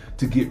House,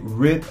 to get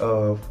rid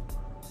of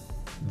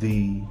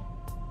the...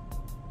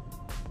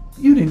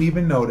 You didn't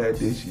even know that,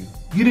 did you?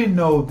 You didn't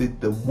know that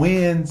the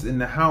wins in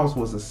the House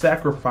was a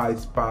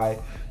sacrifice by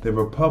the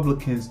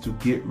Republicans to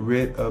get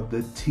rid of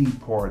the Tea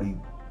Party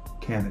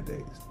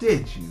candidates,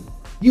 did you?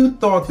 You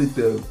thought that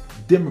the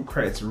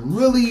Democrats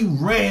really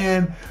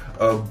ran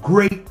a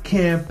great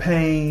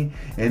campaign,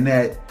 and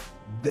that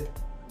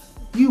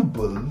you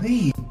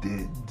believed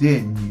it,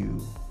 didn't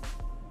you?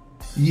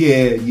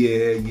 Yeah.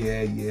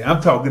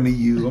 I'm talking to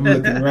you. I'm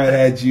looking right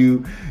at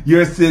you.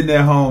 You're sitting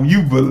at home.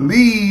 You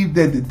believe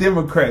that the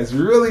Democrats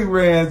really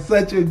ran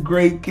such a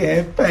great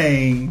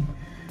campaign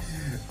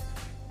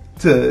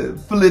to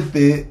flip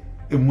it,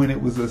 and when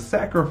it was a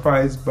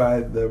sacrifice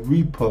by the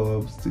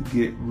Repubs to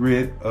get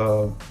rid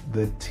of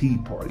the Tea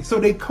Party. So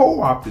they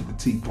co-opted the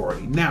Tea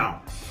Party.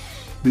 Now,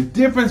 the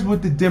difference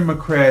with the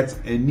Democrats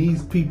and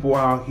these people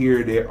out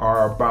here that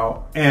are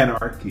about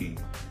anarchy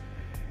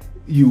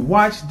you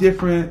watch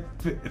different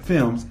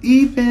films.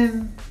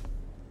 Even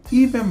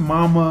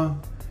Mama,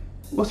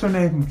 what's her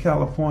name from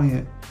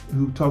California,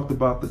 who talked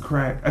about the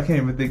crack? I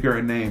can't even think of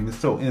her name. It's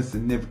so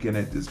insignificant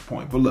at this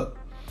point. But look,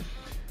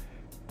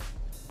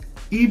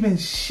 even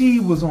she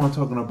was on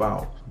talking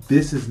about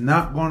this is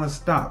not going to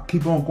stop.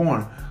 Keep on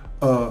going.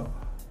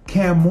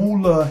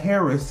 Kamoola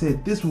Harris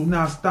said this will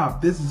not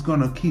stop. This is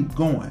going to keep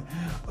going.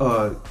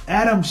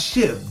 Adam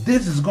Schiff,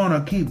 this is going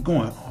to keep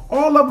going.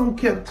 All of them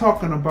kept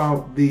talking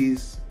about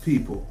these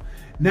people.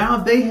 Now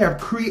they have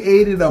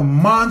created a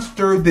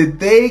monster that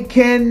they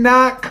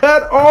cannot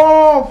cut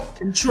off.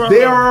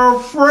 They are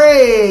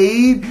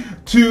afraid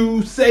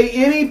to say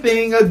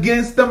anything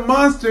against the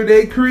monster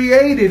they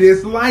created.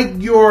 It's like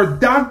you're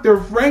Dr.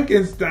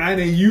 Frankenstein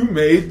and you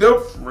made the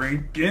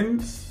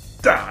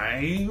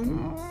Frankenstein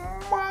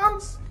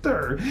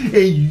monster. And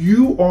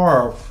you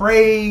are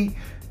afraid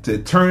to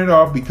turn it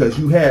off because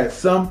you had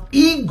some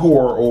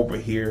Igor over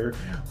here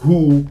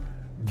who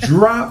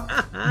dropped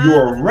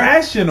your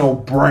rational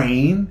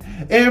brain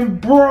and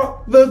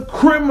brought the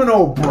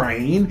criminal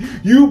brain.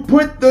 You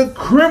put the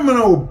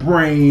criminal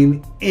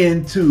brain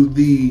into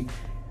the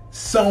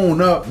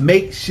sewn up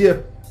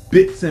makeshift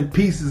bits and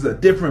pieces of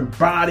different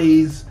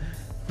bodies,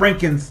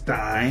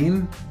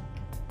 Frankenstein.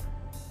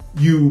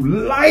 You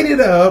light it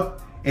up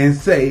and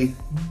say,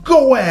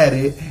 go at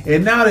it.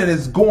 And now that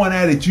it's going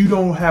at it, you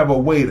don't have a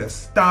way to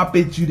stop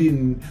it. You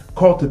didn't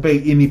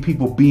cultivate any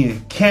people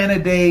being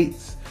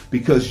candidates,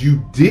 because you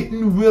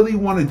didn't really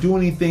want to do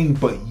anything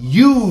but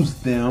use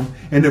them.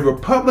 And the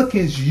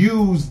Republicans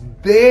used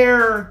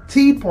their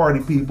Tea Party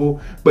people,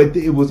 but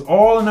it was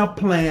all in a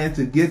plan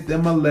to get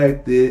them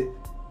elected.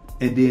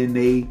 And then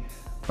they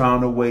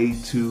found a way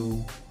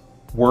to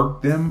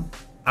work them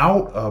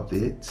out of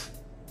it,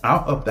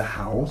 out of the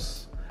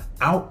House,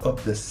 out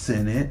of the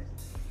Senate,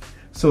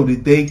 so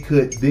that they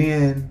could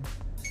then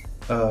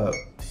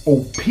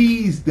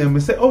appease them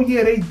and say, oh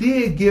yeah, they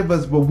did give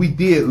us, but we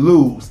did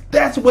lose.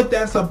 That's what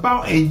that's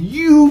about. And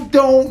you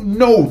don't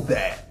know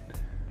that.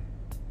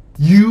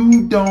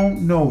 You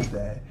don't know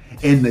that.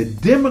 And the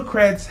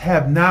Democrats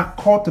have not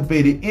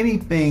cultivated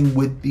anything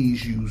with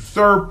these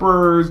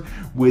usurpers,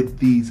 with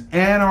these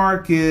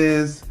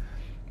anarchists.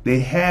 They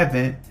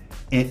haven't.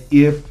 And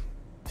if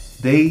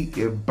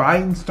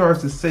Biden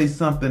starts to say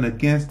something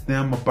against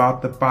them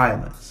about the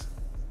violence,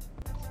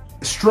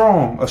 a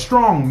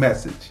strong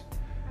message,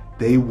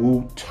 they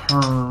will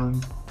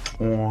turn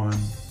on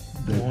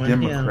the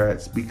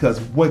Democrats. Because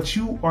what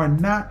you are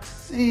not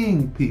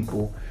seeing,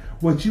 people,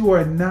 what you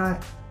are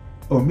not,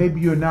 or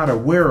maybe you're not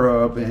aware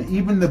of, and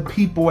even the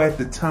people at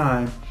the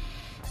time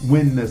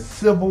when the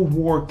Civil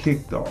War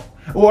kicked off,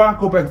 or I'll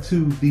go back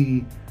to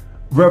the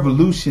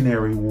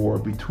Revolutionary War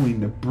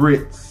between the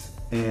Brits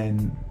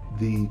and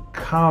the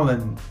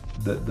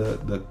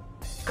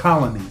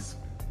colonies.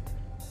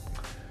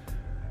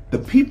 The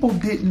people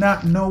did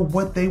not know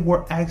what they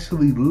were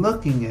actually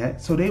looking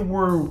at, so they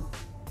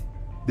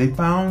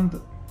found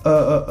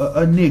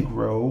a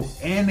Negro,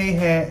 and they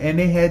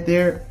had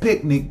their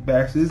picnic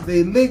baskets.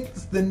 They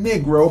licked the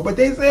Negro, but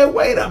they said,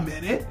 "Wait a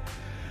minute,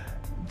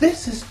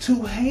 this is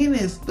too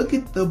heinous. Look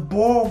at the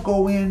ball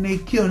go in, they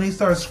kill, and they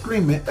start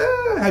screaming."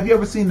 Have you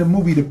ever seen the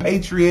movie The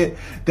Patriot?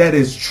 That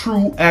is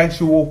true,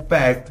 actual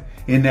fact.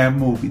 In that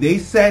movie, they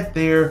sat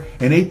there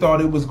and they thought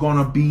it was going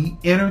to be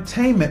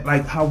entertainment,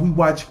 like how we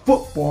watch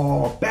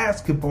football or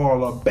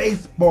basketball or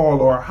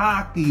baseball or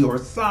hockey or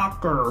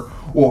soccer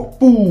or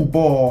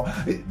football.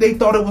 They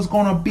thought it was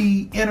going to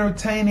be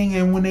entertaining,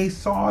 and when they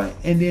saw it,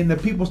 and then the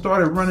people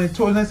started running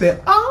towards them, they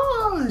said,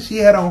 she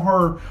had on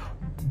her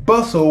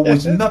bustle,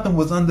 which nothing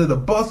was under the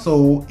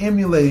bustle,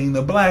 emulating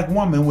the black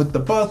woman with the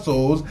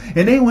bustles,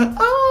 and they went,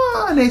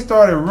 and they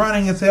started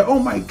running and said, oh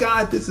my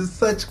God, this is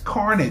such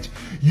carnage.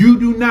 You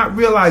do not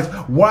realize,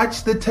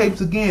 watch the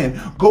tapes again,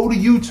 go to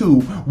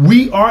YouTube.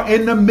 We are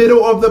in the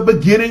middle of the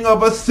beginning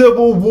of a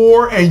civil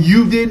war, and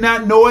you did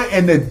not know it,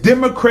 and the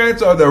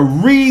Democrats are the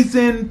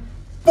reason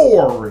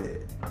for it.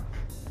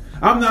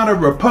 I'm not a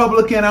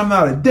Republican, I'm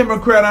not a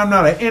Democrat, I'm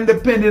not an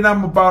independent,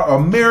 I'm about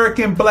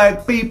American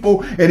black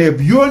people. And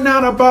if you're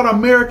not about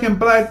American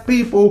black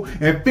people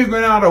and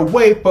figuring out a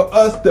way for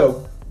us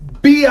to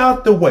be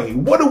out the way,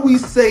 what do we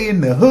say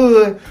in the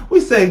hood? We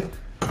say,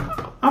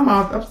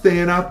 I'm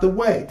staying out the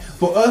way.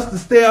 For us to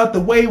stay out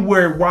the way,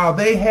 where while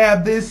they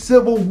have this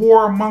civil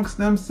war amongst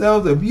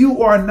themselves, if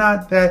you are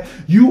not that,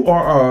 you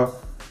are a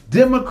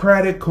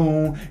Democratic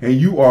coon, and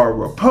you are a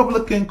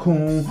Republican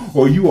coon,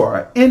 or you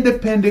are an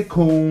independent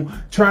coon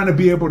trying to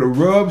be able to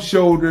rub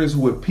shoulders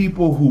with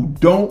people who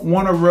don't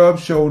want to rub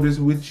shoulders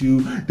with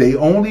you. They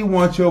only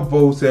want your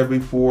votes every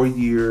 4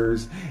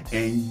 years,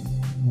 and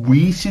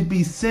we should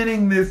be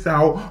sending this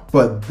out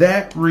for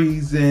that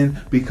reason,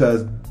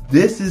 because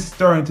this is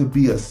starting to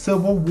be a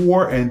civil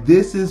war, and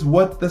this is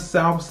what the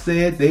South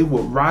said they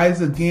would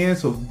rise again.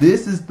 So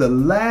this is the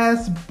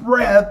last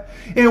breath,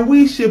 and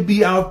we should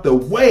be out the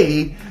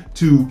way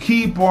to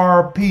keep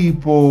our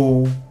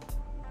people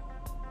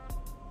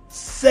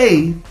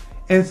safe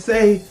and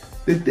say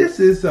that that this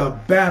is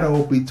a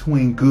battle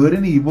between good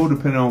and evil,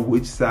 depending on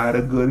which side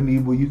of good and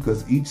evil you,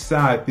 because each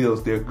side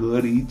feels they're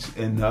good,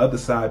 and the other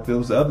side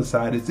feels the other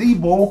side is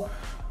evil.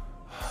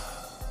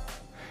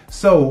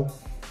 So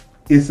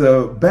it's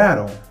a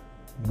battle.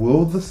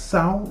 Will the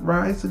South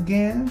rise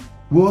again?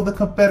 Will the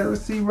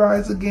Confederacy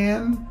rise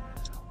again?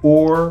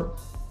 Or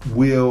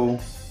will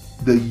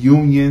the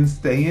Union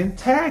stay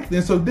intact?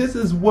 And so this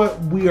is what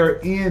we are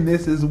in.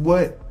 This is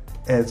what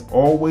has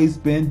always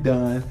been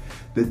done.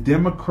 The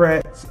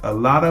Democrats, a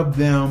lot of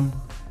them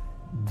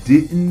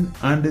didn't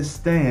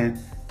understand,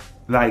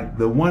 like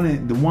the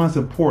ones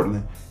in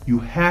Portland. You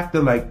have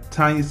to, like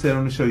Tonya said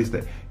on the show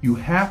yesterday, you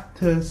have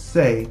to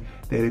say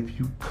that if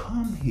you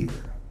come here,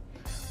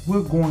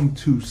 we're going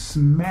to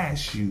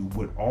smash you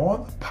with all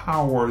the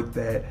power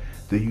that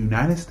the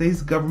United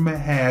States government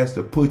has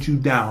to put you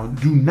down.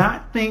 Do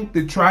not think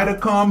to try to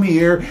come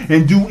here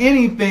and do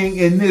anything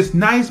in this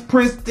nice,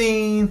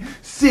 pristine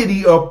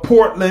city of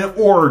Portland,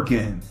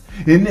 Oregon.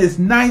 In this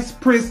nice,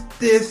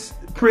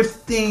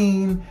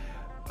 pristine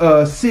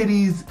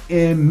cities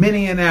in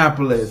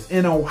Minneapolis,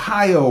 in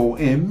Ohio,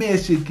 in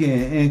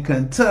Michigan, in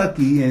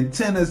Kentucky, in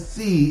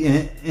Tennessee,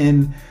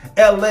 in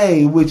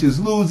LA, which is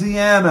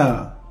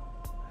Louisiana,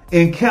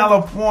 in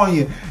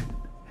California.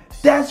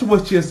 That's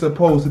what you're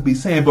supposed to be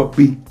saying. But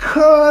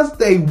because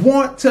they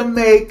want to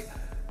make,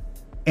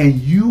 and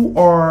you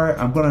are,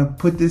 I'm going to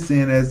put this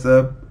in as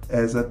a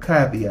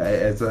caveat,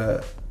 as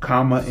a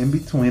comma in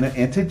between, an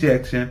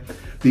interjection,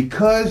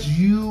 because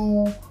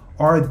you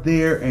are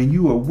there and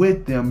you are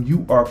with them,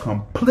 you are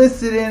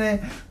complicit in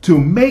it to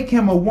make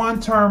him a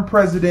one-term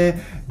president.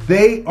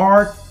 They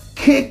are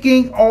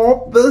kicking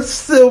off the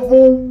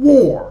Civil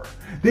War.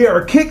 They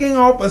are kicking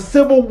off a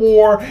civil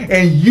war,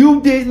 and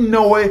you didn't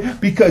know it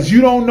because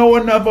you don't know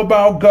enough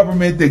about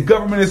government. The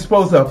government is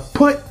supposed to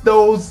put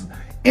those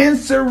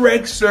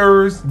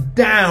insurrectors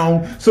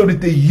down so that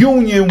the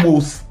Union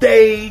will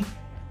stay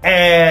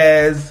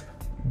as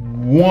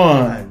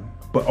one.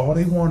 But all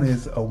they want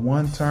is a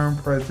one-term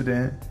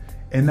president.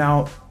 And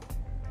now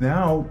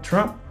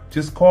Trump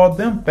just called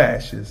them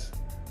fascists.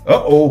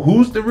 Uh-oh,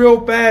 who's the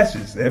real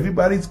fascist?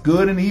 Everybody's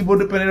good and evil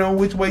depending on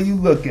which way you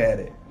look at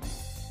it.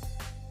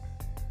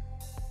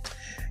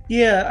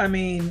 Yeah, I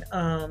mean,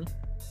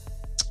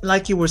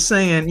 like you were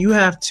saying, you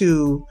have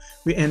to,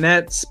 and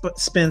that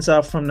spins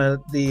off from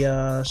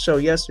the show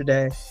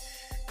yesterday.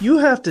 You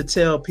have to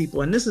tell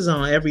people, and this is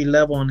on every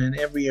level and in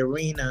every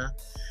arena,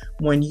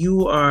 when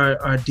you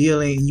are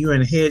dealing, you're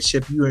in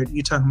headship, you're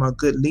talking about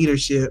good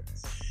leadership.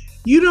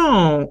 You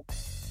don't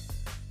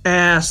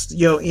ask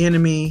your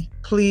enemy,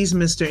 please,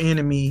 Mr.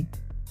 Enemy,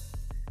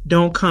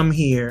 don't come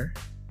here.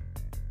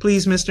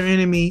 Please, Mr.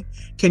 Enemy,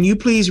 can you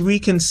please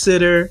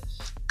reconsider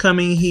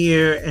coming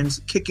here and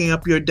kicking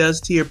up your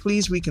dust here?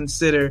 Please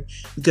reconsider,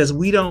 because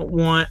we don't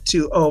want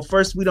to,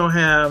 first, we don't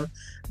have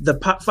the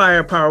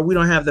firepower, we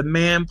don't have the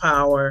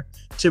manpower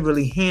to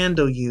really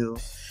handle you,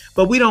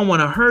 but we don't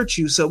want to hurt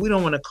you, so we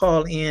don't want to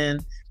call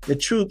in the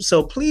troops,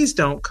 so please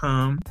don't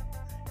come.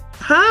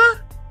 Huh?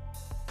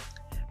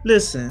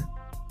 Listen,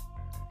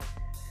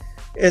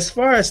 as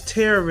far as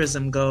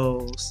terrorism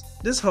goes,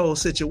 this whole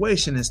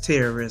situation is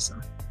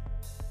terrorism.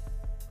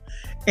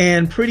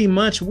 And pretty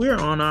much we're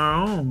on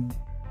our own.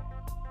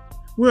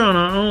 We're on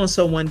our own.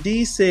 So when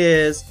D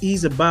says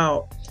he's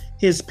about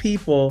his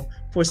people,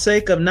 for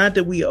sake of, not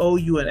that we owe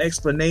you an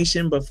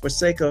explanation, but for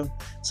sake of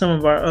some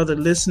of our other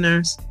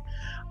listeners,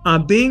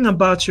 being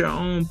about your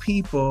own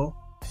people,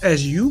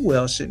 as you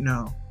well should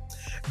know,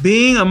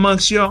 being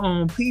amongst your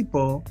own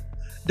people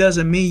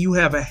doesn't mean you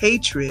have a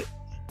hatred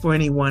for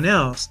anyone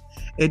else.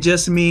 It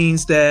just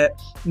means that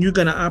you're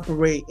going to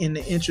operate in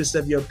the interest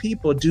of your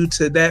people due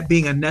to that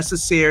being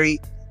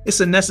it's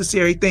a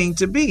necessary thing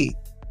to be.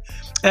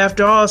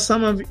 After all,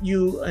 some of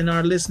you in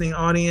our listening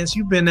audience,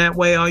 you've been that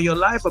way all your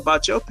life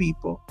about your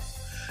people.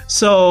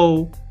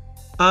 So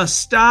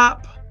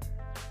stop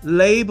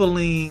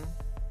labeling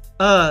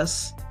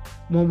us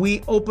when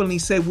we openly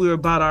say we're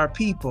about our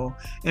people.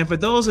 And for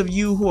those of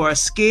you who are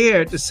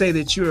scared to say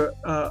that you're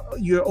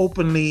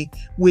openly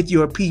with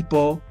your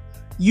people,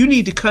 you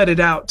need to cut it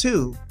out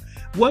too.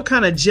 What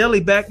kind of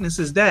jellybackness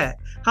is that?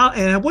 How,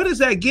 and what is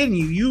that getting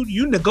you?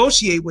 You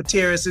negotiate with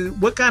terrorists.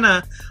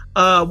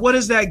 What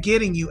is that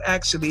getting you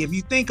actually? If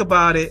you think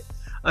about it,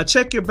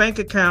 check your bank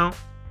account,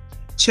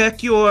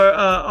 check your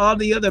all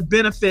the other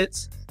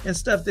benefits and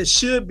stuff that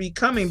should be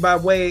coming by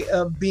way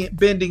of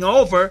bending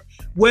over.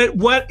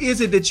 What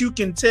is it that you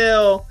can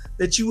tell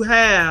that you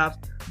have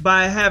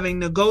by having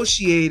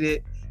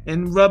negotiated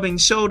and rubbing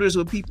shoulders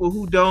with people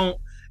who don't,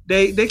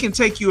 they can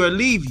take you or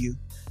leave you.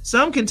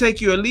 Some can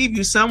take you or leave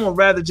you. Some will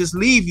rather just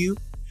leave you.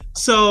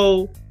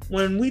 So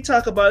when we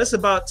talk about, it's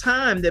about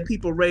time that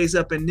people raise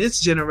up in this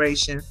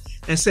generation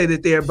and say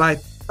that they're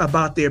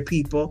about their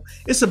people.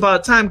 It's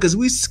about time, because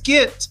we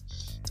skipped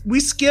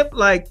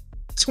like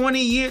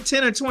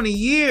 10 or 20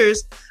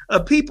 years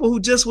of people who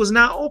just was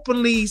not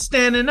openly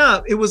standing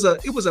up. It was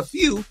a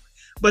few,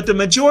 but the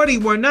majority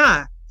were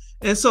not.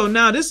 And so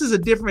now this is a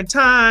different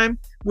time.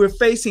 We're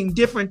facing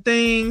different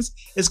things.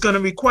 It's going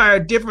to require a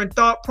different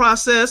thought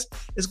process.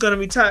 It's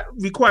going to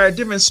require a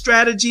different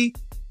strategy.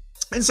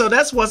 And so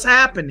that's what's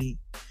happening.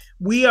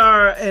 We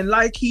are, and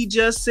like he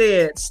just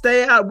said,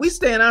 we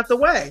staying out the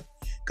way,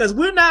 because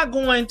we're not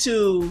going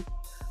to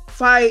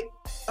fight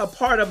a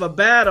part of a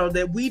battle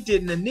that we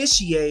didn't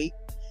initiate.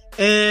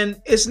 And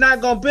it's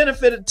not going to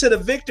benefit to the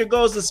victor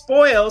goes the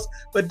spoils,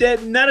 but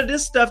that none of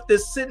this stuff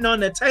that's sitting on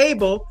the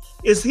table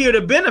is here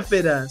to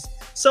benefit us.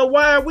 So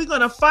why are we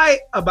going to fight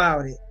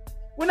about it?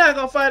 We're not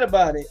going to fight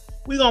about it.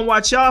 We're going to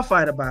watch y'all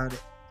fight about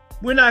it.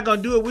 We're not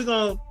going to do it. We're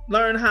going to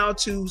learn how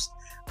to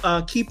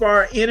keep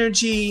our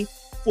energy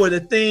for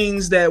the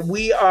things that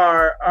we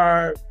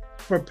are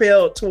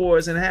propelled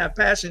towards and have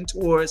passion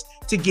towards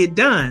to get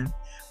done.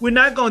 We're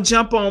not going to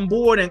jump on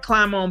board and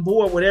climb on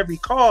board with every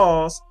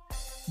cause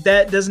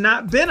that does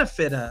not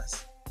benefit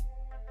us.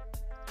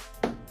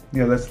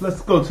 Yeah,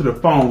 let's go to the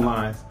phone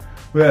lines.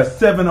 We have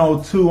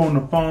 702 on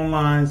the phone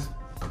lines.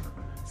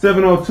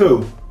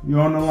 702, you're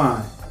on the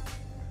line.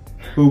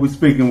 Who are we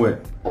speaking with?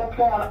 What's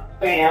going on,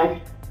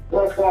 fam?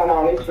 What's going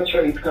on? It's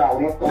Patrice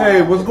calling.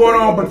 What's going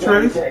on,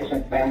 Patrice?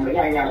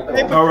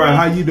 All right,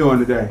 how you doing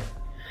today?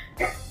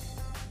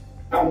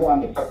 I'm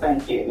wonderful,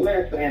 thank you.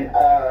 Listen,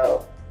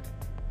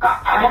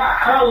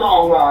 how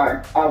long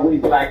are we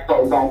black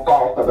folks gonna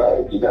fall for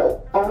those,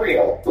 for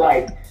real?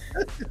 Like,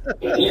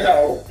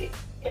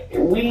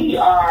 we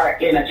are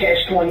in a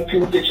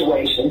catch-22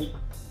 situation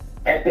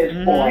at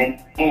this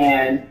point,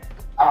 and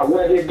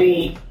whether it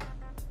be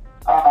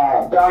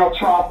Donald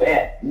Trump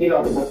at the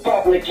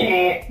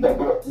Republican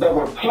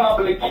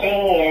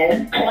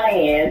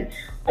plan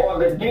or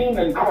the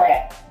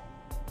Democrat,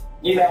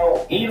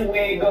 either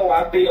way it go,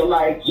 I feel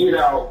like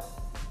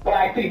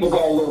black people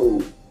gonna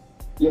lose.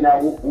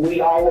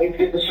 We always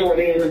get the short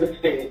end of the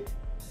stick.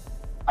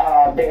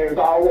 There's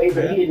always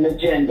a hidden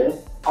agenda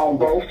on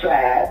both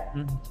sides.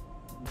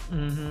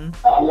 Mm-hmm.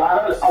 A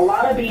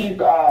lot of these,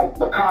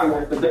 the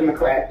Congress, the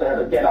Democrats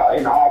that are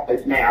in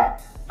office now,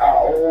 are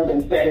old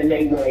and set in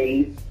their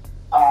ways.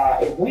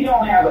 If we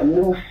don't have a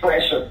new,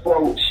 fresh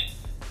approach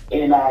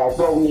in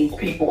voting these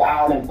people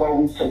out and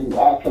voting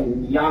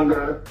some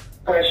younger,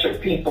 fresher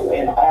people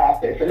in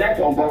office, and that's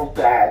on both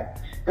sides,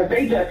 because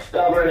they just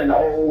stubborn and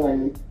old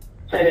and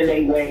set in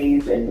their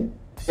ways, and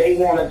they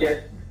want to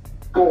just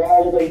go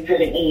all the way to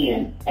the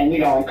end and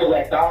and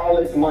collect all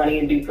this money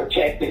and be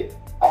protected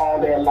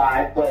all their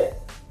lives. But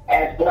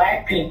as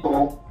black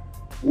people,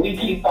 we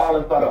keep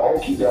falling for the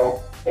okie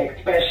doke,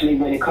 especially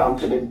when it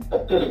comes to the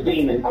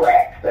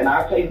Democrats. And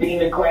I say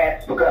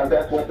Democrats because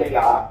that's what they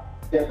are.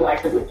 Just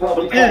like the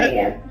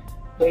Republicans,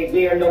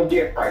 they are no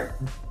different.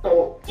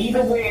 So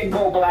either way it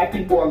go, black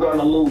people are going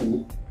to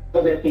lose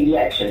for this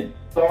election.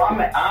 So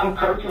I'm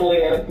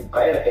personally at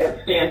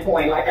a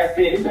standpoint, like I said,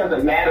 it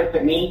doesn't matter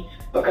to me,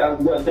 because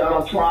what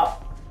Donald Trump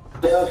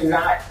does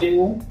not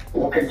do,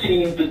 will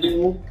continue to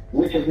do,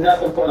 which is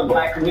nothing for the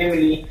black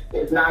community,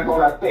 is not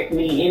going to affect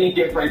me any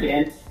different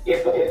than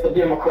if a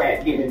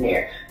Democrat get in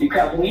there.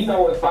 Because we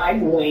know if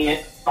Biden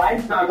wins,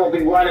 Biden's not going to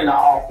be running the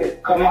office.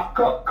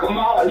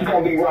 Kamala is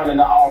going to be running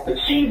the office.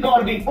 She's going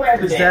to be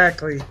president.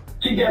 Exactly.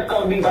 She's just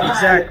going to be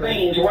behind the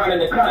scenes running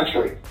the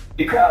country,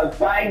 because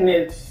Biden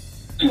is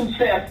 2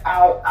 steps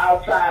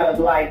outside of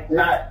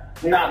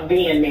not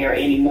being there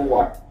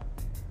anymore.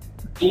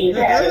 He's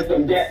having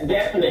some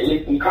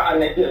definitely some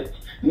cognitive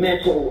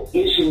mental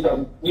issues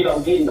of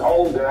getting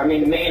older. I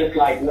mean, the man is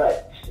like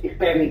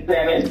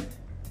 77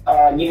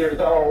 years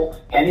old,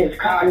 and his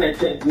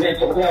cognitive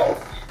mental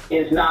health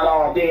is not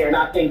all there. And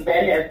I think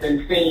that has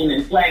been seen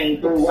and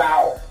plain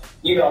throughout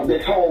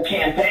this whole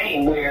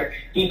campaign, where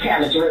he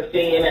kind of drifts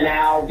in and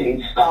out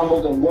and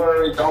stumbles in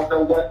words, don't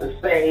know what to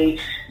say,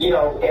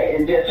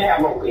 and just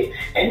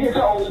and his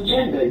whole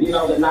agenda,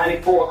 the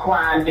 94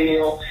 crime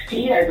bill,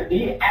 he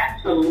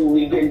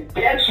absolutely been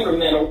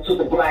detrimental to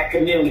the black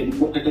community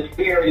with the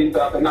disparities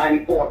of the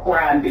 94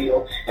 crime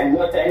bill and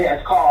what that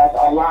has caused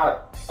a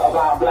lot of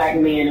our black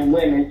men and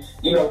women,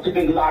 to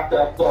be locked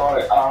up for,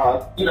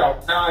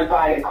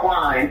 non-violent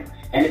crime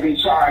and to be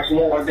charged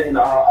more than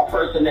a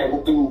person that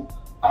will do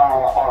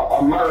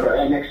a murder,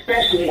 and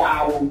especially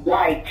our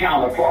white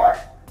counterpart.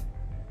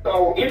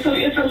 So it's a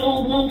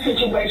lose-lose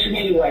situation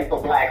anyway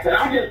for blacks, and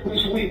I just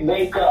wish we'd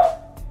wake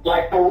up,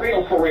 like for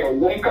real,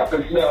 wake up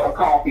and smell the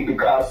coffee,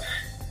 because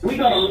we're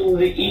gonna lose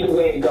it either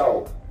way it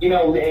goes.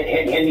 And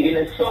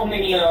there's so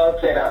many of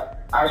us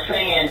that are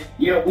saying,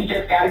 we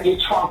just gotta get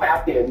Trump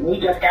out there. We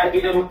just gotta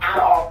get him out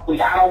of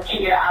office. I don't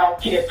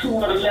care. 2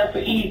 of the lesser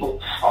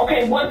evils.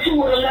 Okay, what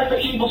 2 of the lesser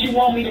evils you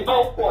want me to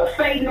vote for?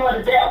 Satan or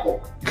the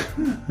devil?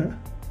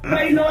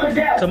 Satan or the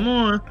devil? Come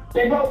on.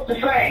 They both the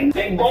same.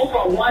 They both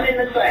are one and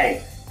the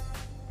same.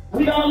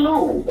 We don't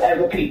lose as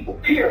a people,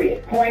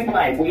 period. Point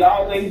blank. We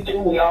always do.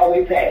 We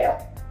always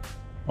have.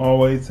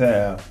 Always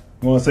have.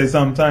 You want to say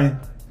something,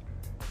 Tanya?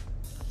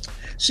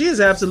 She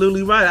is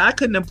absolutely right. I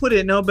couldn't have put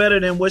it no better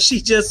than what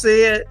she just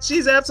said.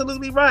 She's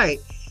absolutely right.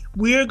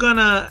 We're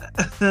gonna,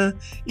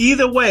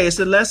 either way, it's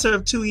the lesser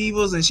of 2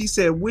 evils. And she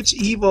said, which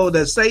evil,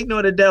 the Satan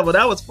or the devil?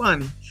 That was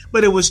funny,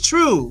 but it was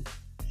true.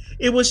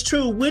 it was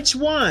true. Which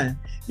one?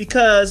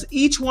 Because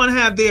each one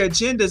have their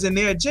agendas, and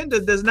their agenda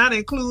does not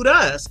include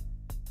us,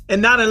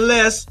 and not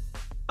unless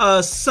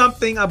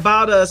something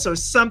about us or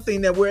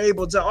something that we're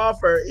able to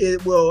offer,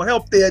 it will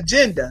help the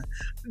agenda.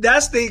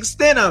 That's the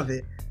extent of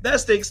it.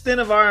 That's the extent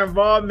of our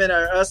involvement,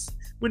 or us.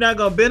 We're not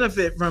going to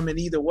benefit from it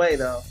either way,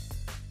 though.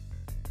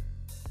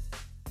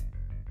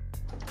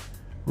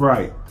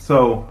 Right.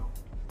 So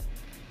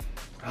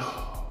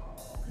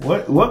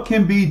what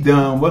can be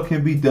done? What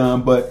can be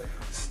done? But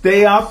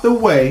stay out the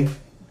way,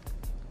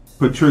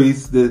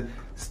 Patrice.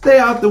 Stay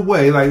out the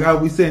way. Like how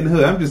we say in the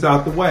hood, I'm just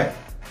out the way.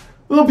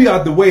 We're going to be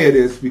out the way of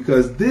this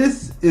because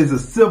this is a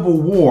civil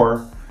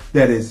war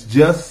that is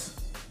just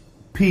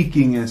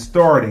peaking and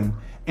starting.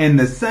 And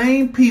the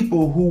same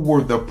people who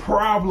were the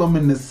problem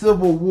in the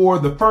Civil War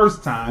the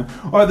first time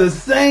are the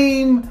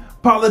same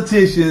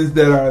politicians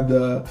that are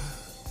the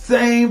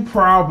same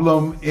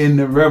problem in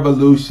the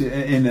revolution,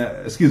 in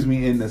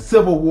the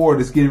Civil War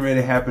that's getting ready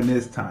to happen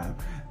this time.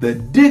 The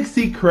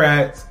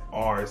Dixiecrats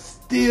are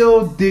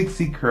still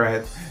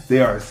Dixiecrats.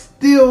 They are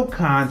still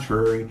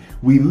contrary.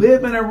 We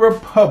live in a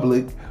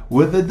republic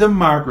with a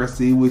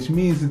democracy, which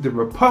means that the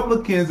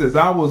Republicans, as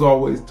I was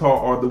always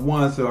taught, are the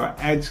ones that are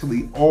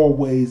actually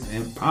always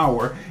in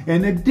power,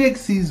 and the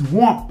Dixies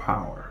want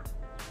power.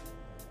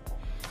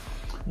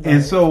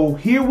 And so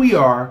here we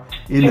are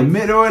in the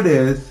middle of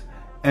this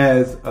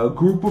as a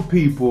group of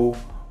people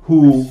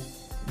who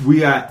we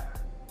got,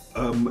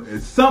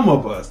 some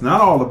of us,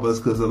 not all of us,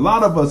 because a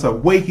lot of us are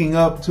waking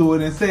up to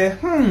it and saying,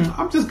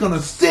 I'm just going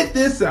to sit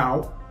this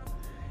out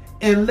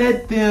and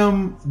let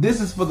them,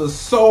 this is for the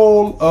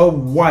soul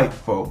of white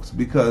folks,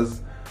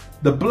 because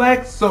the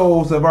black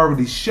souls have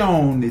already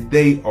shown that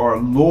they are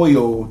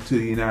loyal to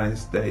the United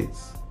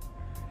States,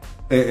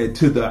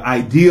 to the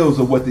ideals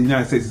of what the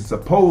United States is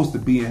supposed to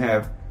be, and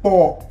have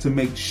fought to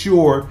make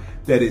sure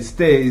that it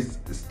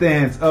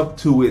stands up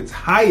to its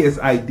highest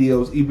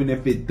ideals, even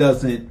if it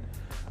doesn't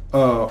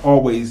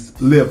always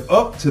live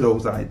up to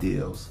those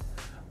ideals.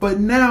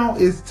 But now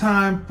it's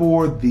time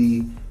for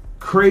the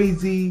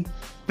crazy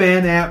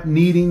fan app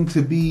needing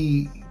to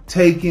be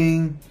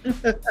taking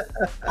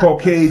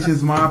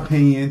Caucasians, my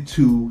opinion,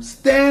 to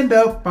stand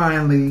up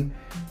finally,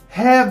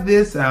 have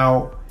this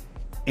out,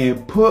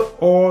 and put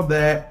all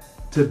that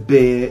to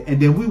bed,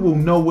 and then we will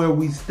know where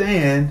we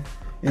stand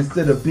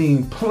instead of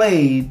being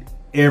played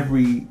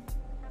every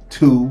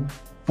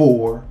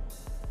 2-4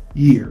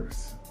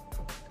 years.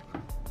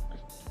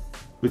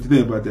 What you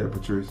think about that,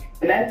 Patrice?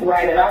 That's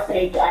right, and I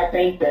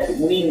think that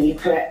we need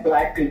to,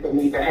 black people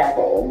need to have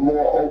a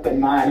more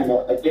open mind and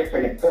a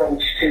different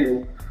approach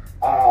to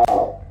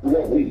how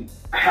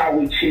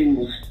we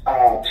choose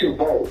to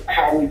vote,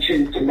 how we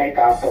choose to make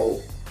our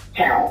vote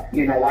count.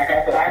 You know, like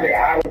I said,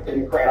 I was a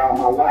Democrat all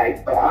my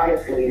life, but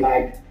honestly,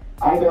 like,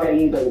 I'm going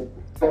to either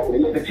vote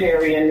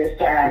Libertarian this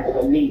time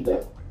or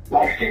neither.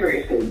 Like,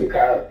 seriously,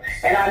 because,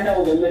 and I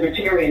know the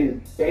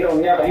Libertarians, they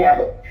don't never have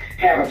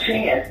a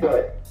chance,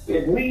 but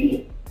if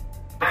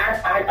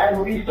I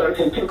researched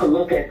and took a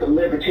look at the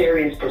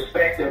Libertarians'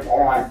 perspective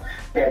on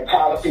their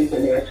policies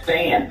and their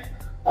stance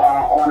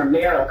on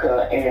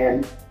America,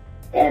 and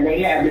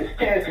they have this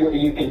test where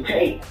you can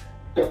take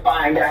to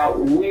find out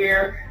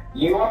where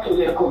your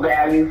political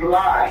values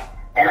lie.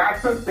 And I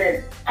took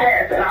that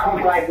test, and I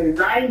was like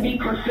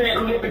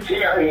 90%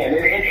 Libertarian,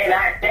 and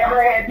I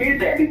never had did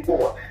that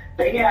before.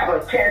 They have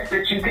a test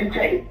that you can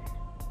take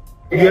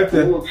that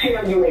will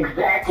tell you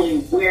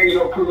exactly where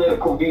your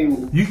political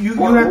views, you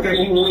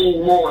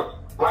lean more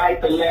right,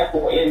 the left,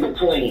 or in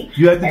between.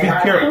 You have to be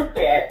careful. I took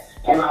that,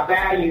 and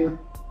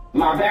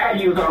my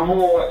values are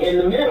more in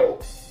the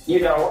middle, you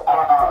know,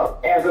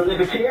 as a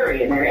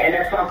Libertarian, and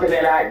that's something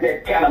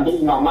that kind of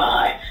blew my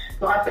mind.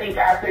 So I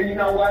said, you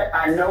know what?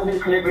 I know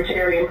this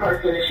Libertarian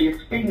person, and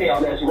she's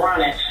female that's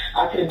running.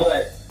 I said,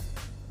 but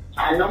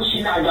I know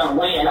she's not going to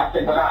win. I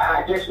said, but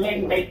I just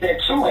maybe make that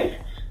choice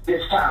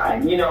this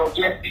time, you know,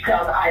 just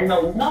because I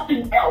know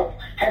nothing else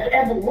has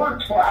ever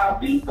worked for our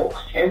people.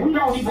 And we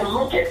don't even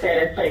look at that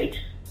and say,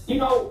 you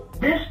know,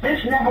 this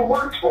never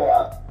worked for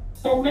us.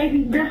 So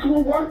maybe this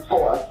will work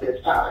for us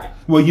this time.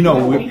 Well, you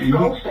know, we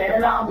go set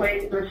in our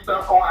ways and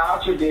stuff on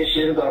our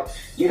traditions of,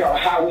 you know,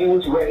 how we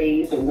was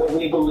raised and what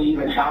we believe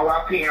and how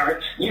our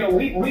parents, you know,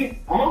 we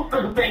most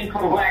of the things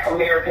from Black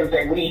Americans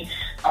that we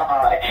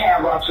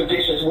have our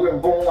traditions we're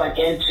born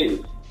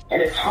into.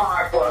 And it's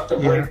hard for us to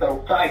break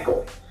those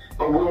cycles.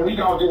 But when we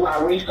don't do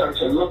our research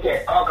and look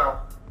at other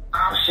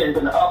options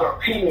and other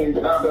opinions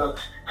and other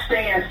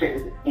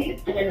stances,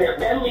 then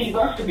that leaves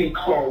us to be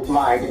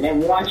closed-minded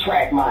and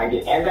one-track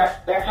minded, and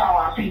that's how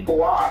our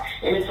people are,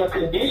 and it's a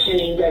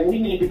conditioning that we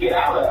need to get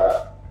out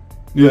of.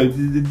 Yeah,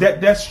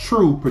 that's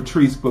true,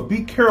 Patrice. But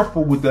be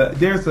careful with that.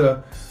 There's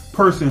a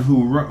person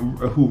who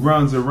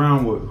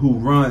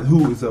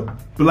is a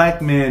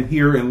black man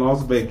here in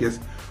Las Vegas,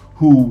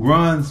 who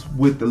runs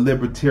with the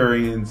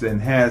Libertarians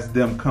and has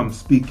them come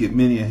speak at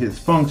many of his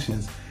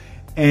functions.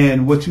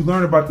 And what you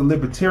learn about the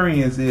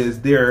Libertarians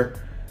is they're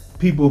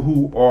people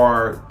who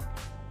are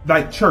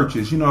like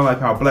churches, like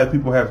how black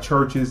people have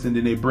churches and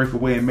then they break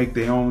away and make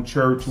their own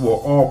church. Well,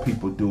 all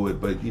people do it,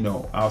 but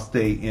I'll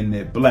stay in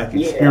the black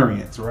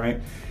experience,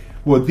 right?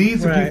 Well,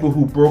 these are people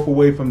who broke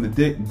away from the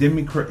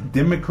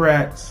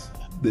Democrats,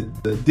 the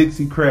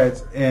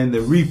Dixiecrats, and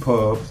the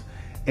Repubs,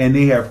 and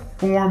they have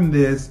formed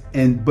this.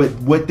 But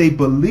what they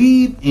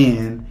believe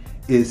in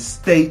is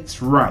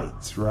states'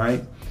 rights,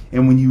 right?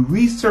 And when you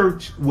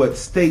research what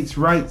states'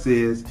 rights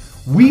is,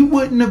 we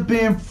wouldn't have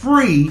been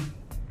free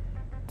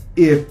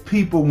if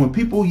when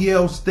people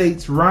yell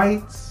states'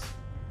 rights,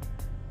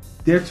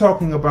 they're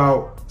talking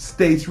about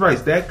states'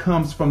 rights. That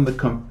comes from the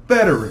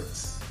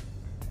Confederates,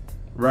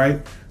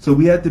 right? So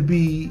we have to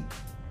be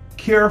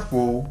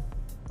careful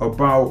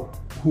about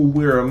who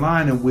we're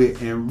aligning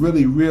with and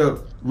really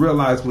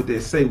realize what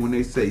they say when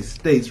they say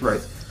states'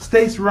 rights.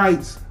 States'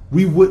 rights,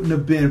 we wouldn't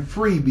have been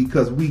free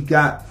because we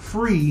got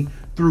free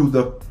through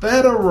the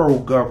federal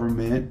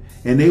government,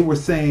 and they were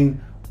saying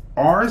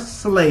our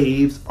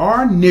slaves,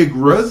 our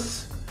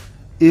Negras,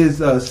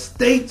 is a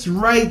states'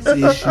 rights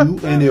issue,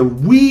 and if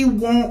we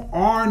want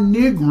our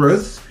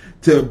Negras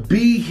to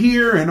be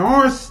here in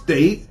our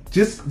state,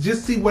 just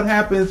see what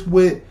happens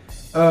with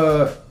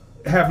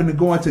having to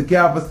go into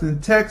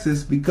Galveston,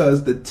 Texas,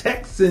 because the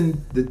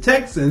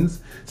Texans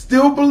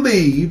still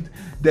believed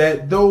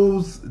that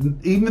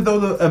even though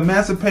the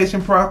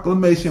Emancipation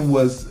Proclamation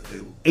was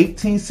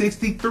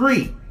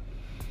 1863,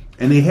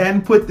 and they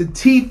hadn't put the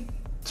teeth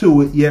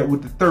to it yet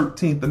with the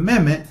 13th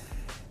Amendment,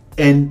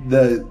 and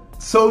the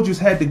soldiers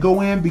had to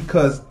go in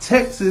because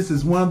Texas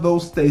is one of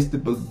those states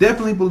that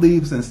definitely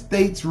believes in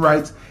states'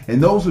 rights,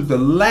 and those are the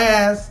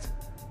last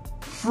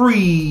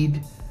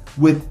freed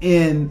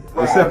within,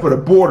 except for the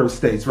border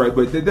states, right?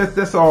 But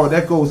that's all.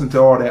 That goes into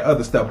all that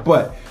other stuff.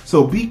 But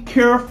so be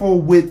careful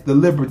with the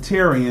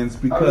libertarians,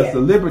 because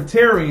the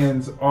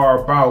libertarians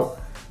are about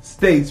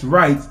states'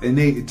 rights,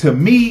 and to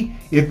me,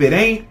 if it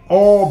ain't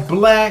all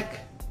black,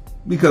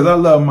 because I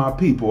love my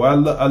people, I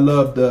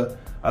love the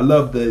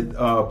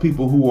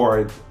people who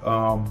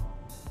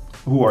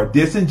are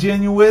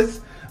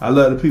disingenuous. I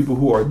love the people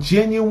who are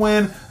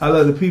genuine. I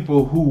love the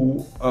people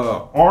who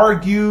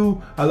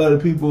argue. I love the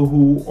people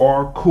who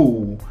are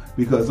cool,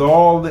 because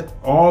all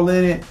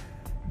in it,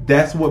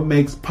 that's what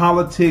makes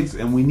politics,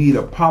 and we need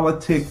a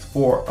politic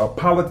for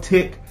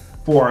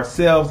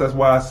ourselves. That's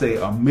why I say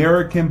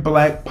American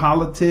black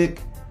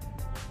politic,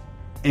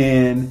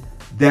 and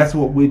that's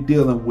what we're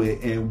dealing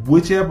with. And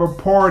whichever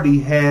party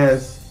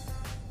has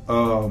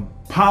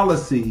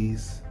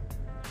policies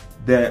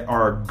that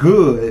are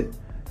good,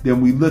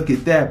 then we look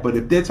at that. But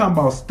if they're talking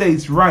about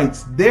states'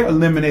 rights, they're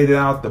eliminated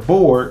out the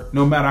board,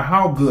 no matter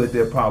how good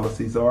their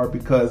policies are,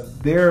 because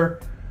they're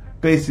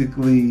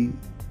basically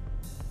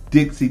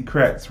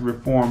Dixiecrats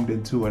reformed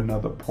into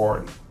another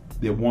party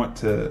that want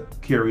to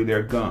carry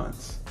their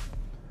guns.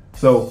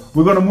 So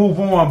we're going to move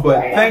on,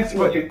 but thanks for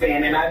what you're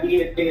saying, and I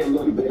did say a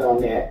little bit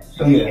on that.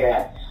 So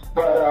yeah.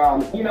 But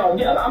I'm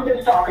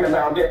just talking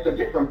about just a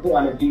different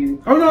point of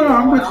view. Oh no,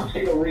 I'm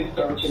still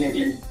researching it,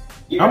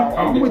 and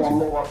I'm doing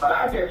more. But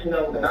I just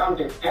know that I'm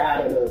just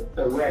tired of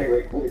the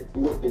rhetoric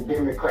with the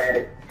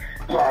Democratic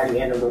Party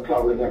and the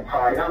Republican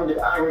Party.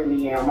 I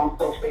really am. I'm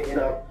so fed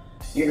up,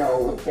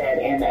 with that.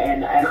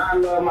 And I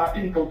love my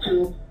people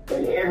too.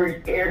 But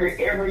every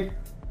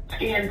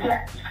skin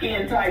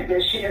type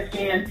that share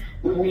skin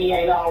with me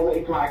ain't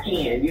always my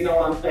kin. You know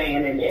what I'm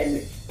saying?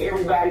 And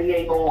everybody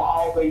ain't gonna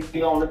always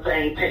be on the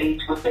same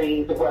page for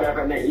things or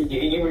whatever. And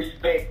you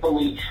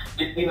respectfully,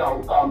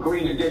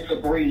 agree to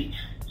disagree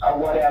or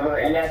whatever,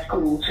 and that's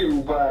cool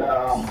too. But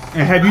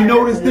and have you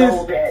noticed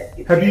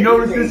this? Have you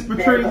noticed this,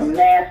 Patrice? There's a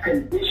mass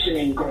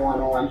conditioning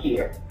going on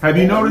here. Have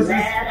you noticed this?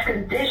 Mass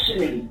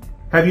conditioning.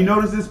 Have you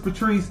noticed this,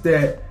 Patrice?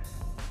 That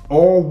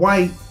all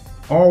whites,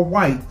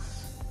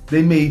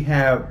 they may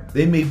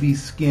be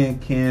skin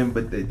kin,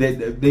 but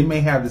they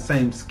may have the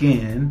same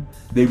skin.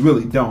 They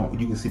really don't.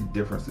 You can see the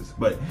differences,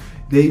 but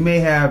they may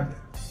have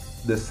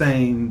the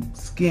same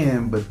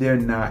skin, but they're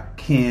not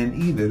kin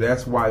either.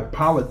 That's why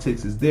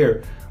politics is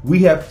there.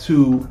 We have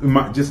to,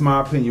 just my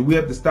opinion, we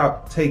have to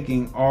stop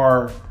taking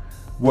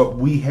what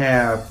we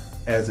have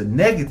as a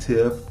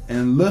negative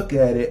and look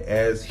at it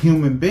as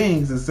human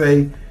beings and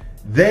say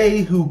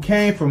they who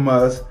came from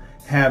us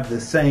have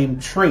the same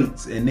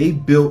traits, and they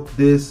built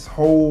this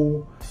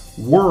whole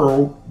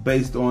world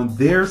based on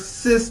their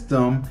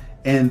system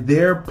and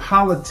their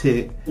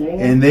politic,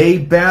 and they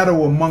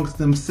battle amongst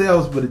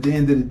themselves, but at the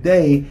end of the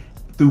day,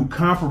 through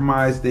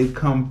compromise, they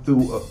come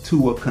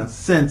to a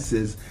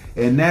consensus.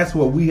 And that's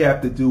what we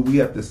have to do. We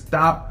have to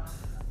stop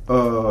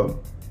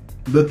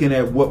looking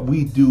at what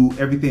we do.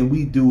 Everything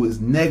we do is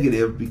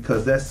negative,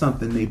 because that's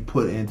something they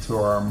put into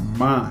our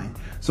mind.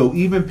 So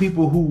even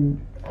people who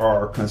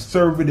are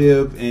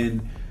conservative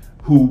and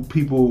who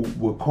people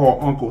would call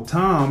Uncle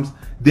Toms,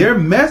 their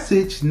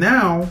message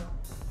now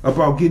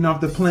about getting off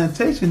the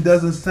plantation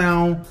doesn't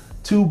sound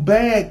too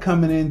bad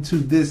coming into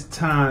this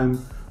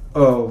time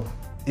of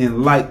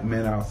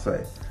enlightenment, I'll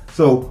say.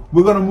 So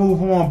we're going to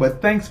move on,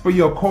 but thanks for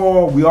your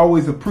call. We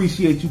always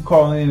appreciate you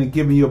calling in and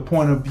giving your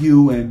point of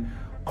view, and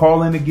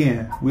Call in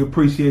again. We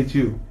appreciate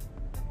you.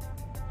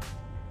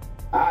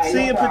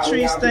 See you,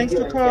 Patrice. Thanks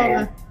for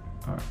calling.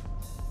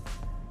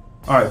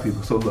 All right,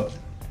 people. So look.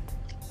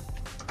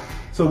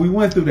 So we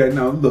went through that.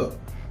 Now look.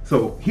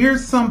 So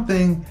here's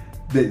something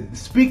that,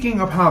 speaking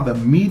of how the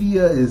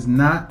media is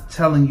not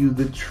telling you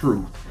the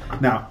truth.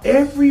 Now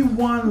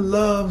everyone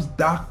loves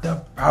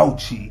Dr.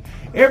 Fauci.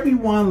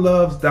 Everyone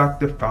loves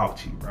Dr.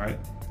 Fauci, right?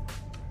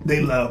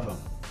 They love him,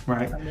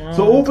 right?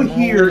 So over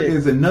here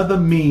is another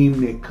meme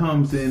that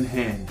comes in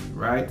handy,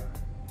 right?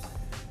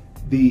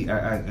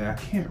 I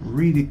can't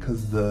read it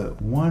because the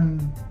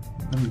one,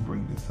 let me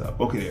bring this up.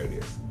 Okay, there it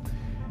is.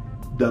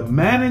 The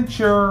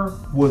manager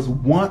was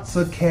once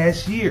a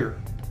cashier.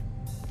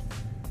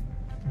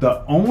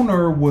 The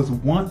owner was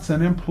once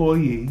an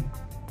employee.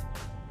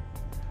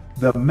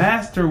 The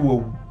master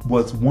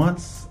was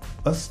once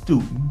a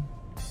student.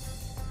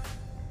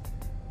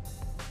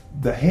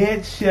 The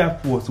head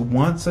chef was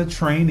once a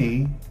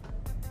trainee.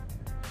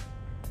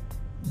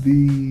 Let's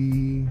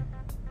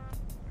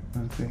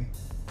see.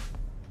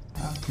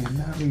 I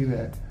cannot read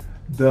that.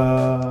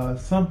 The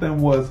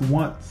something was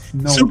once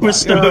nobody.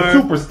 Superstar.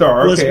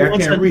 Superstar. Okay, I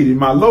can't read it.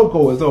 My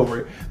logo is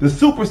over it. The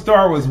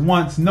superstar was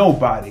once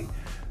nobody.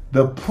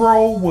 The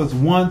pro was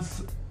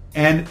once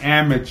an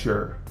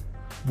amateur.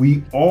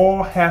 We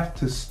all have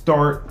to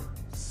start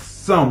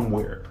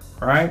somewhere,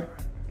 right?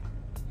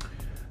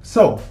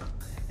 So,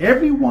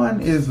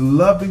 everyone is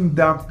loving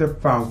Dr.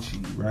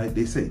 Fauci, right?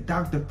 They say,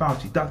 Dr.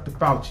 Fauci, Dr.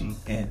 Fauci.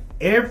 And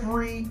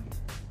every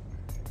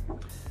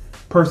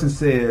person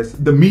says,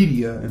 the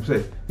media, and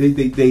say,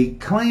 they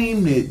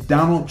claim that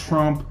Donald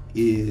Trump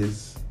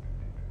is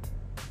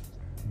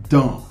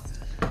dumb.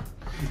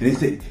 And they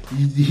say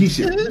he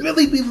should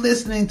really be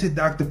listening to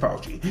Dr.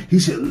 Fauci. He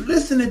should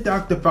listen to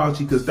Dr. Fauci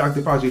because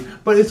Dr. Fauci,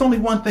 but it's only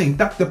one thing.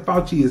 Dr.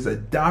 Fauci is a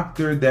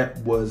doctor that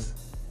was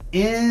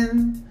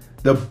in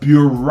the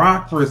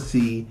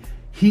bureaucracy.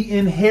 He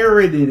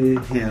inherited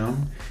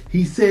him.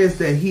 He says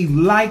that he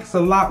likes a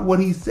lot what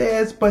he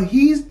says, but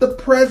he's the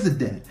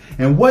president.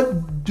 And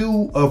what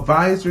do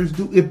advisors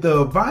do? If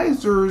the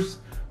advisors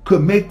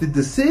could make the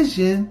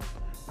decision,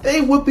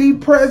 they would be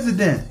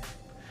president.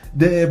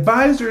 The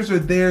advisors are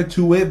there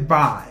to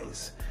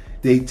advise.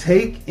 He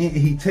takes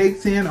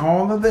in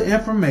all of the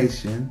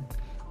information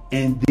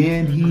and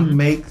then he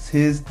makes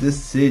his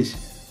decision.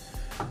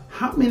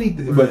 How many,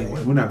 but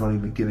anyway, we're not going to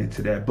even get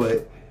into that,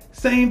 but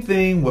same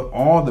thing with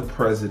all the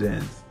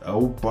presidents.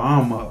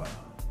 Obama,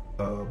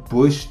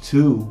 Bush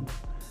 2,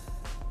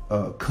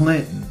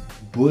 Clinton,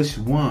 Bush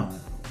 1,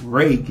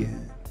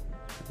 Reagan,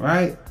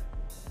 right?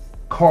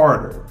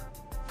 Carter,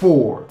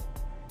 Ford,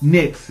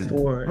 Nixon,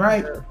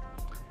 right?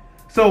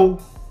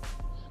 So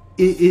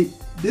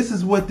this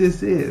is what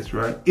this is,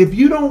 right? If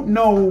you don't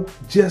know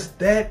just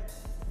that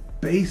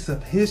base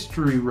of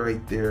history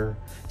right there,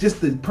 just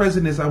the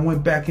presidents, I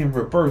went back in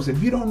reverse.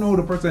 If you don't know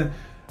the president,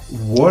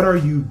 what are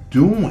you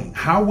doing?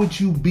 How would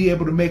you be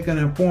able to make an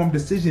informed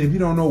decision if you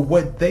don't know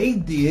what they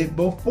did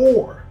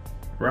before,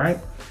 right?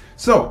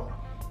 So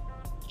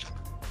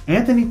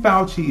Anthony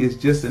Fauci is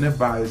just an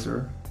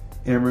advisor.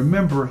 And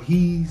remember,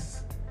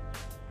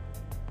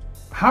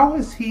 how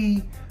is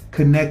he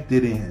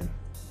connected in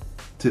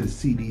to the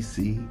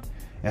CDC?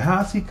 And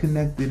how is he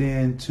connected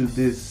in to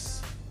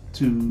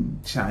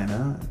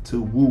China,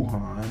 to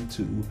Wuhan,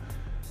 to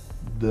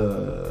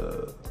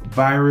the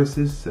virus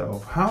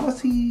itself? How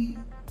is he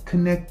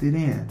connected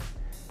in?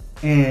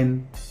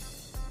 And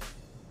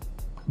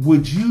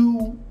would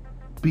you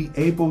be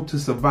able to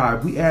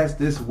survive? We asked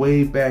this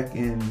way back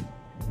in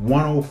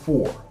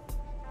 104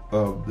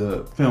 of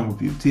the film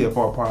review,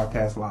 TFR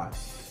Podcast Live.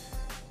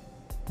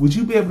 Would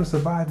you be able to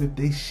survive if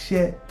they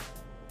shut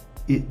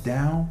it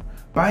down?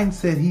 Biden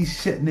said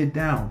he's shutting it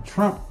down.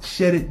 Trump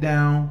shut it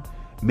down,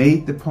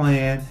 made the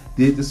plan,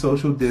 did the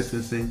social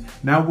distancing.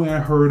 Now we're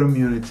in herd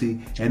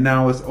immunity, and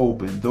now it's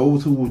open.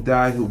 Those who will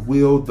die, who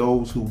will.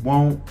 Those who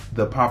won't,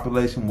 the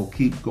population will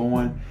keep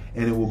going,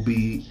 and it will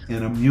be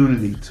an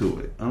immunity to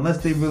it.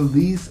 Unless they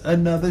release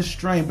another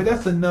strain. But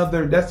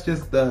that's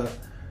just the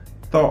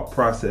thought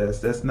process.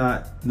 That's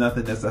not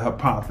nothing that's a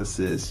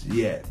hypothesis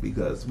yet,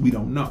 because we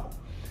don't know.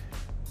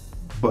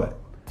 But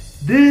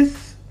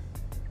this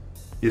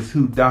is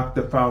who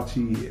Dr.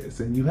 Fauci is.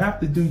 And you have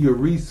to do your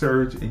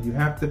research and you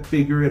have to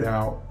figure it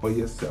out for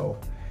yourself.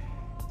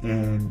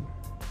 And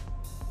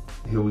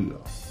here we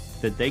go.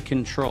 That they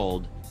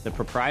controlled the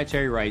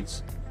proprietary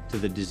rights to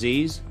the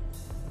disease,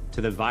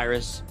 to the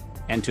virus,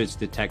 and to its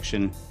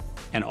detection,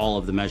 and all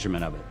of the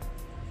measurement of it.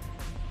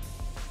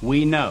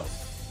 We know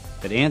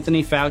that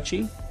Anthony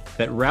Fauci,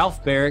 that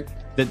Ralph Baric,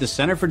 that the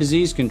Center for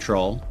Disease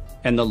Control,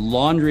 and the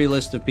laundry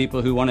list of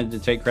people who wanted to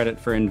take credit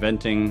for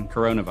inventing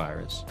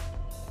coronavirus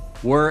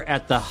were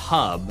at the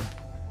hub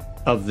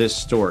of this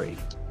story.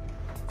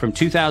 From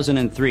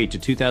 2003 to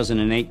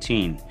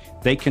 2018,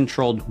 they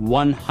controlled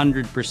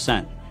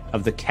 100%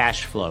 of the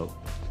cash flow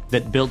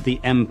that built the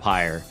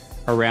empire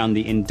around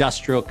the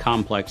industrial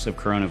complex of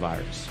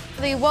coronavirus.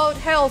 The World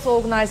Health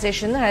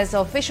Organization has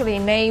officially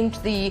named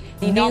the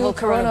novel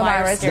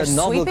coronavirus the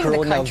novel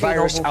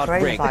coronavirus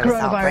outbreak.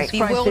 The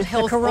World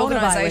Health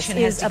Organization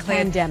has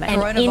declared a pandemic,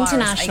 an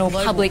international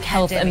public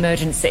health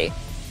emergency.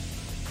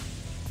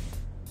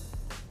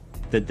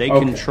 That they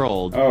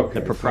controlled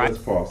the proprietary.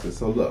 So let's pause this.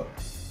 So look,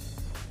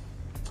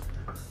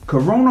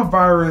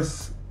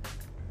 coronavirus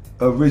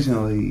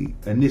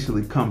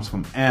initially comes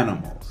from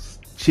animals,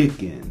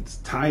 chickens,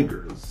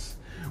 tigers,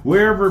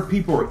 wherever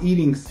people are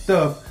eating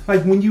stuff.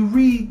 Like when you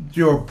read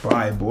your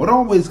Bible, it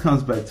always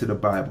comes back to the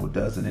Bible,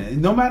 doesn't it?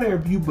 No matter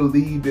if you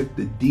believe if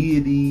the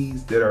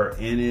deities that are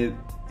in it,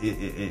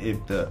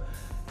 if the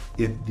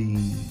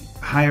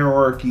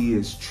hierarchy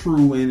is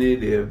true in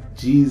it, if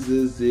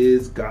Jesus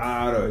is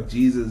God or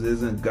Jesus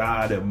isn't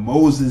God, if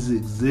Moses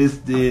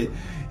existed,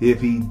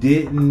 if he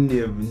didn't,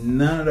 if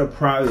none of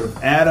the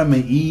if Adam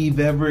and Eve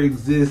ever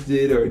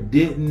existed or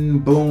didn't,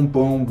 boom,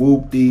 boom,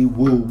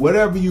 whoop-dee-woo,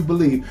 whatever you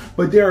believe.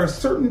 But there are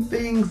certain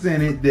things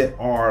in it that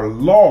are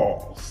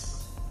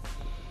laws.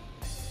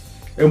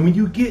 And when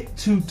you get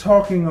to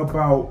talking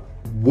about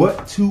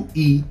what to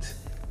eat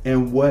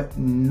and what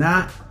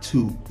not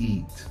to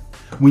eat,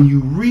 when you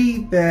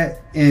read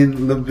that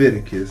in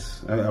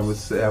Leviticus, I would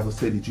say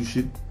that you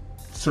should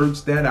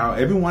search that out.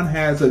 Everyone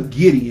has a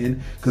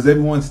Gideon because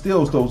everyone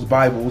steals those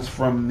Bibles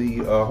from the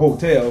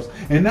hotels,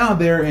 and now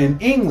they're in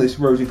English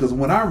version. Because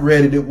when I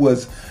read it, it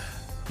was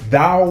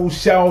 "Thou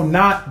shalt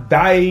not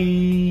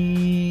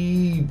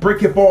die."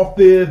 Break it off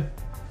the.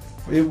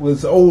 It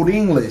was Old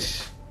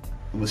English.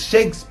 It was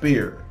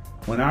Shakespeare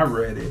when I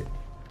read it,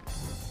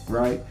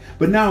 right?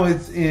 But now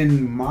it's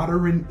in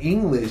modern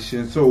English,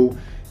 and so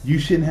you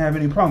shouldn't have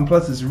any problem.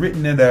 Plus, it's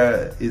written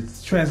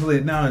it's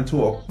translated now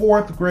into a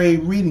 4th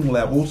grade reading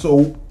level,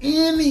 so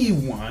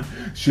anyone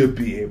should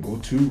be able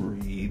to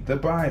read the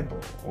Bible,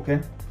 okay?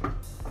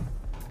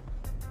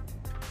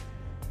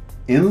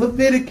 In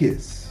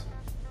Leviticus,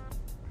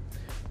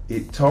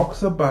 it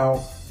talks about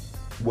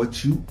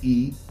what you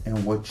eat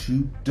and what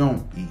you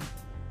don't eat.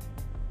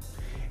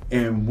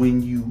 And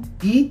when you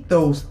eat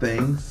those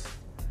things,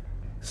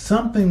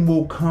 something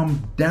will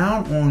come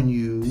down on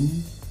you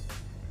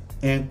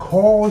and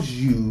cause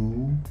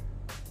you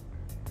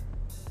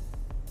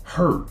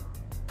hurt,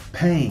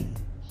 pain,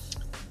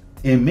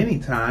 and many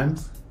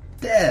times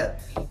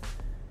death.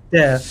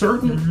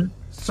 Certain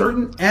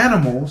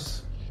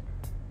animals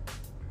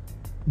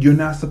you're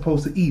not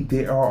supposed to eat.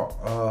 They are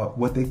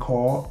what they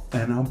call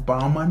an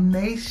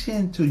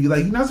abomination to you.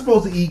 Like, you're not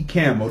supposed to eat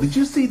camel. Did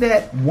you see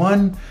that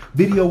one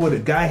video where the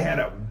guy had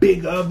a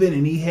big oven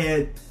and he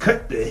had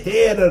cut the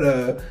head of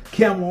the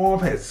camel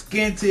off, had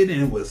skinned it,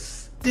 and was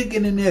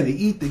sticking in there to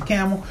eat the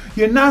camel?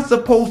 You're not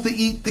supposed to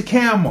eat the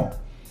camel.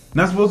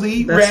 Not supposed to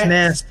eat rats. That's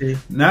nasty.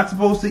 Not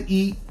supposed to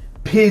eat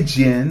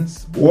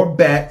pigeons or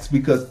bats,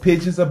 because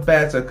pigeons or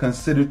bats are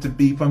considered to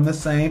be from the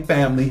same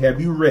family. Have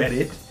you read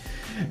it?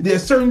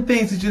 There's certain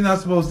things that you're not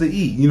supposed to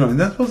eat. You know, you're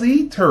not supposed to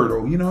eat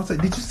turtle. You know what I'm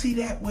saying? Did you see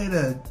that where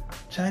the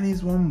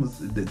Chinese woman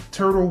the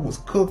turtle was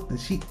cooked and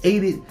she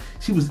ate it?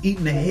 She was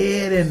eating the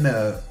head and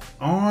the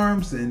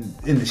arms and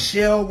the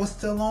shell was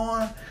still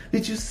on.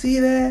 Did you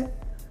see that?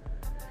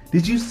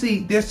 Did you see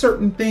there's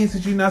certain things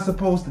that you're not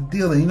supposed to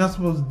deal in? You're not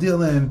supposed to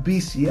deal in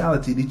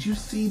bestiality. Did you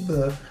see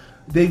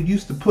they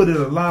used to put it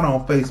a lot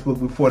on Facebook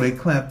before they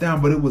clamped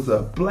down, but it was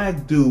a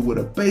black dude with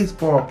a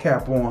baseball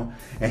cap on,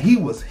 and he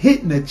was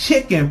hitting a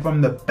chicken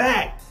from the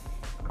back.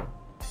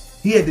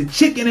 He had the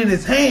chicken in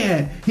his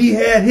hand. He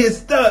had his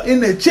stuff in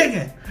the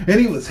chicken, and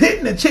he was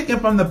hitting the chicken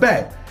from the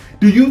back.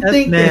 Do you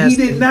think that he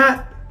did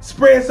not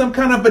spread some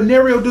kind of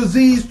venereal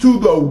disease to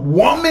the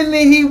woman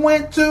that he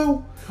went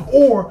to?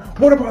 Or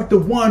what about the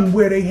one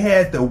where they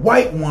had the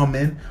white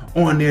woman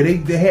on there?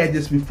 They had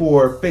this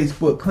before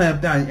Facebook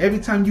clamped down. Every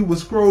time you would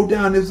scroll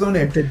down, it was on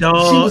there. The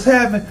dog.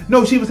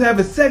 She was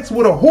having sex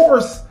with a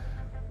horse.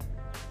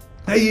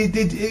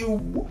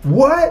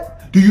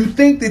 What? Do you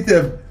think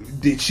that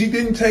she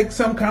didn't take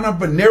some kind of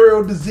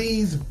venereal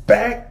disease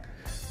back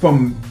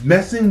from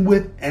messing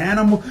with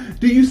animals?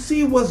 Do you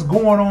see what's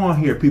going on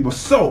here, people?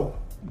 So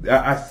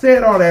I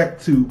said all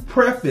that to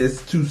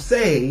preface to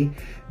say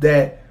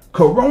that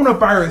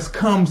coronavirus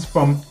comes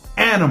from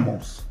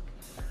animals.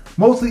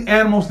 Mostly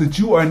animals that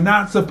you are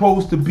not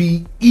supposed to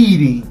be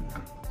eating.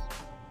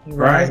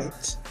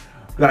 Right?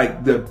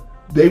 Like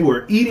they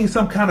were eating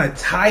some kind of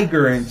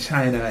tiger in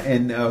China,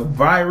 and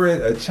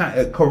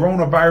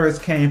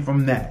coronavirus came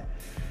from that.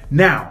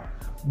 Now,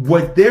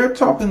 what they're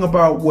talking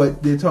about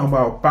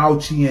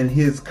Fauci and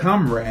his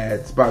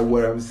comrades, by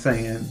what I'm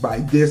saying, by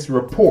this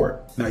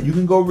report. Now, you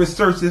can go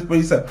research this for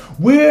yourself.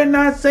 We're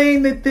not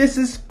saying that this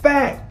is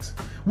fact.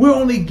 We're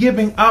only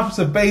giving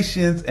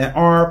observations and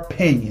our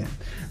opinion.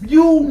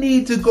 You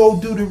need to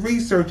go do the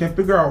research and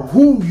figure out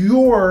who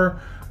you're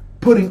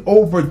putting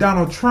over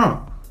Donald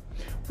Trump.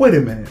 Wait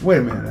a minute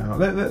now.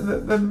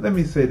 Let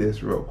me say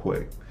this real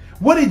quick.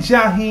 What did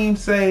Jaheim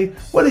say?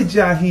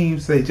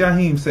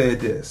 Jaheim said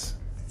this.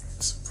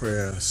 It's a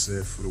prayer I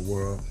said for the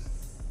world,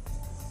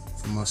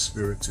 from my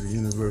spirit to the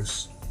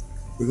universe.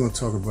 We're going to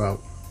talk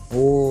about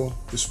all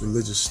this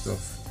religious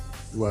stuff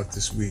throughout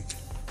this week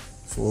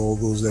for all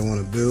those that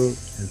want to build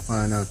and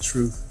find out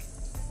truth.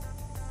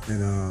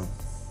 And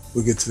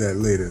we'll get to that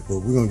later, but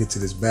we're going to get to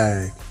this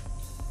bag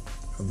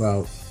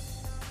about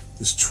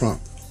this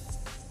Trump.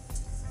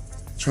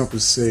 Trump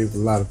has saved a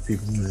lot of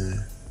people,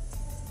 man.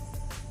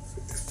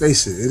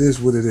 Face it, it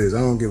is what it is. I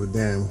don't give a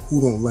damn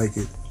who don't like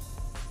it.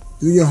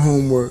 Do your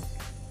homework,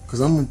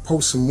 because I'm going to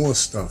post some more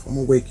stuff. I'm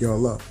going to wake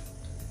y'all up.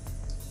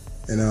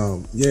 And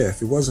yeah,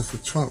 if it wasn't for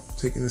Trump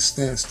taking the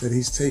stance that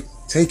he's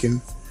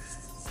taken,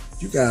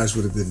 you guys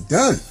would have been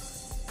done.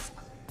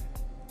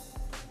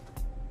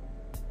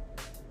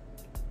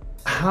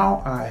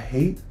 How I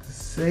hate to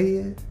say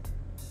it,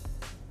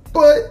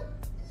 but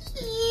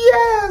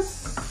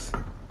yes,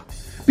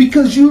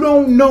 because you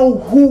don't know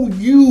who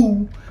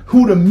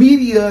the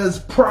media is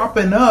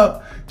propping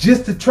up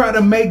just to try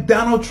to make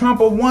Donald Trump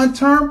a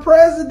one-term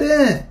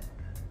president.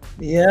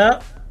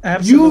 Yeah,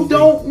 absolutely. You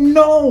don't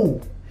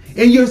know.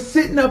 And you're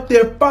sitting up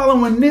there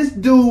following this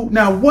dude.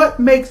 Now, what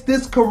makes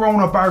this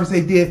coronavirus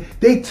they did?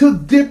 They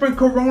took different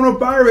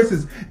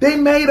coronaviruses. They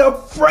made a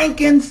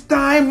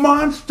Frankenstein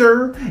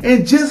monster.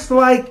 And just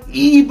like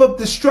Eve of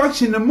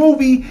Destruction, the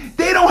movie,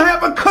 they don't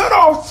have a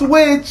cutoff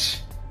switch.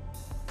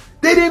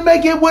 They didn't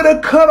make it with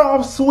a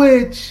cutoff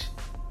switch.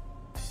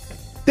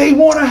 They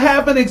want to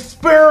have an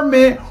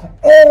experiment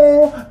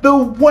all the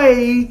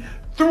way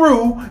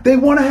through. They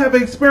want to have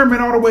an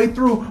experiment all the way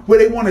through where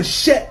they want to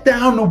shut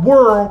down the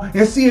world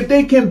and see if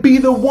they can be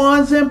the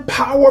ones in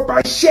power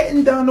by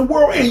shutting down the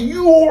world. And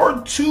you're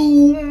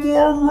too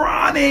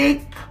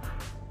moronic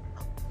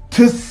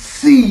to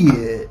see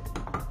it.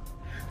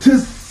 To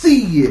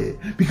see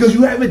it. Because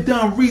you haven't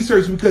done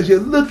research, because you're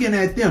looking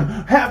at them.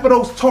 Half of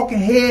those talking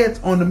heads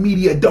on the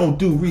media don't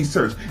do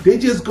research. They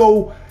just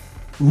go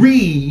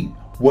read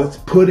what's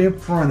put in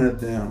front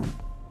of them.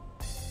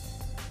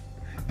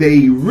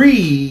 They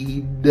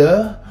read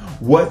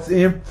what's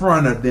in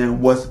front of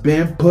them, what's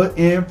been put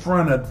in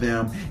front of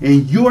them.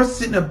 And you're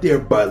sitting up there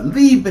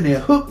believing it,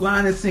 hook,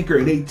 line, and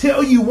sinker. They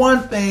tell you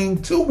one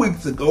thing 2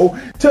 weeks ago,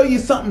 tell you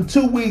something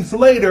 2 weeks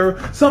later,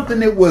 something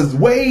that was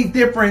way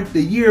different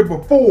the year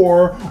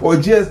before or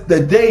just the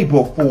day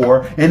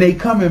before. And they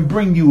come and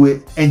bring you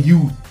it and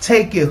you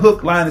take it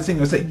hook, line, and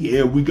sinker and say,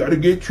 yeah, we got to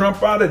get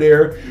Trump out of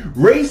there.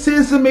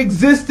 Racism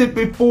existed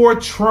before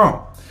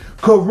Trump.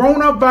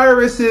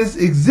 Coronaviruses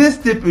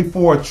existed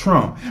before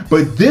Trump,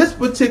 but this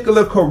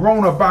particular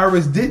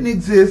coronavirus didn't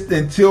exist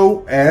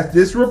until, as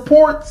this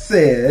report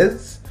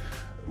says,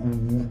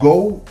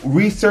 go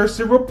research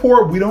the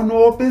report. We don't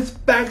know if it's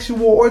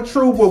factual or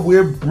true, but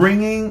we're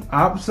bringing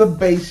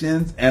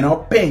observations and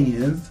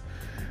opinions.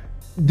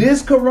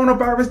 This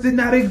coronavirus did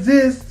not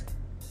exist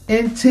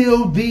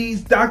until these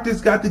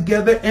doctors got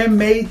together and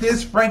made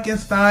this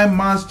Frankenstein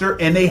monster,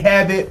 and they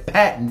have it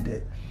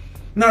patented.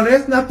 Now,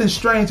 there's nothing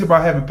strange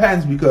about having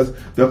patents because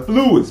the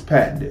flu is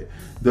patented.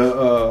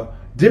 The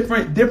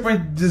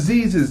different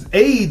diseases,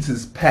 AIDS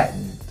is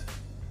patented,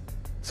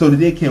 so that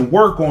they can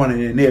work on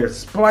it, and they're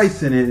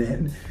splicing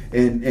it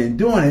and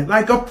doing it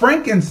like a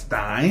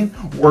Frankenstein,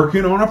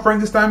 working on a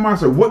Frankenstein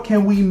monster. What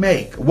can we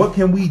make? What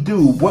can we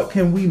do? What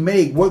can we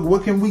make?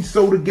 What can we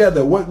sew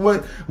together?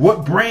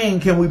 What brain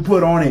can we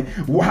put on it?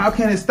 How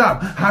can it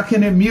stop? How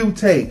can it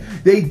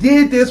mutate? They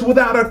did this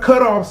without a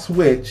cutoff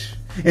switch.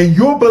 And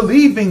you're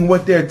believing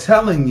what they're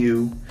telling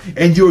you,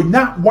 and you're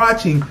not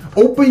watching.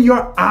 Open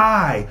your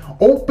eye.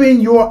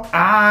 Open your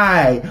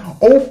eye.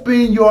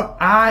 Open your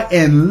eye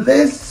and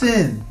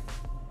listen.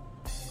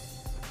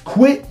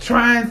 Quit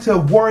trying to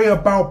worry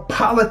about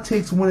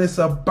politics when it's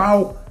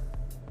about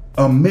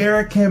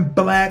American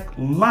black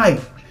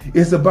life.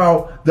 It's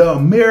about the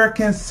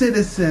American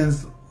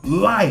citizen's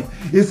life.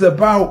 It's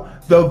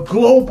about the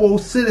global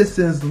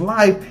citizen's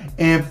life.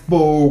 And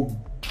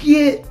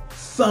forget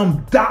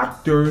some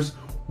doctors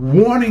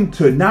wanting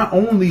to not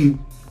only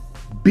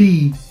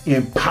be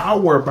in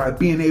power by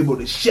being able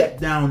to shut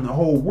down the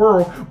whole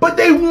world, but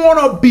they want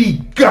to be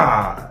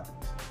God.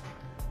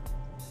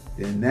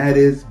 And that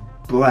is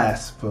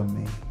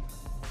blasphemy.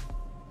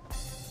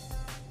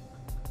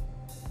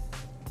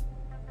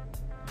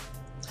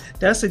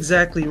 That's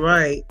exactly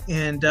right.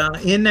 And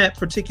in that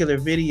particular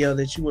video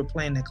that you were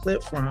playing the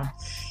clip from,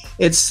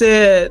 it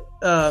said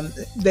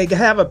they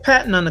have a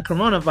patent on the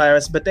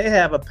coronavirus, but they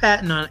have a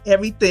patent on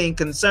everything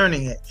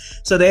concerning it.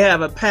 So they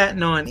have a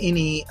patent on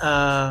any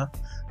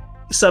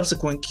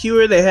subsequent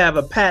cure. They have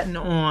a patent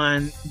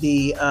on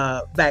the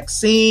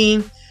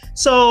vaccine.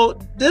 So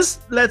this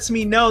lets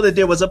me know that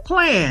there was a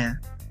plan.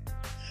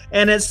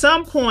 And at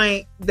some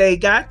point, they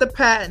got the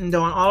patent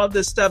on all of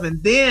this stuff,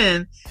 and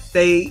then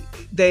they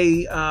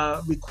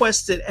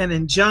requested an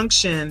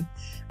injunction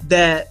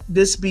that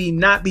this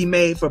not be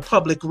made for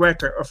public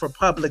record or for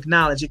public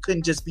knowledge. It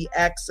couldn't just be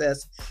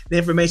accessed. The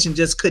information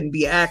just couldn't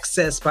be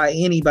accessed by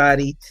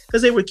anybody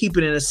because they were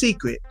keeping it a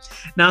secret.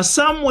 Now,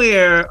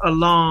 somewhere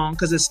along,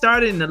 because it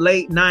started in the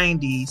late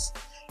 90s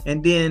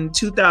and then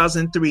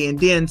 2003, and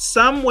then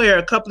somewhere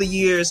a couple of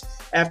years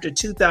after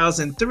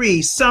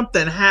 2003,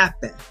 something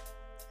happened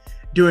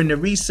during the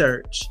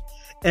research.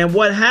 And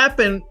what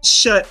happened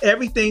shut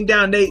everything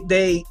down.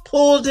 They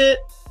pulled it.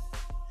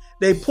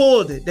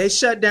 They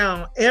shut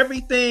down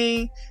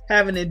everything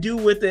having to do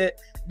with it.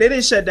 They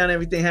didn't shut down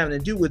everything having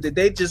to do with it.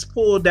 They just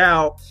pulled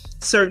out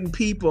certain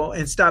people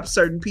and stopped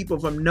certain people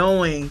from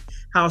knowing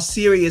how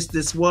serious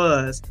this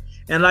was.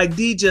 And like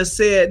Dee just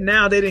said,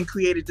 now they done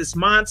created this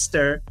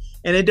monster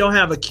and they don't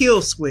have a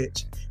kill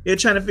switch. They're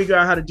trying to figure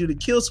out how to do the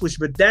kill switch,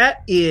 but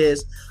that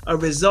is a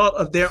result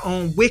of their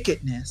own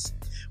wickedness.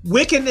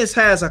 Wickedness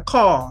has a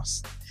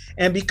cost.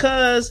 And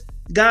because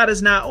God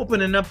is not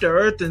opening up the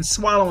earth and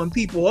swallowing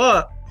people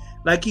up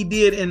like he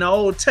did in the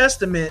Old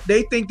Testament,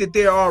 they think that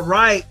they're all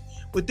right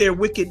with their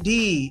wicked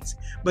deeds.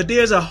 But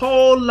there's a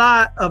whole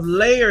lot of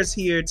layers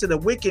here to the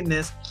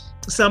wickedness.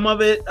 Some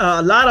of it,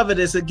 a lot of it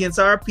is against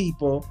our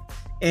people.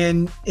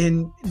 And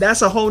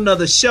that's a whole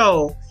nother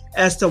show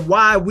as to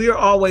why we're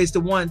always the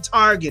one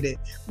targeted.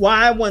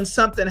 Why when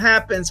something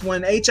happens,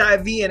 when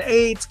HIV and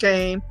AIDS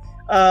came,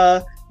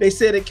 they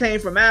said it came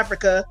from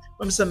Africa,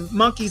 from some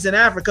monkeys in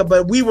Africa,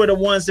 but we were the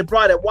ones that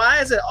brought it. Why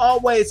is it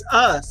always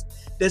us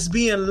that's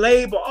being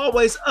labeled,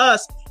 always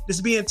us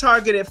that's being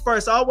targeted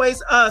first,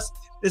 always us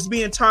that's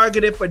being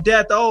targeted for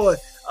death?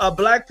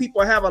 Black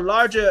people have a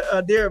larger,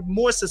 they're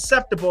more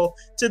susceptible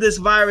to this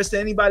virus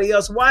than anybody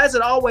else. Why is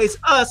it always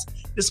us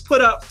that's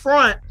put up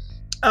front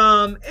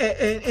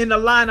in the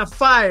line of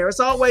fire? It's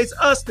always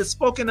us that's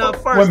spoken up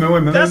first. Wait a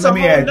minute. That's Let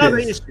me add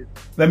this. Issue.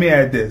 Let me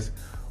add this.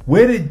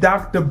 Where did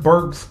Dr.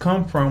 Birx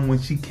come from when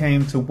she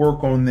came to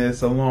work on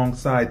this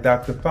alongside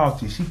Dr.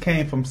 Fauci? She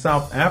came from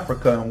South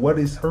Africa, and what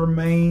is her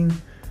main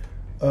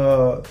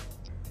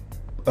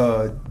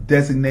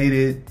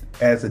designated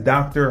as a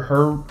doctor?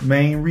 Her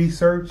main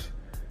research?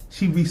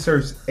 She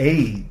researched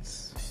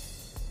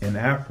AIDS in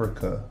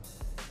Africa,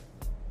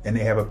 and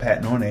they have a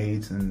patent on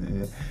AIDS.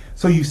 And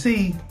so you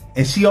see,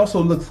 and she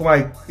also looks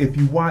like, if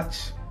you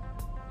watch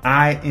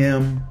I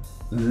Am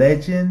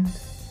Legend,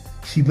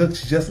 she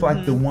looks just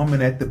like the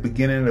woman at the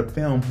beginning of the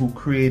film who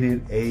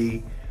created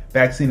a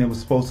vaccine that was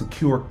supposed to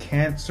cure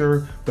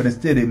cancer, but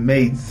instead it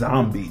made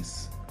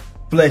zombies,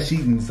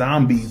 flesh-eating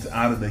zombies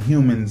out of the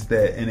humans,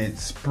 and it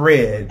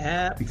spread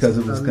because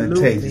it was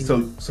contagious.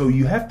 So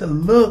you have to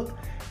look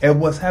at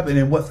what's happening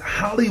and what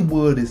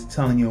Hollywood is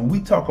telling you. And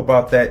we talk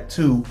about that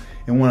too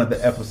in one of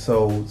the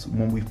episodes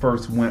when we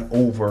first went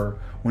over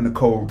when the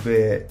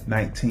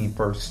COVID-19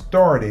 first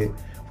started.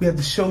 We have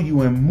to show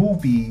you in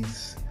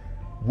movies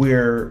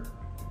where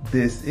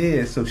this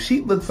is. So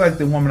she looks like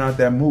the woman out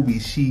that movie.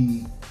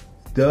 She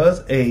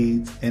does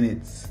AIDS,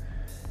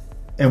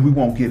 and we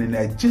won't get in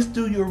that. Just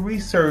do your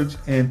research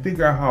and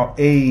figure out how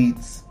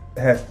AIDS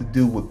has to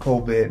do with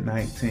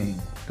COVID-19.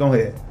 Go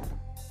ahead.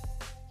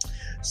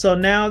 So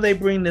now they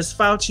bring this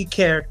Fauci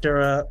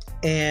character up,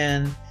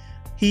 and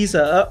he's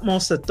the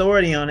utmost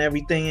authority on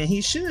everything, and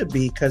he should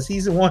be, because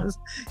he's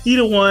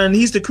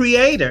the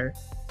creator.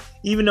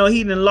 Even though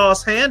he done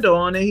lost handle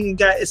on it, he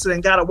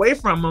got away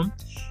from him.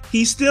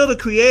 He's still the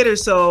creator,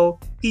 so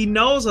he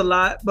knows a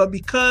lot. But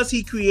because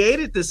he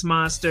created this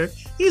monster,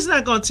 he's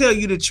not going to tell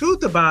you the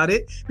truth about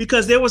it,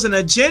 because there was an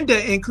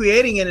agenda in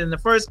creating it in the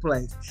first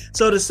place.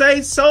 So to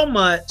say so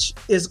much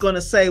is going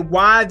to say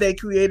why they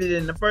created it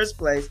in the first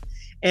place.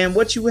 And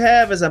what you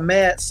have is a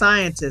mad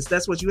scientist.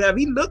 That's what you have.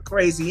 He looked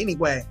crazy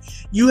anyway.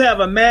 You have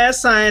a mad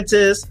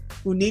scientist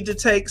who need to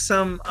take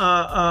some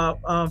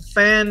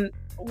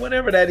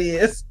whatever that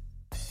is.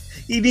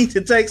 He needs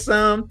to take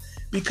some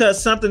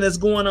because something is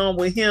going on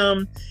with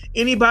him.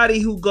 Anybody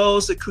who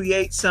goes to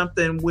create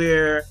something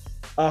where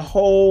a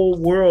whole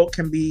world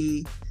can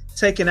be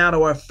taken out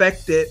or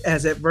affected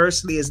as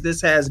adversely as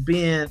this has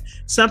been,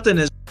 something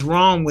is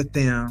wrong with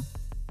them.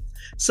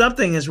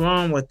 Something is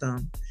wrong with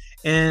them.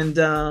 And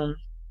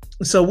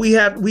so we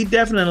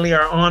definitely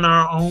are on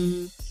our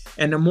own.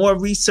 And the more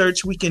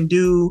research we can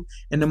do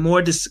and the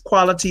more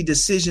quality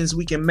decisions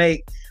we can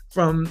make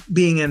from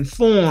being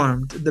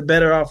informed, the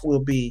better off we'll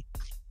be.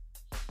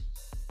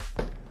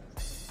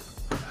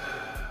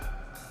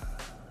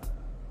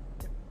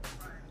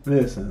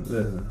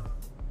 Listen.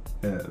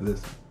 Yeah,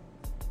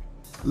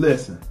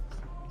 listen.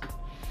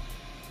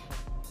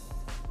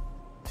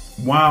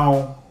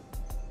 While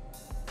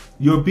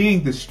you're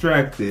being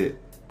distracted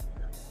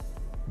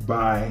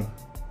by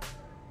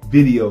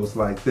videos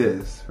like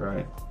this,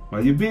 right?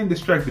 While you're being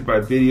distracted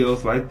by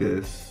videos like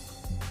this,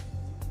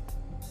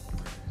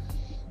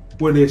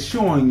 where they're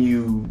showing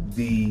you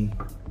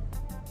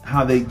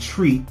how they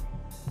treat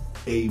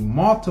a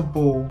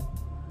multiple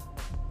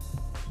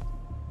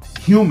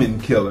human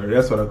killer.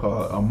 That's what I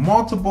call it. A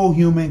multiple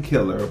human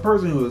killer. A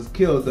person who has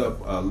killed up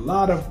a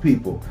lot of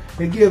people.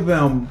 They give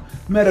him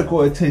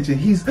medical attention.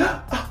 He's,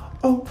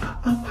 oh,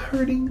 I'm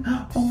hurting.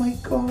 Oh my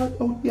God.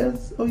 Oh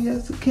yes.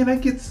 Can I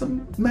get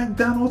some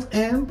McDonald's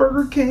and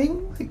Burger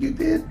King like you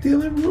did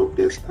Dylan Roof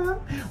this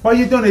time? While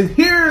you're doing it,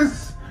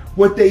 here's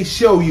what they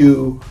show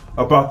you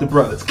about the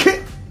brothers.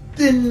 Kicked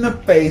in the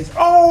face.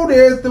 Oh,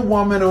 there's the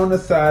woman on the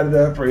side of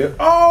the freeway.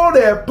 Oh,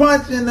 they're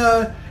punching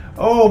her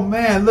Oh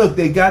man, look,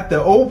 they got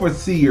the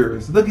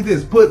overseers. Look at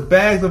this. Put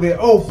bags over here.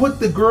 Oh, put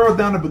the girl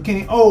down the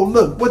bikini. Oh,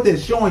 look what they're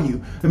showing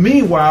you. And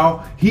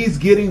meanwhile, he's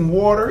getting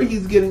water.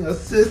 He's getting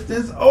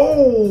assistance.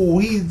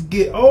 Oh,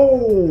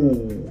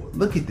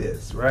 look at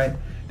this, right?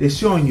 They're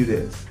showing you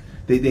this.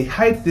 They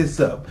hype this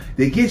up.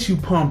 They get you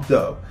pumped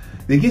up.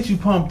 They get you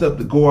pumped up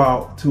to go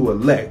out to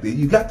elect.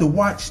 You got to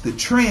watch the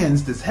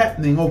trends that's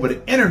happening over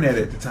the internet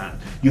at the time.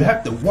 You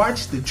have to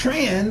watch the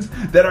trends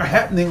that are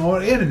happening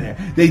on the internet.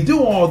 They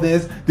do all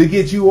this to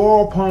get you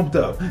all pumped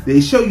up.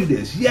 They show you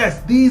this.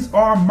 Yes, these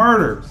are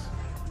murders.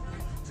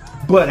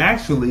 But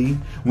actually,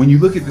 when you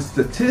look at the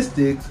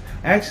statistics,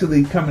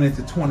 actually coming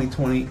into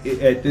 2020,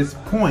 at this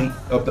point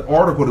of the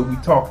article that we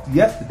talked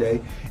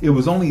yesterday, it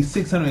was only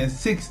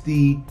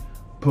 660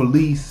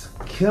 police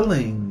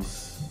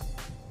killings.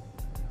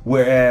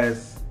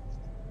 Whereas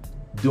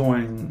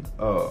during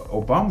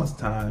Obama's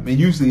time, and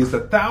usually it's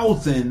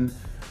 1,000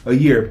 a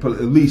year,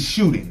 police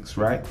shootings,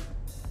 right?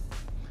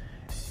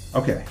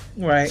 Okay.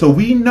 Right. So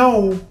we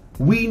know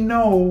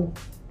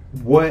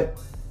what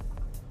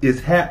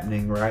is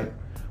happening, right?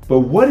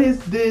 But what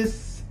is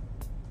this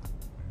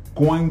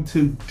going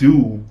to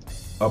do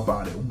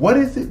about it? What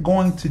is it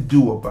going to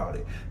do about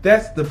it?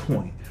 That's the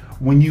point.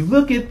 When you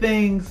look at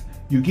things,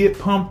 you get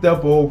pumped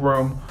up over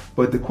them,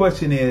 but the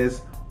question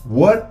is,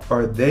 what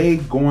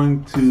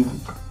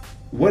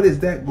is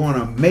that going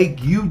to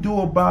make you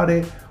do about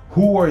it?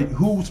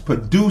 Who's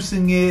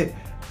producing it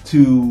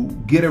to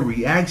get a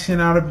reaction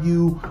out of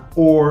you?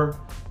 Or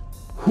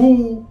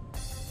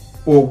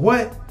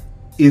what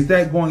is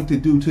that going to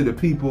do to the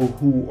people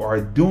who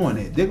are doing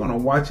it? They're going to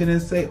watch it and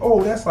say,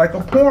 oh, that's like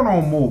a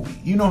porno movie.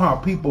 You know how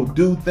people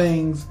do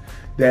things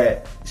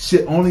that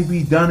should only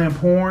be done in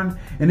porn,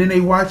 and then they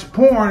watch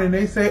porn and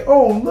they say,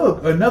 oh,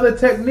 look, another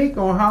technique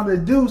on how to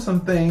do some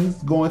things,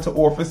 go into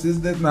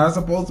orifices that's not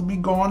supposed to be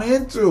going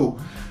into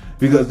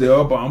because they're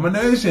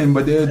abomination,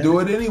 but they'll do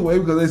it anyway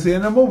because they see it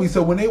in the movie.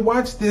 So when they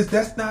watch this,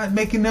 that's not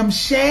making them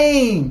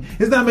shame.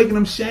 It's not making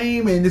them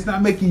shame, and it's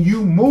not making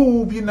you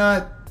move. You're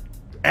not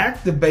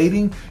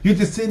activating. You're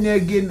just sitting there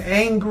getting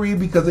angry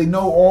because they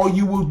know all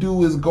you will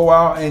do is go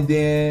out and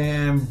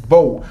then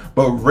vote.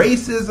 But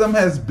racism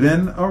has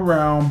been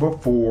around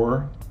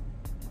before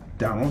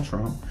Donald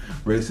Trump.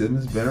 Racism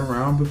has been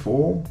around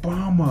before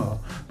Obama,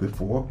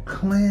 before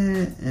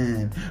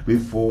Clinton,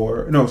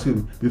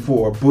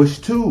 before Bush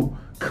 2,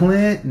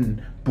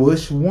 Clinton,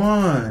 Bush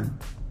 1,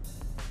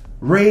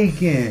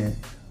 Reagan,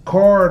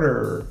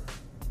 Carter,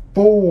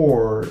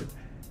 Ford,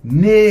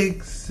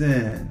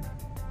 Nixon.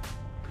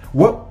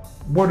 What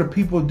were the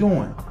people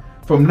doing?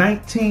 From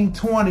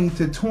 1920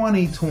 to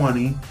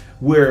 2020,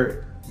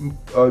 where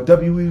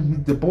W.E.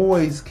 Du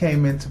Bois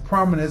came into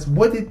prominence,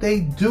 what did they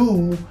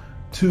do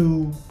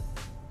to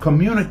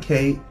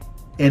communicate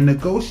and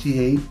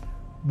negotiate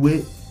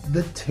with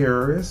the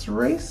terrorist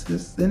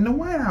racists in the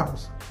White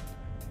House?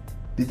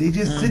 Did they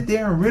just sit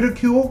there and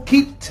ridicule?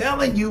 Keep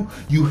telling you,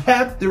 you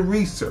have to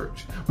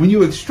research. When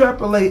you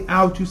extrapolate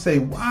out, you say,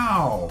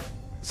 wow,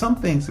 some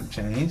things have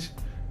changed.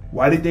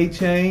 Why did they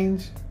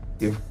change?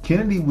 If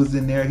Kennedy was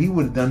in there, he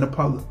would have done the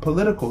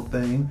political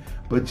thing.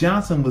 But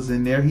Johnson was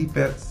in there. He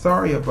felt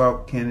sorry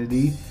about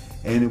Kennedy.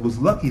 And it was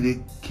lucky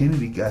that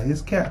Kennedy got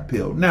his cap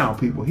peeled. Now,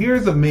 people,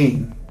 here's a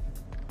meme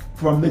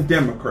from the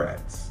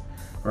Democrats,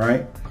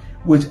 right?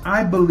 Which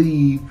I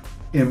believe,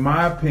 in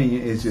my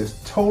opinion, is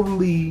just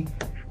totally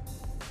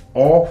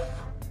off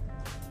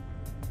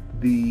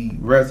the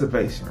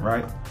reservation,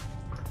 right?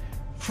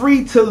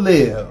 Free to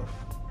live.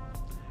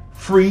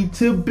 Free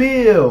to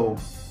build.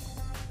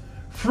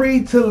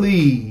 Free to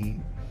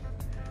lead.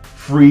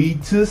 Free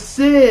to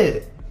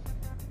sit.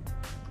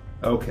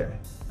 Okay.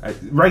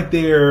 Right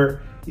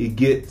there, it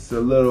gets a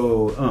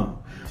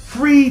little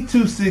free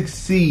to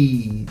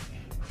succeed.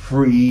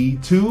 Free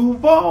to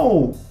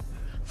vote.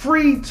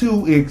 Free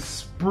to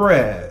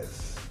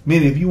express.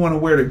 Meaning if you want to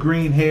wear the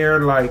green hair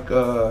like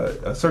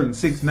a certain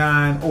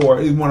 6ix9ine,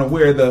 or you want to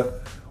wear the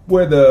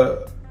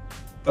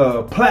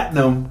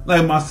platinum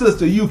like my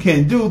sister, you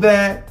can do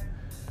that.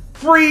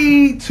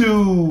 Free to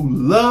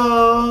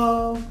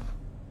love.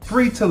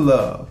 Free to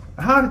love.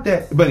 How did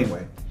that? But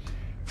anyway,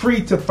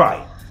 free to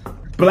fight.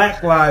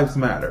 Black Lives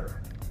Matter.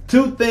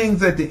 Two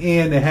things at the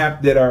end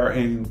that are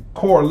in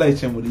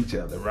correlation with each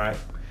other, right?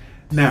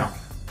 Now,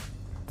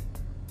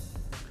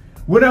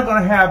 we're not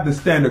going to have the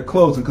standard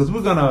closing because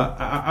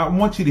I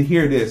want you to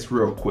hear this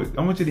real quick.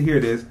 I want you to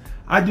hear this.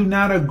 I do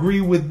not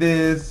agree with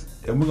this,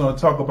 and we're going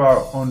to talk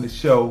about on the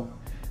show.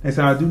 And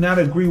so I do not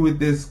agree with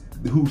this,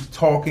 who's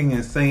talking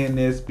and saying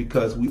this,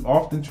 because we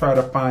often try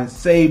to find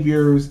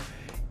saviors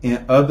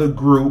in other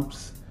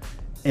groups,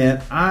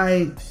 and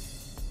I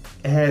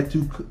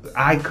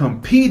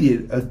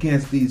competed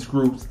against these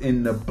groups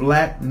in the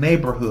black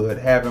neighborhood,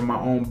 having my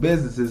own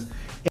businesses.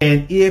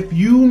 And if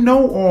you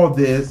know all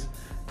this,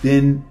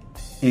 then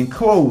in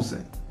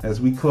closing,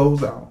 as we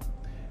close out,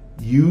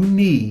 you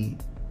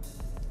need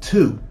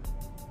to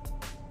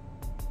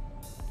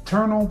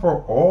turn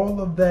over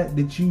all of that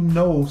you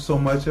know so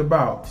much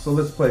about. So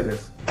let's play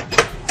this.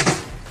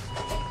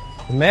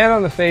 The man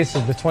on the face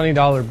of the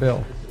 $20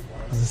 bill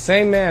is the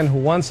same man who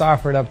once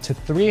offered up to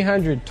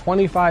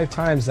 325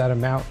 times that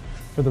amount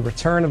for the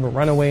return of a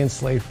runaway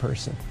enslaved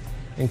person,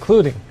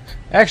 including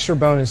extra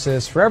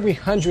bonuses for every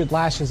 100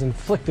 lashes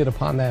inflicted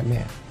upon that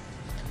man.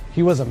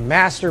 He was a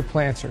master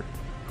planter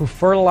who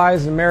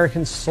fertilized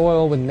American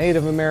soil with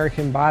Native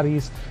American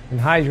bodies and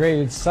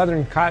hydrated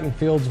Southern cotton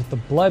fields with the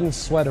blood and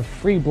sweat of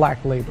free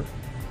black labor.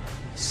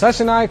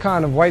 Such an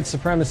icon of white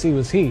supremacy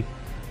was he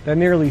that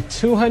nearly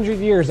 200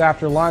 years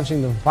after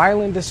launching the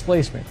violent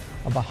displacement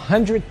of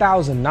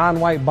 100,000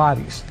 non-white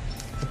bodies,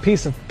 a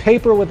piece of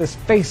paper with his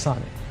face on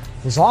it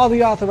was all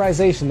the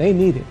authorization they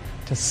needed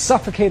to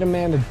suffocate a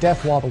man to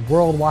death while the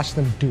world watched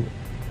them do it.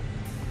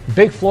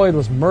 Big Floyd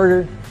was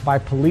murdered by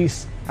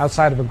police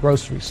outside of a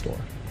grocery store.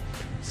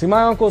 See,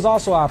 my uncles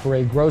also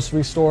operated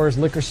grocery stores,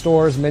 liquor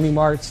stores,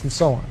 mini-marts, and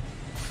so on.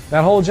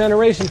 That whole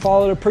generation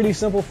followed a pretty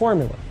simple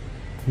formula.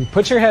 You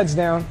put your heads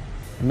down,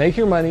 make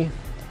your money,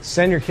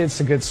 send your kids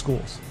to good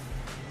schools.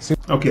 See,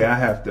 okay, I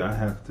have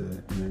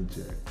to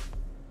interject.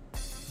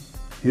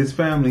 His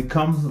family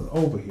comes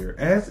over here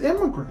as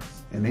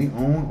immigrants, and they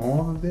own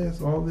all this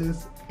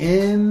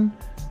in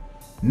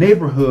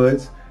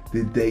neighborhoods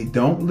that they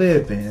don't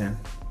live in,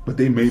 but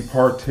they may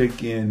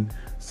partake in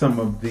some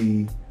of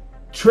the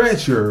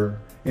treasure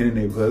in the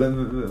neighborhood. Let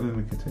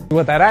me continue.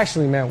 What that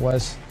actually meant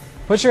was,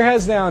 put your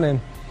heads down and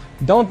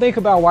don't think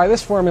about why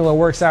this formula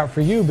works out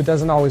for you but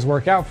doesn't always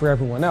work out for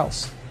everyone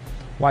else.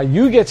 Why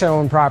you get to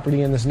own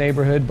property in this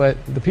neighborhood but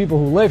the people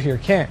who live here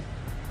can't.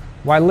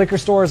 Why liquor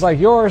stores like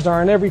yours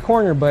are in every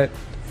corner but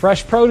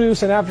fresh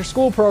produce and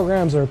after-school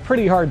programs are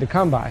pretty hard to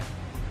come by.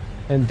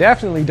 And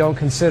definitely don't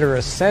consider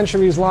a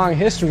centuries-long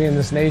history in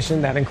this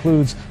nation that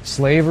includes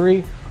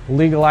slavery,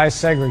 legalized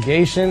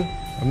segregation,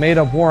 a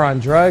made-up war on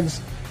drugs,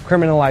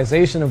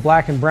 criminalization of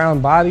black and brown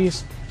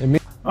bodies.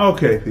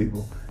 Okay,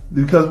 people.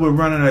 Because we're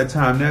running out of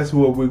time, that's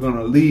where we're going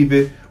to leave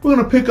it. We're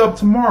going to pick up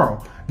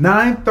tomorrow,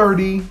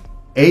 9:30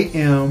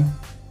 a.m.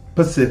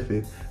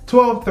 Pacific,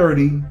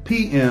 12:30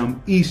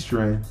 p.m.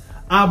 Eastern.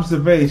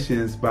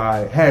 Observations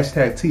by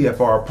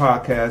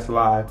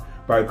 #TFRPodcastLive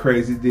by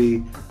Crazy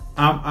D.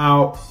 I'm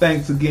out.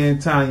 Thanks again,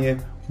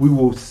 Tonya. We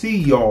will see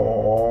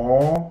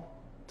y'all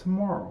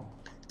tomorrow.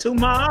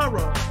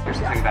 Here's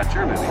the thing about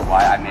your movie,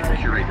 why I made the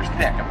curator's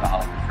pick of the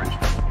Hollywood Fringe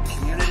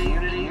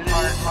community,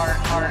 heart,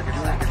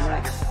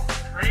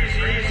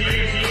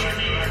 crazy.